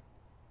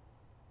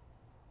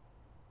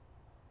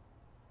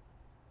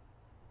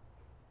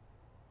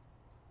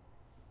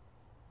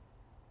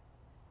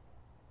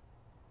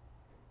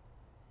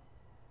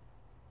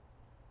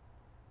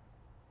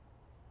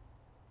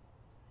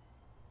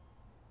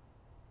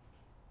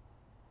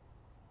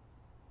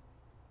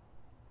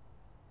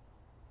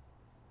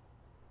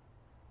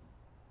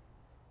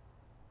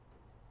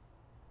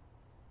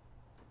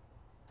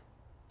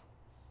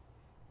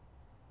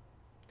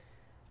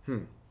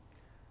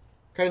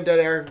 Kind of dead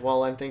air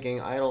while I'm thinking.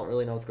 I don't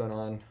really know what's going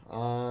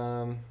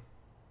on.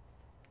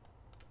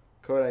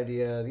 Code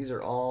idea. These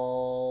are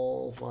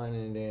all fine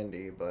and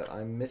dandy, but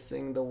I'm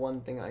missing the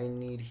one thing I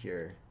need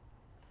here.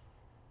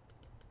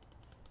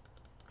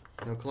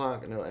 No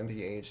clock, no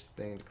MPH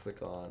thing to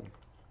click on.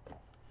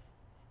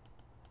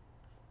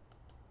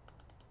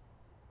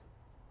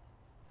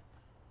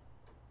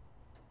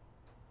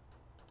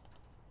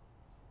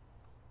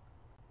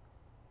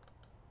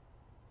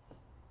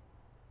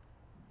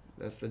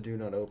 That's the do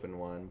not open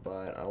one,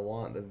 but I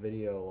want the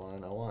video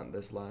one. I want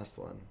this last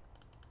one.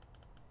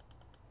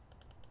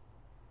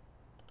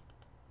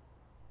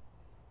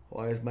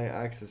 Why is my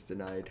access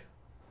denied?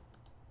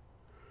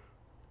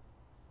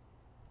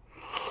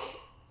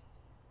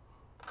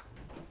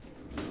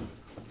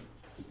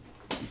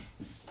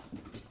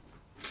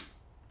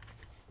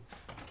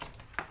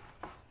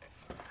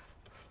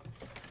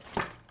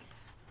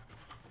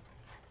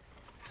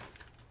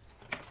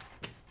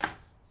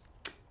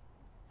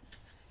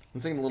 I'm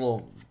taking a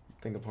little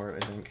thing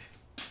apart, I think.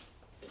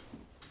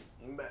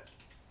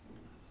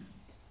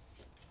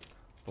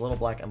 A little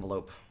black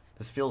envelope.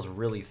 This feels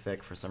really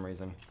thick for some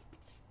reason.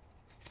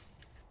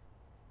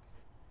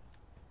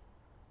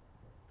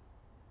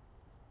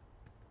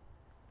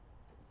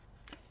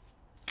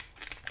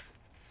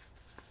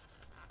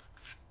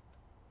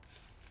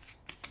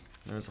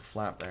 There's a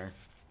flap there.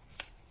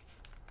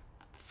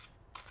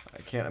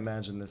 I can't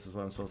imagine this is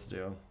what I'm supposed to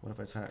do. What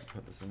if I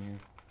put this in here?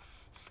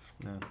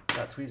 No,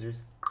 got tweezers.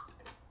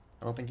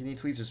 I don't think you need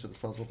tweezers for this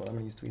puzzle, but I'm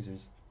gonna use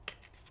tweezers.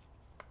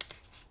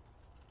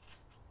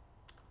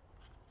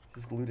 Is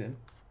this glued in?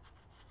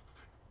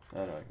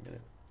 Oh no, I can get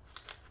it.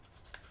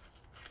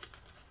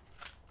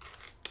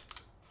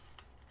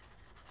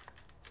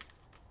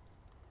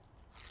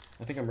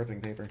 I think I'm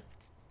ripping paper.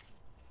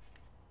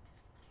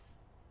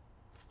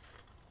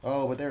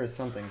 Oh, but there is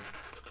something.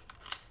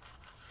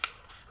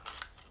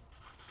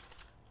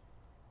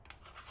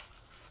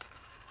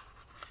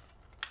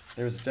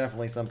 There's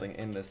definitely something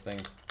in this thing.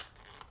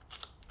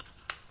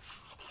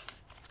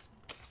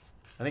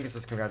 I think it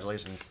says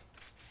congratulations.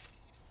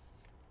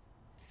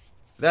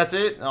 That's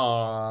it?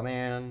 Aw,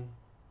 man.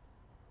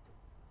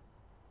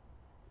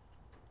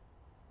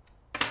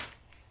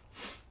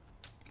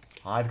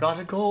 I've got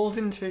a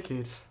golden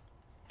ticket.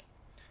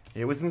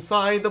 It was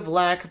inside the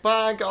black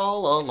bag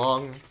all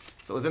along.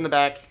 So it was in the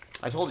back.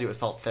 I told you it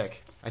felt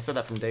thick. I said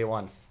that from day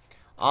one.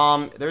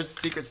 There's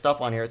secret stuff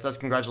on here. It says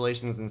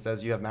congratulations and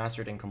says you have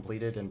mastered and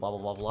completed and blah, blah,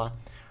 blah, blah.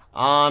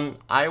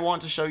 I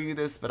want to show you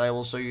this, but I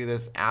will show you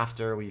this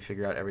after we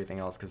figure out everything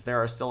else, because there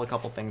are still a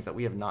couple things that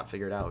we have not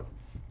figured out.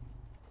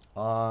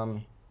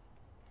 And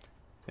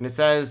it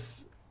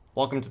says,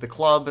 welcome to the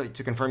club.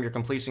 To confirm your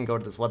completion, go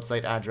to this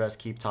website address,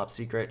 keep top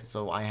secret.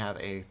 So I have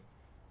a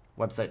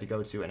website to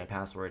go to and a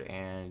password,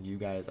 and you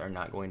guys are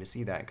not going to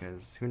see that,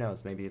 because who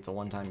knows, maybe it's a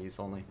one-time use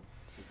only.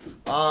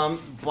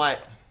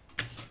 But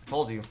I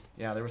told you,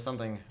 yeah, there was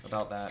something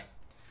about that.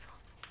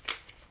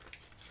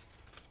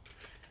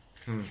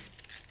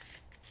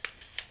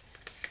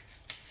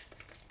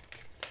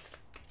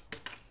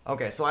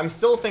 Okay, so I'm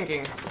still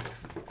thinking,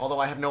 although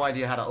I have no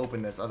idea how to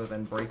open this other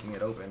than breaking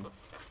it open,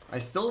 I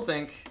still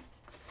think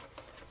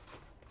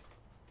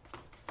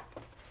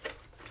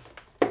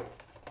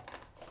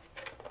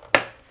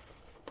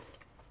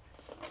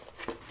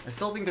I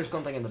still think there's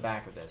something in the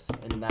back of this,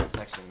 in that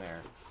section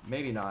there.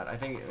 Maybe not. I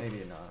think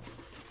maybe not.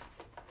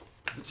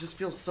 'Cause it just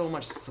feels so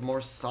much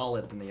more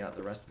solid than the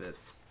rest of it.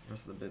 The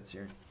rest of the bits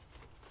here.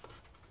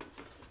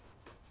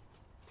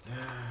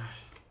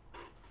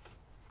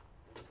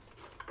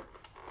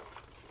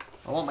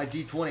 I want my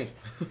D20.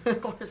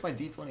 Where's my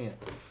D20 at?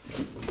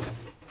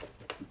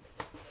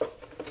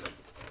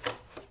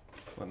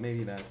 But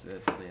maybe that's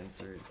it for the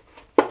insert.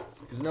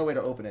 There's no way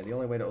to open it. The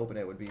only way to open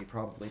it would be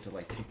probably to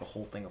like take the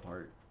whole thing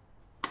apart.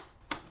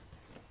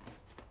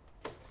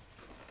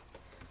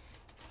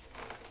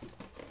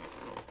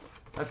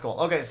 That's cool.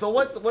 Okay, so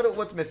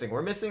what's missing?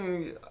 We're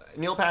missing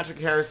Neil Patrick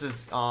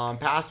Harris's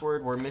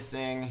password. We're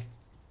missing,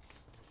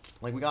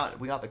 like, we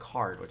got the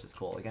card, which is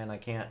cool. Again, I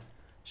can't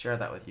share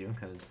that with you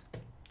because,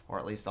 or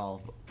at least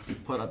I'll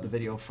put up the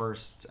video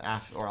first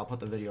or I'll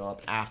put the video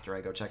up after I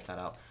go check that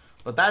out.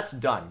 But that's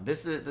done.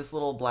 This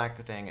little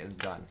black thing is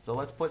done. So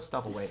let's put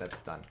stuff away that's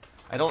done.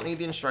 I don't need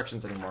the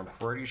instructions anymore. I'm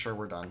pretty sure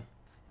we're done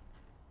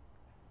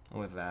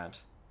with that.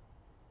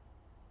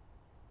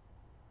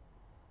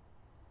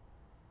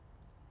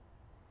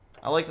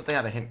 I like that they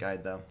have a hint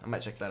guide, though. I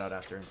might check that out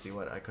after and see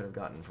what I could have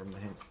gotten from the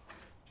hints.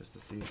 Just to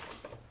see.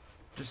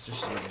 Just to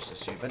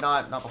see. But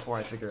not before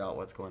I figure out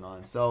what's going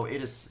on. So it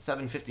is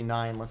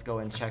 7:59. Let's go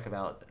and check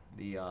about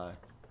the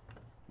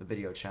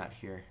video chat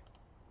here.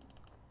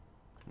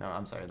 No,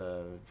 I'm sorry,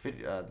 the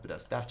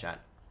staff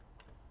chat.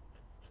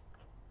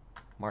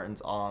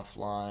 Martin's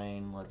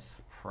offline. Let's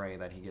pray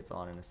that he gets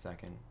on in a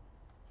second.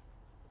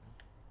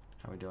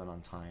 How are we doing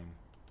on time?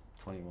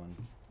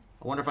 21.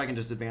 I wonder if I can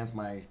just advance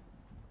my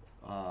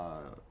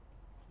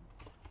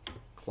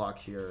clock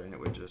here and it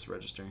would just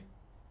register.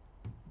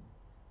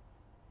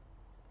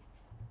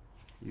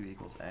 U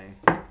equals A.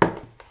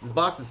 This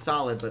box is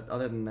solid, but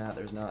other than that,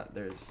 there's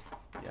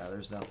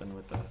nothing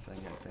with the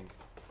thing, I think.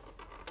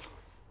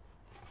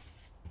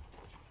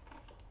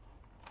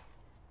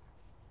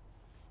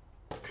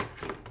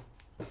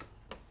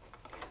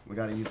 We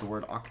gotta use the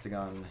word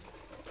octagon.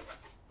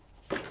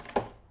 The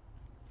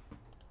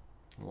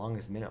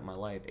longest minute of my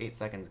life. 8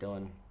 seconds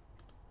going.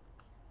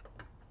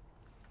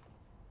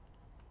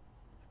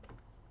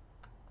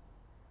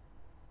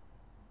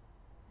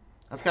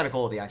 That's kind of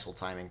cool with the actual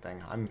timing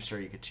thing. I'm sure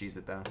you could cheese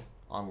it though.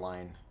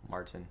 Online,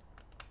 Martin.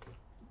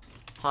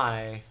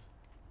 Hi.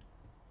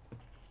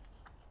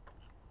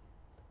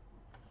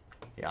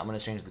 Yeah, I'm gonna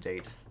change the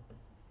date.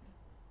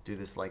 Do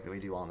this like we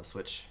do on the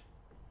Switch.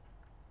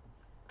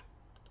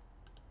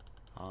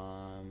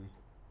 How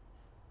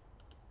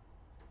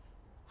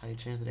do you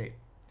change the date?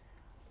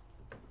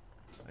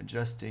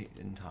 Adjust date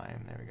and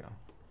time. There we go.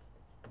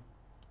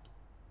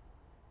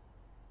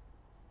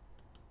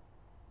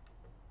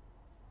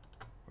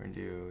 We're gonna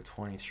do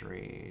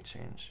 23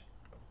 change.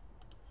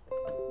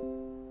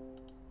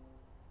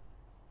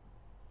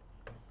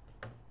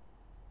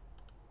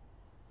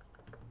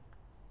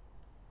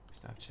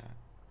 Staff chat.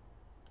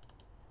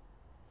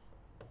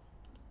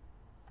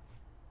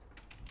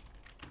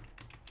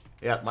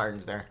 Yeah,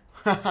 Martin's there.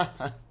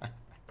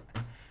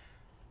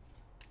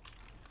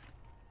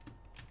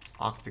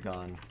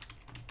 Octagon.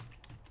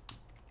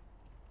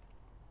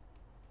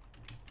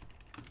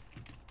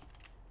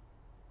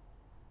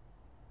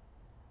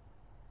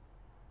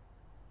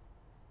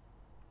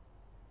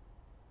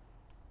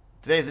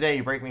 Today's the day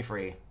you break me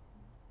free.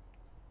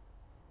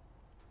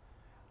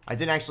 I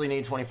didn't actually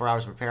need 24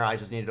 hours to prepare. I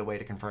just needed a way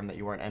to confirm that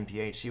you weren't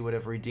MPH. You would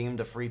have redeemed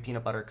a free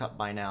peanut butter cup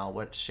by now.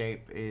 What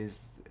shape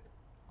is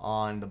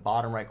on the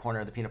bottom right corner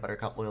of the peanut butter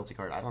cup loyalty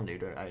card? I don't do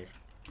it. A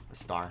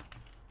star.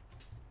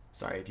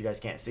 Sorry if you guys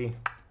can't see.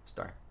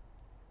 Star.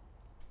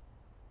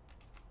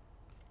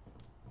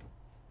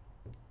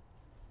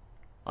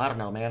 I don't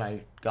know, man.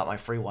 I got my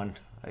free one.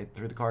 I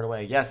threw the card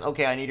away. Yes,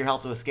 okay, I need your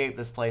help to escape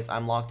this place.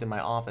 I'm locked in my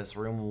office,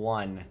 room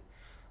 1.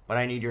 But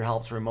I need your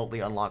help to remotely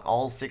unlock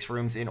all 6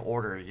 rooms in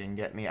order and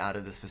get me out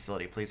of this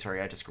facility. Please hurry.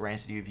 I just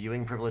granted you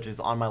viewing privileges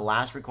on my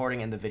last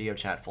recording in the video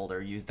chat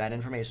folder. Use that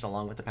information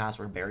along with the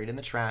password buried in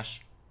the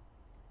trash.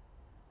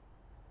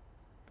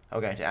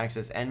 Okay, to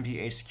access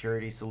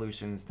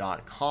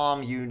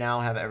nphsecuritysolutions.com, you now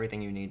have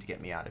everything you need to get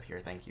me out of here.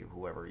 Thank you,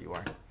 whoever you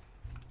are.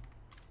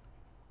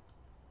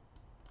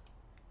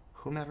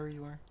 Whomever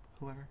you are?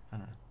 Whoever? I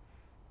don't know.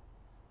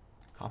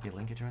 Copy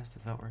link address?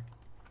 Does that work?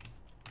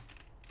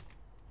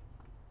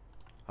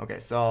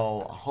 Okay,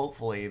 so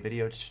hopefully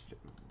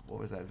what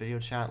was that? Video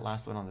chat?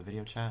 Last one on the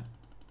video chat.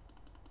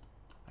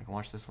 I can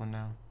watch this one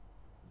now.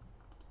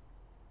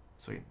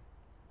 Sweet.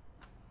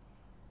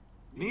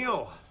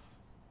 Neil!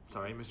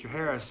 Sorry, Mr.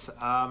 Harris.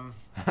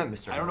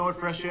 Mr. I don't know what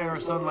fresh air or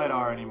sunlight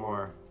are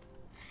anymore.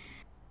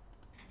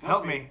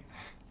 Help me.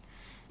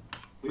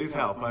 Please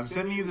help. I'm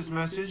sending you this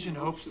message in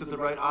hopes that the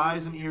right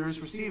eyes and ears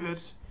receive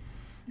it.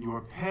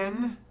 Your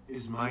pen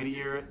is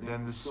mightier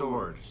than the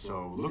sword,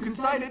 so look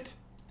inside it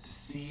to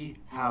see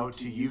how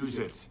to use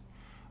it.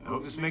 I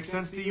hope this makes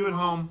sense to you at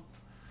home.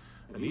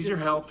 I need your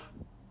help.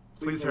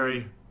 Please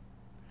hurry.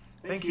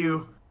 Thank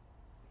you.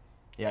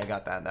 Yeah, I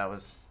got that. That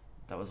was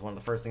one of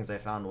the first things I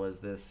found was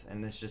this,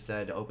 and this just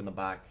said open the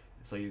back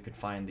so you could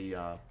find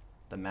the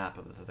map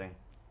of the thing.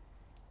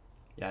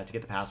 Yeah, to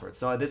get the password.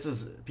 So this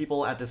is,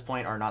 people at this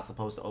point are not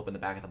supposed to open the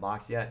back of the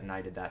box yet, and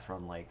I did that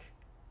from like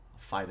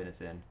 5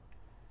 minutes in.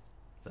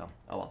 So,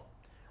 oh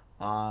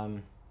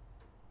well.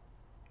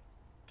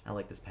 I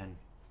like this pen.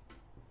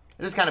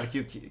 It is kind of a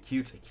cute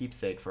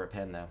keepsake for a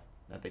pen, though,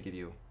 that they give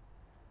you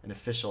an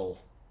official.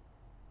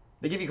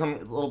 They give you a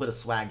little bit of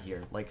swag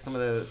here. Like some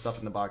of the stuff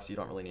in the box you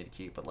don't really need to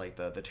keep, but like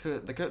the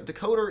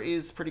decoder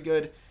is pretty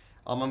good.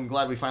 I'm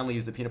glad we finally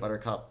used the peanut butter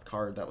cup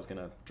card. That was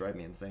gonna drive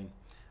me insane.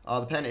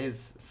 The pen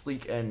is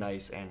sleek and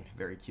nice and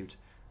very cute.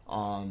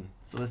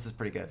 So this is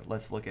pretty good.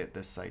 Let's look at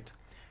this site.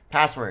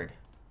 Password.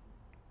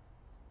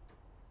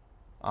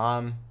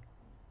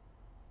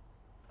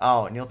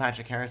 Oh, Neil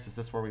Patrick Harris, is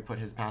this where we put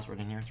his password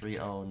in here?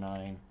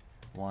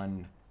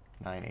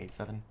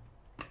 3091987.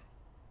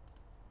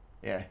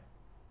 Yeah.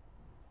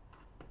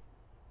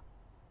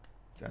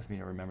 It's asked me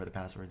to remember the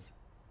passwords.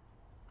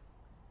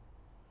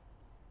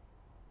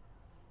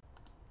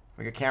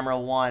 We got camera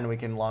 1, we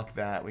can lock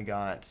that. We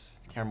got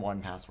camera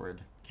 1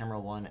 password. Camera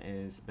 1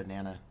 is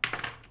banana.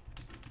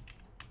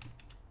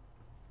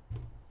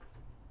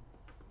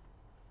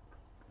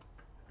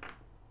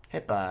 Hey,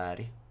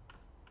 buddy.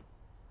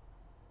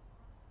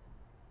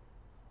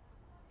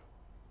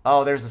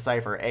 Oh, there's a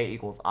cipher. A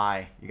equals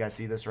I. You guys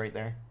see this right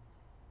there?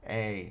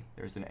 A.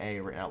 There's an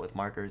A written out with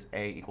markers.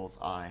 A equals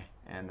I.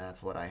 And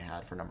that's what I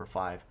had for number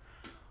 5.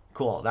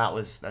 Cool.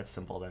 That's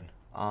simple then.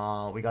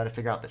 We got to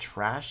figure out the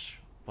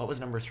trash. What was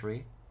number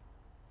 3?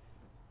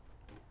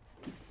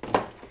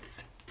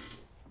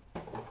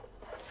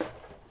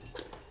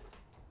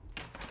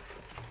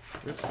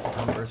 Oops.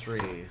 Number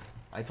 3.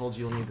 I told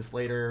you you'll need this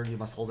later. You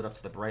must hold it up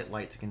to the bright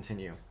light to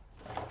continue.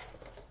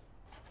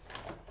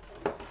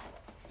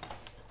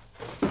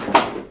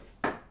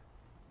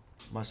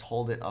 Must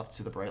hold it up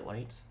to the bright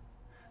light.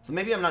 So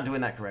maybe I'm not doing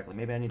that correctly.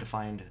 Maybe I need to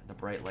find the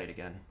bright light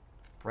again.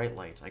 Bright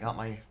light. I got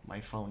my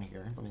phone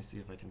here. Let me see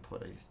if I can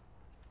put a...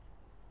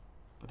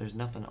 But there's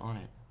nothing on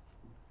it.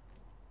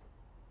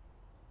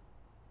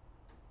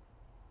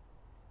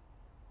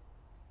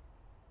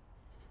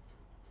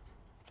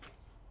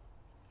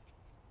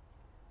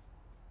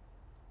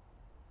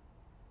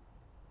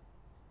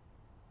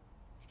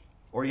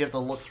 Or you have to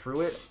look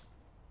through it?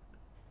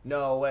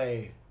 No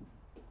way.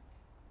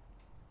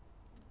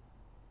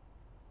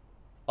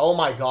 Oh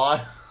my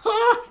god.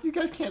 You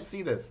guys can't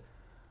see this.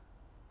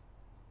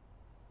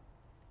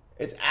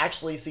 It's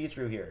actually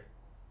see-through here.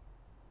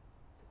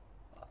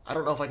 I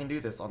don't know if I can do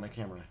this on the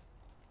camera.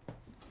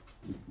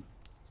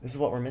 This is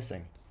what we're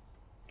missing.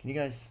 Can you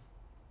guys...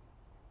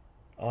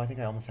 Oh, I think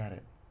I almost had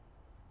it.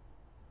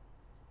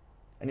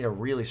 I need a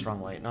really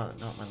strong light, not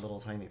my little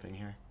tiny thing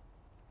here.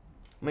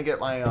 Let me get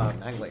my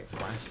Maglite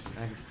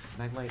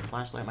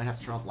flashlight. Might have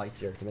to turn off lights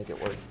here to make it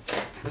work.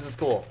 This is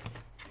cool.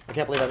 I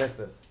can't believe I missed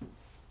this.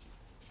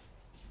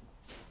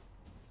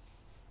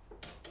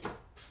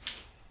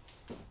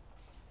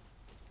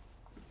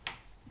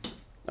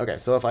 Okay,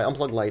 so if I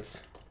unplug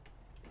lights,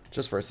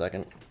 just for a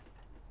second,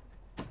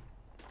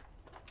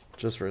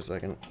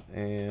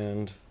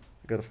 and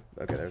go to,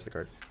 okay, there's the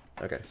card.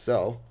 Okay,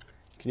 so,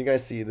 can you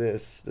guys see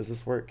this? Does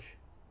this work?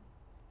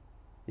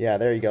 Yeah,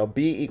 there you go.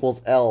 B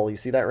equals L. You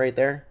see that right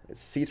there? It's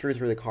see-through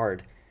through the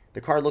card.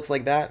 The card looks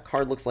like that.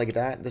 Card looks like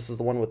that. This is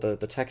the one with the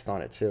text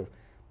on it, too.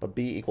 But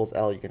B equals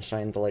L. You can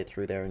shine the light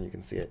through there, and you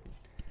can see it.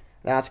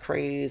 That's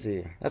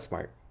crazy. That's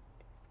smart.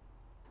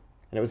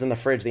 And it was in the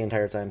fridge the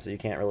entire time, so you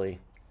can't really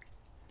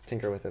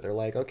tinker with it. They're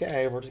like,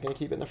 okay, we're just going to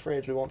keep it in the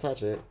fridge. We won't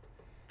touch it.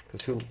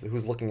 Because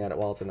who's looking at it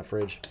while it's in the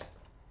fridge?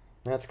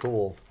 That's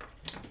cool.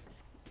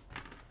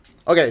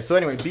 Okay, so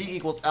anyway, B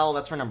equals L.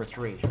 That's for number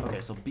 3.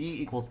 Okay, so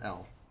B equals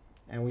L.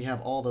 And we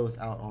have all those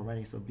out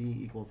already, so B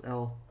equals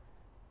L.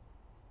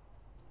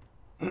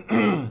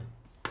 So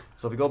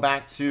if we go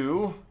back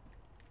to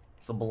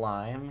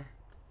Sublime,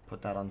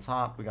 put that on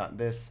top. We got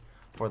this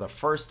for the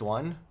first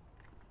one.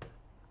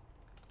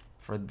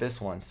 For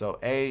this one, so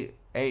A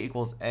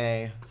equals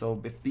A. So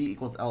if B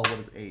equals L, what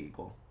does A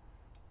equal?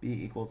 B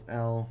equals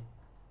L.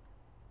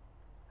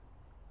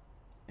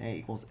 A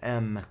equals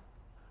M.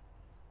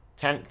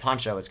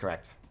 Tancho is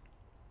correct.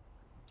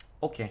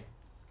 Okay.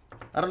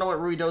 I don't know what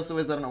Ruidoso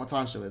is, I don't know what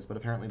Tancho is, but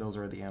apparently those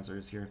are the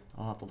answers here.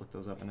 I'll have to look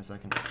those up in a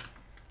second.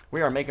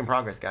 We are making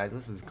progress, guys.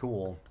 This is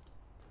cool.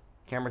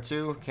 Camera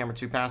 2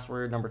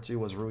 password. Number 2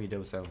 was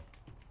Ruidoso.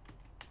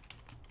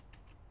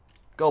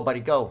 Go, buddy,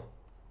 go.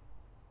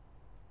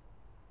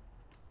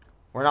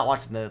 We're not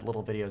watching the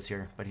little videos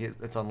here, but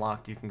it's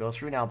unlocked. You can go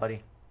through now,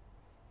 buddy.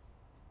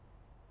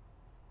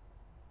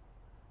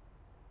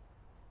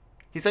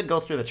 He said go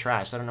through the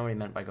trash. I don't know what he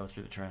meant by go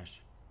through the trash.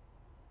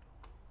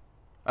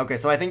 Okay,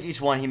 so I think each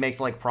one he makes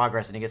like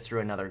progress and he gets through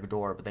another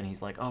door, but then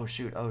he's like, oh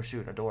shoot,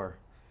 a door.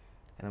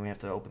 And then we have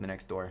to open the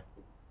next door.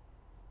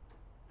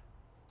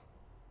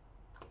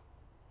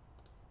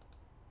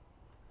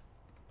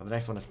 Well, the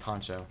next one is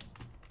Tancho.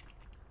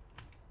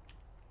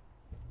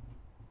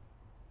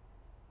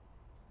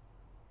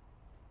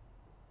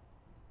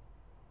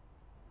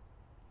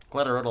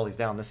 Glad I wrote all these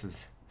down. This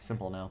is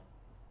simple now.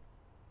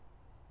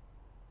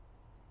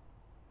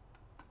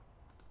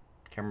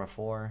 Camera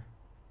 4.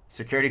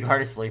 Security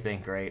guard is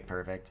sleeping. Great,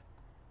 perfect.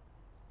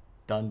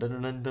 Dun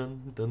dun dun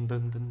dun dun dun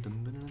dun dun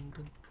dun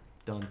dun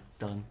dun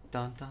dun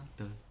dun dun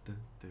dun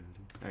dun.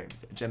 Alright,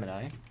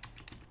 Gemini.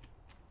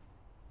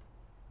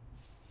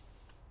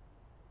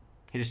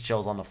 He just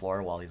chills on the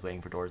floor while he's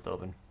waiting for doors to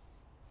open.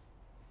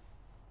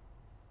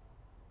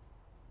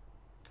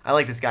 I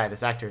like this guy.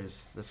 This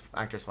actor's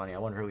funny. I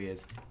wonder who he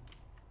is.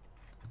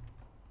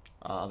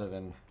 Other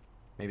than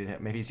maybe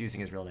he's using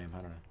his real name.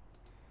 I don't know.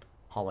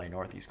 Hallway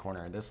northeast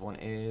corner. This one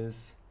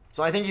is.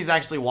 So I think he's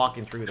actually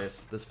walking through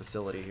this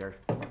facility here.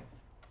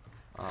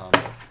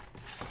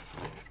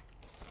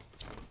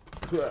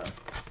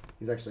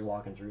 He's actually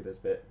walking through this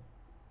bit.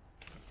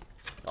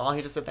 Oh,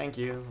 he just said thank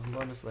you. I'm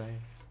going this way.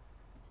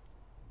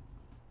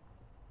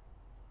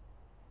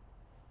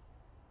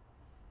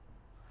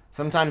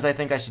 Sometimes I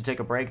think I should take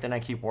a break, then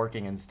I keep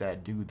working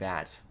instead. Do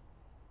that.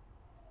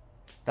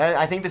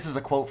 I think this is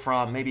a quote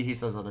from, maybe he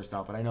says other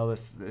stuff, but I know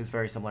this is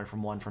very similar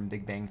from one from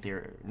Big Bang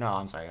Theory. No,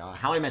 I'm sorry.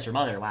 How I Met Your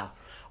Mother. Wow.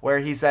 Where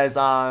he says,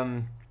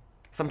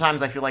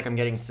 sometimes I feel like I'm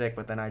getting sick,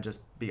 but then I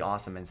just be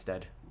awesome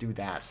instead. Do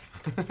that.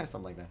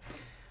 Something like that.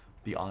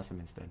 Be awesome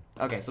instead.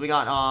 Okay, so we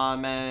got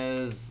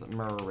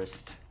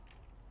Mesmerist.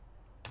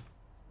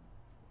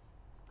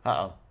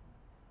 Uh-oh.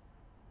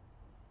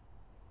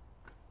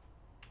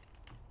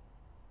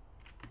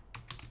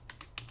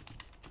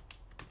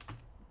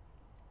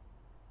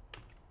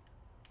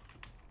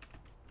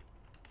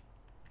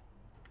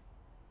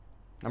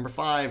 Number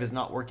 5 is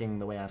not working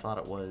the way I thought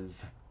it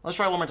was. Let's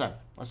try one more time.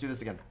 Let's do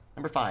this again.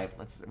 Number 5.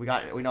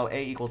 We know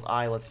A equals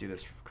I. Let's do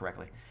this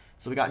correctly.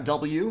 So we got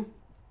W.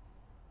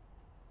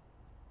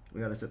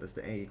 We gotta set this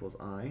to A equals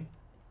I.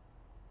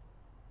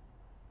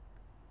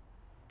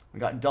 We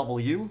got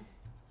W.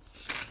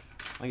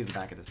 I'll use the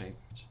back of this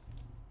page.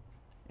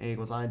 A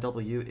equals I.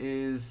 W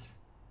is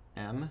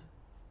M.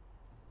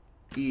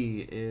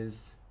 E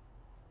is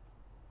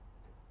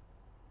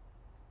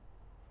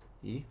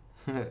E.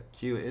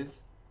 Q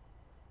is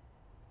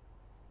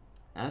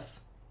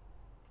S.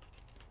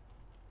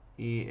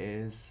 E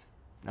is,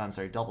 no, I'm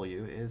sorry,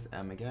 W is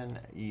M again.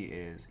 E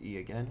is E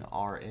again.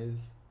 R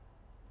is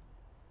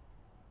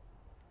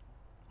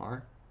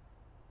R.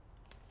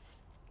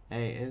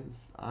 A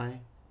is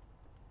I.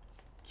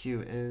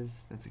 Q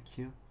is, that's a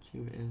Q.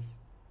 Q is,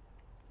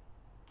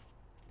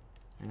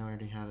 I know I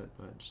already have it,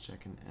 but just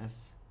checking.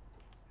 S.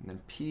 And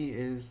then P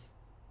is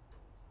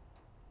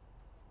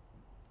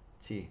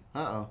T.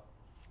 Uh-oh.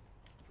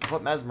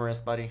 Put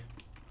Mesmerist, buddy.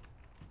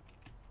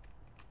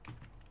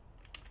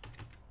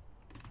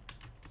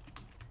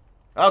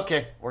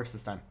 Okay, works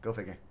this time. Go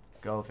figure.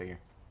 Go figure.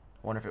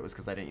 I wonder if it was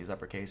because I didn't use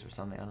uppercase or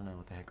something. I don't know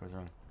what the heck was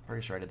wrong. I'm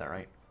pretty sure I did that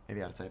right.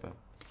 Maybe I had a typo.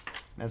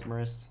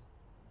 Mesmerist.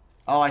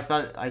 Oh, I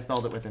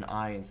spelled it with an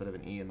I instead of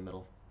an E in the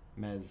middle.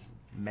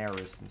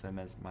 Mesmerist instead of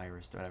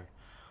Mesmerist or whatever.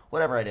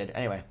 Whatever I did.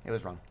 Anyway, it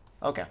was wrong.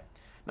 Okay.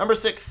 Number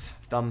 6.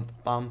 Dum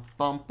bum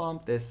bum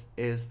bum. This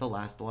is the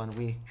last one.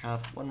 We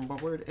have one more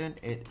word, and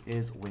it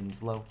is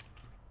Winslow.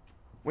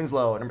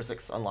 Winslow, number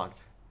 6,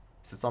 unlocked.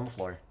 Sits on the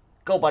floor.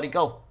 Go, buddy,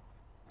 go.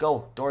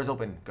 Go. Doors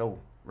open. Go.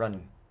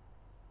 Run.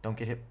 Don't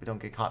get hit.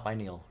 Don't get caught by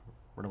Neil.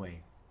 Run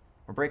away.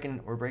 We're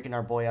breaking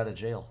our boy out of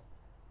jail.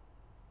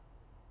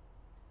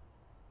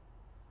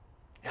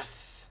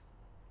 Yes.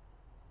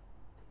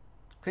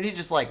 Could he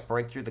just like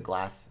break through the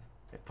glass?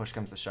 If push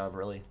comes to shove,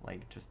 really,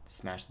 like just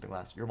smash the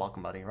glass. You're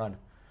welcome, buddy. Run.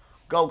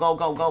 Go, go,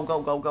 go, go,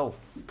 go, go, go.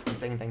 I'm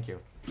saying thank you.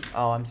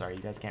 Oh, I'm sorry.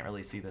 You guys can't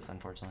really see this,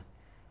 unfortunately.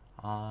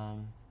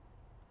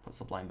 Put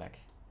Sublime back.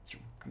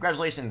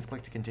 Congratulations.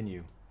 Click to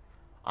continue.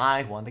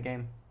 I won the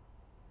game.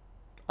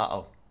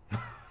 Uh-oh.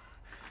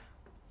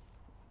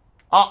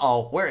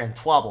 Uh-oh. We're in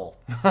trouble.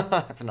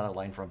 That's another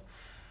line from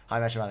How I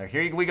Met Your Mother.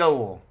 Here we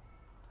go.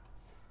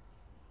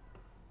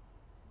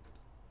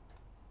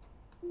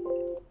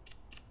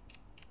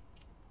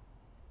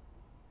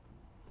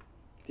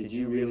 Did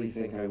you really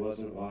think I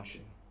wasn't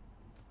watching?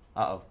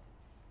 Uh-oh.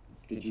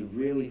 Did you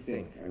really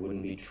think I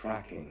wouldn't be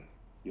tracking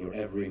your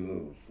every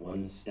move,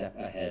 one step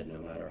ahead, no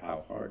matter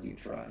how hard you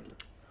tried?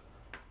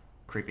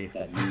 Creepy.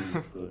 That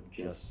you could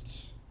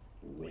just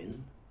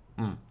win?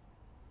 Hmm.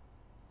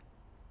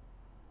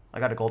 I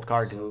got a gold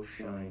card. So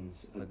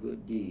shines a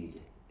good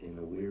deed in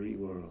a weary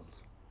world.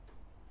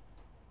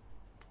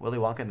 Willy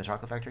Wonka in the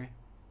Chocolate Factory?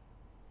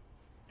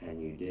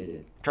 And you did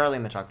it. Charlie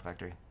in the Chocolate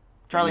Factory.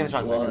 Charlie in the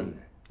Chocolate Factory.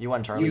 You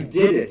won, Charlie. You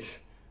did it!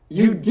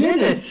 You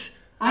did it!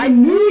 I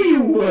knew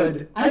you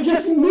would! I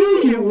just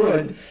knew you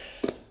would!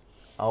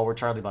 Oh, we're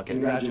Charlie Buckets.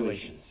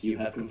 Congratulations, you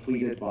have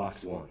completed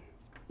box 1.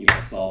 You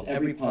have solved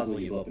every puzzle,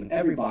 you've opened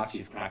every box,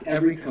 you've cracked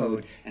every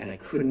code, and I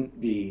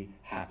couldn't be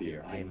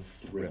happier. I am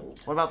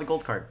thrilled. What about the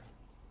gold card?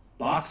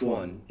 Box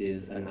 1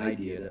 is an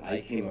idea that I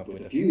came up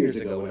with a few years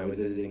ago when I was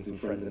visiting some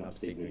friends in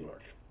upstate New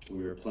York.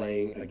 We were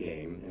playing a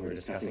game, and we were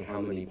discussing how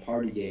many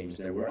party games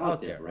there were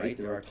out there, right?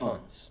 There are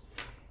tons.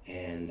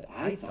 And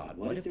I thought,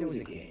 what if there was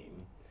a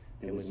game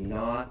that was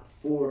not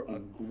for a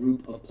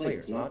group of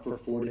players, not for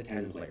 4 to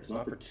 10 players,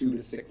 not for 2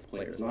 to 6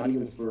 players, not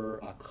even for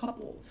a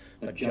couple,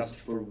 but just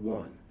for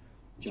one,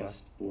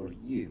 just for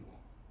you.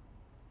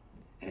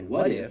 And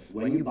what if,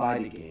 when you buy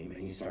the game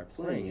and you start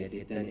playing it,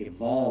 it then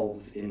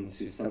evolves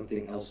into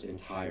something else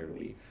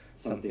entirely,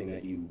 something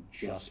that you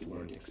just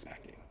weren't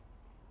expecting?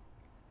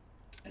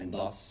 And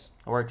thus,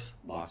 It works.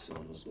 Box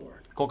 1 was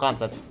born. Cool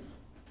concept.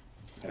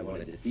 I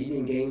wanted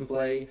deceiving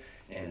gameplay,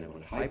 and I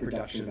wanted high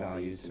production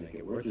values to make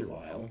it worth your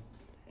while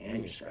and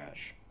your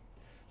scratch.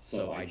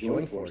 So I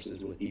joined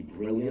forces with the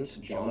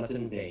brilliant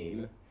Jonathan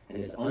Bain and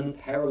his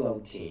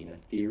unparalleled team at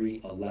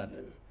Theory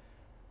 11.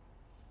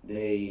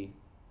 They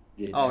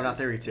did Not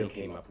Theory 2. They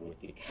came up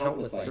with the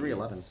countless Theory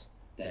ideas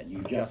that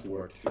you just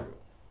worked through.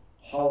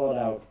 Hollowed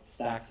out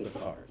stacks of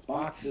cards,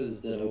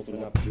 boxes that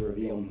open up to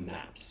reveal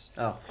maps,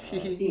 Oh.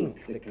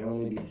 ink that can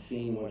only be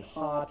seen when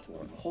hot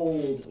or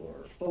cold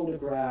or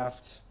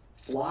photographed,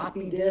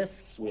 floppy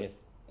disks with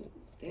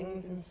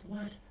things in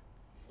what?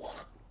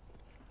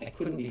 I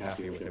couldn't be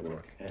happier with their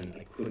work, and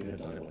I couldn't have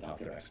done it without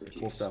their expertise.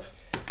 Cool stuff.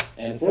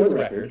 And for the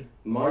record,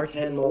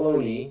 Martin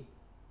Maloney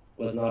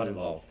was not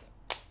involved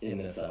in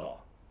this at all.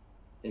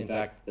 In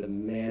fact, the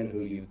man who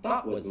you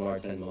thought was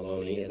Martin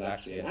Maloney is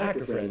actually an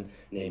actor friend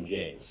named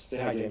James.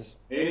 Say hi, James.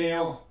 Hey,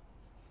 Neil.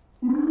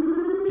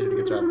 You did a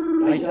good job.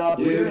 Nice job,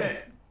 You did dude.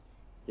 it.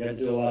 You had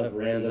to do a lot of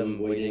random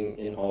waiting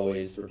in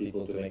hallways for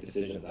people to make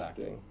decisions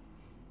acting.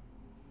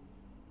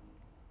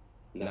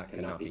 And that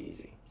cannot be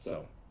easy,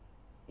 so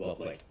well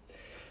played.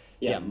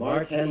 Yeah,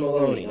 Martin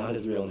Maloney, not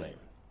his real name.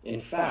 In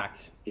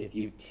fact, if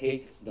you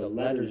take the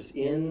letters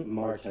in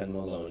Martin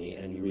Maloney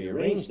and you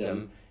rearrange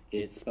them,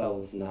 it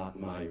spells not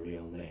my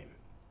real name.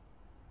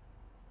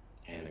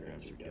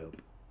 Anagrams are dope.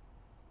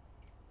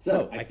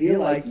 So, I feel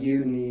like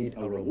you need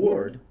a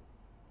reward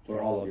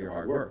for all of your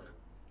hard work.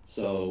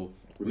 So,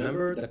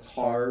 remember the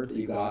card that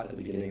you got at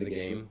the beginning of the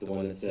game, the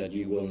one that said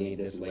you will need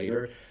this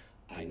later?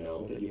 I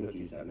know that you have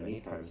used that many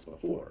times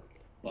before,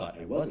 but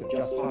I wasn't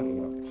just talking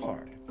about the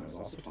card. I was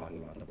also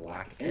talking about the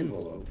black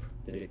envelope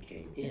that it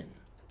came in.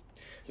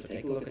 So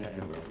take a look at that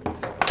envelope and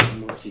there's one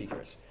more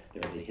secret.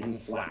 There's a hidden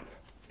flap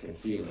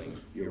concealing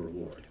your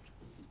reward.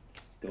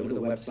 Go to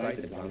the website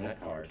that is on that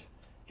card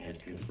and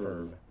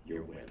confirm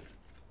your win.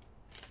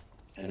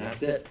 And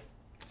that's it.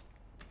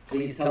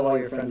 Please tell all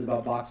your friends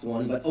about Box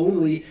 1, but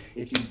only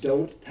if you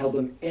don't tell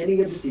them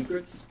any of the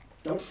secrets,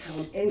 don't tell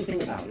them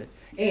anything about it,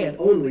 and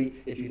only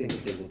if you think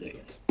that they will dig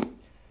it.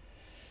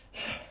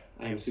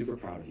 I am super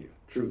proud of you.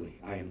 Truly,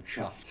 I am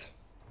chuffed.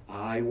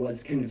 I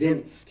was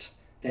convinced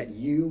that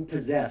you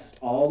possessed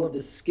all of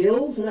the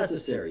skills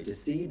necessary to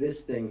see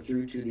this thing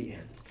through to the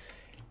end.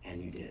 And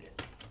you did.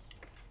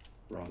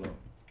 Bravo.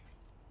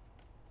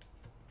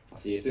 I'll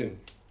see you soon.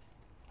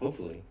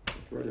 Hopefully,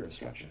 with further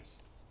instructions.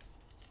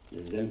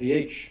 This is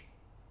MPH,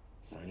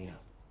 signing out.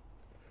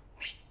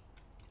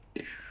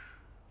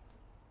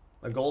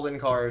 A golden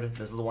card.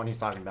 This is the one he's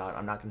talking about.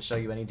 I'm not going to show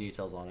you any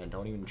details on it.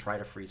 Don't even try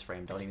to freeze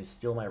frame. Don't even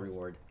steal my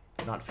reward.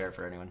 Not fair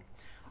for anyone.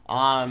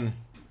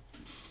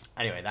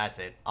 Anyway, that's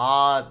it.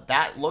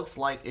 That looks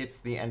like it's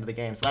the end of the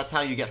game. So that's how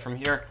you get from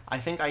here. I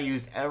think I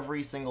used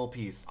every single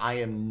piece. I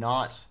am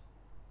not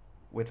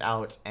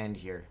without end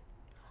here.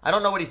 I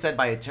don't know what he said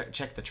by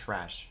check the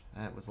trash.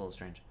 That was a little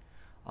strange.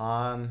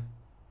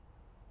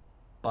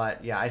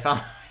 But yeah, I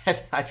found.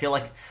 I feel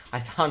like I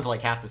found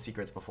like half the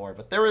secrets before,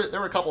 but there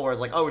were a couple where I was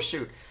like, oh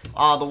shoot,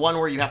 the one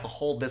where you have to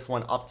hold this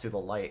one up to the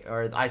light,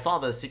 or I saw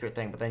the secret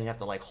thing, but then you have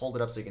to like hold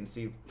it up so you can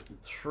see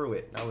through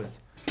it. That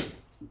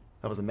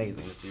was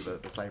amazing to see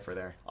the cipher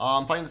there.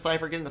 Finding the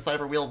cipher, getting the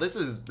cipher wheel. This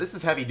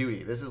is heavy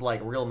duty. This is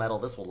like real metal.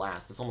 This will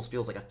last. This almost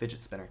feels like a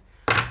fidget spinner.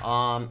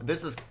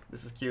 This is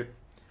cute.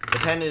 The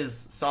pen is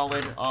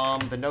solid.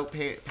 The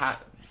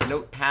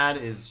notepad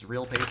is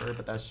real paper,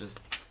 but that's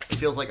just. It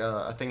feels like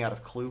a thing out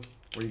of Clue,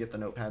 where you get the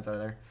notepads out of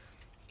there.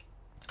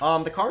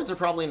 The cards are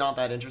probably not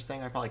that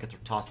interesting. I probably could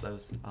toss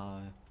those.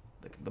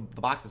 The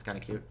box is kind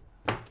of cute,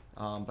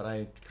 but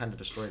I kind of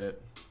destroyed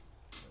it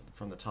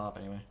from the top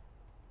anyway.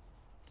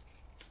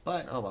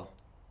 But, oh well.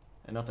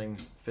 And nothing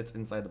fits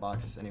inside the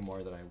box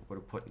anymore that I would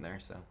have put in there,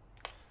 so.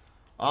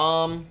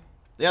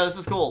 Yeah, this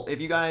is cool.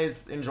 If you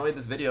guys enjoyed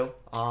this video,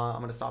 I'm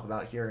going to stop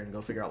about here and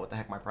go figure out what the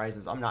heck my prize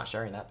is. I'm not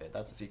sharing that bit.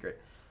 That's a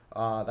secret.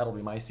 That'll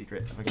be my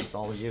secret against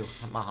all of you.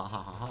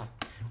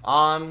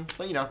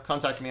 But you know,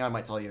 contact me. I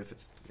might tell you if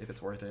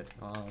it's worth it.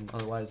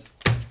 Otherwise,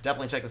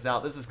 definitely check this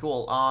out. This is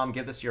cool.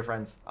 Give this to your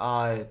friends.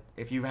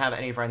 If you have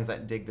any friends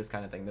that dig this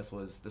kind of thing, this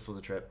was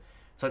a trip.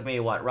 Took me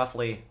what,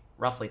 roughly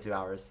 2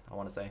 hours. I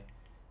want to say,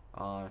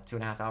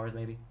 2.5 hours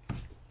maybe.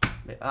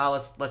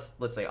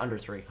 Let's say under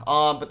 3.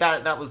 But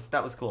that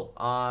was cool.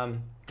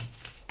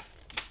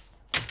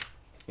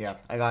 Yeah,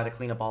 I gotta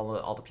clean up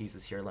all the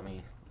pieces here. Let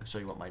me show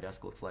you what my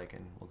desk looks like,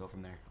 and we'll go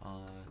from there.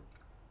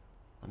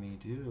 Let me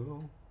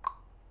do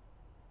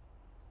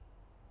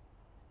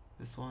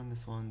this one,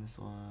 that one.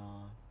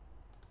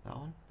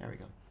 There we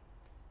go.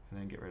 And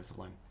then get rid of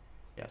Sublime.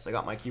 Yeah, so I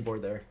got my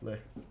keyboard there. I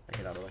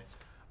get out of the way.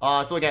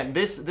 So again,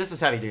 this is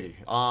heavy duty.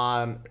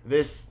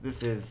 This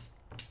is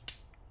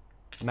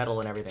metal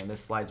and everything.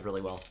 This slides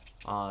really well.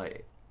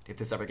 If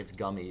this ever gets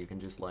gummy, you can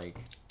just like,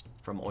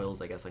 from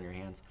oils I guess on your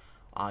hands,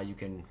 you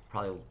can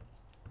probably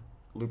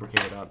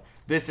lubricate it up.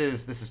 This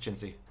is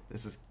chintzy.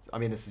 This is I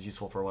mean, this is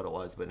useful for what it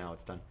was, but now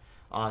it's done.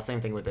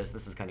 Same thing with this.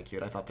 This is kind of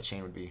cute. I thought the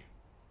chain would be...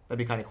 That'd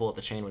be kind of cool if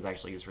the chain was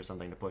actually used for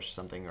something, to push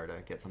something or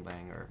to get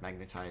something or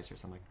magnetize or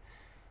something.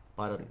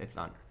 But it's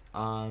not.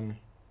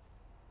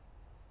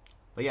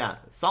 But yeah,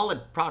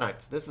 solid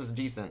product. This is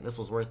decent. This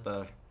was worth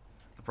the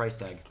price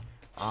tag.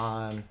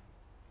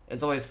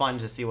 It's always fun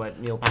to see what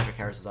Neil Patrick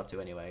Harris is up to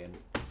anyway, and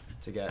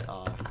to get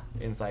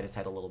inside his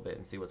head a little bit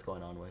and see what's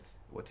going on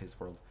with his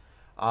world.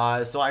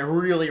 So I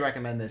really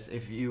recommend this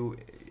if you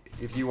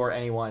or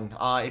anyone,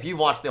 if you've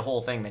watched the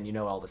whole thing, then you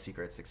know all the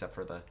secrets except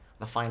for the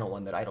final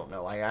one that I don't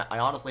know. I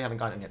honestly haven't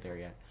gotten it there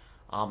yet.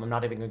 I'm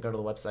not even going to go to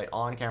the website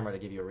on camera to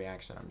give you a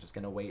reaction. I'm just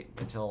going to wait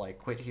until I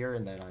quit here,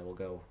 and then I will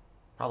go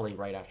probably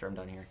right after I'm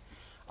done here.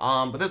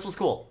 But this was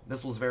cool.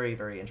 This was very,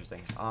 very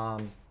interesting.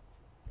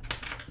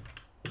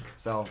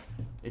 So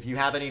if you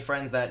have any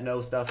friends that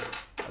know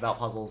stuff about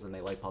puzzles and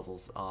they like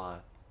puzzles,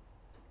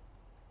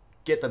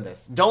 get them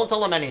this. Don't tell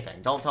them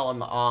anything. Don't tell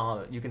them,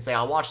 you can say,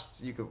 I watched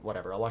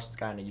this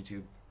guy on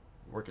YouTube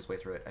work his way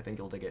through it. I think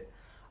you'll dig it.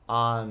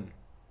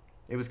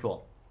 It was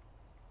cool.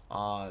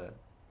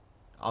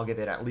 I'll give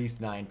it at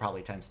least 9,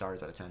 probably 10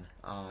 stars out of 10,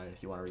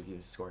 if you want to review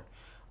the score.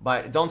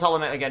 But don't tell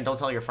them, again, don't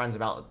tell your friends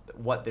about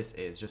what this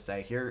is. Just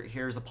say,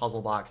 here's a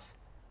puzzle box.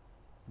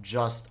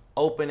 Just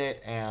open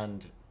it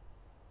and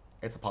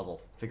it's a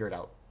puzzle. Figure it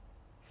out.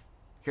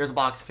 Here's a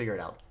box, figure it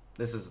out.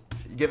 This is,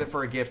 give it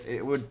for a gift.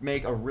 It would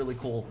make a really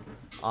cool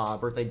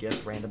birthday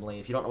gift randomly.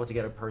 If you don't know what to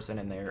get a person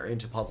and they're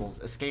into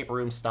puzzles, escape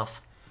room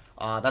stuff.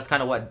 That's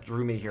kind of what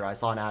drew me here. I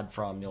saw an ad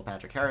from Neil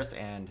Patrick Harris,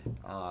 and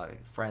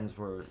friends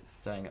were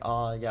saying,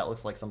 yeah, it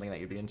looks like something that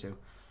you'd be into.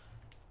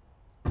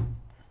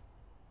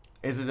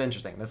 This is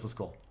interesting. This was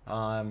cool.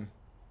 And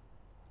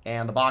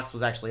the box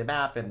was actually a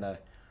map, and the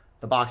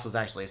box was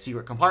actually a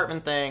secret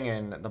compartment thing,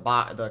 and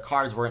the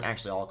cards weren't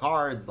actually all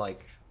cards.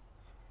 Like,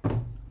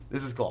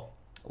 this is cool.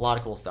 A lot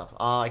of cool stuff.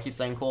 I keep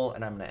saying cool,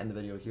 and I'm going to end the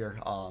video here.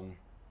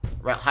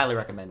 Highly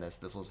recommend this.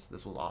 This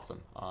was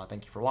awesome.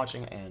 Thank you for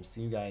watching, and see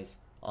you guys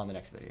on the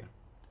next video.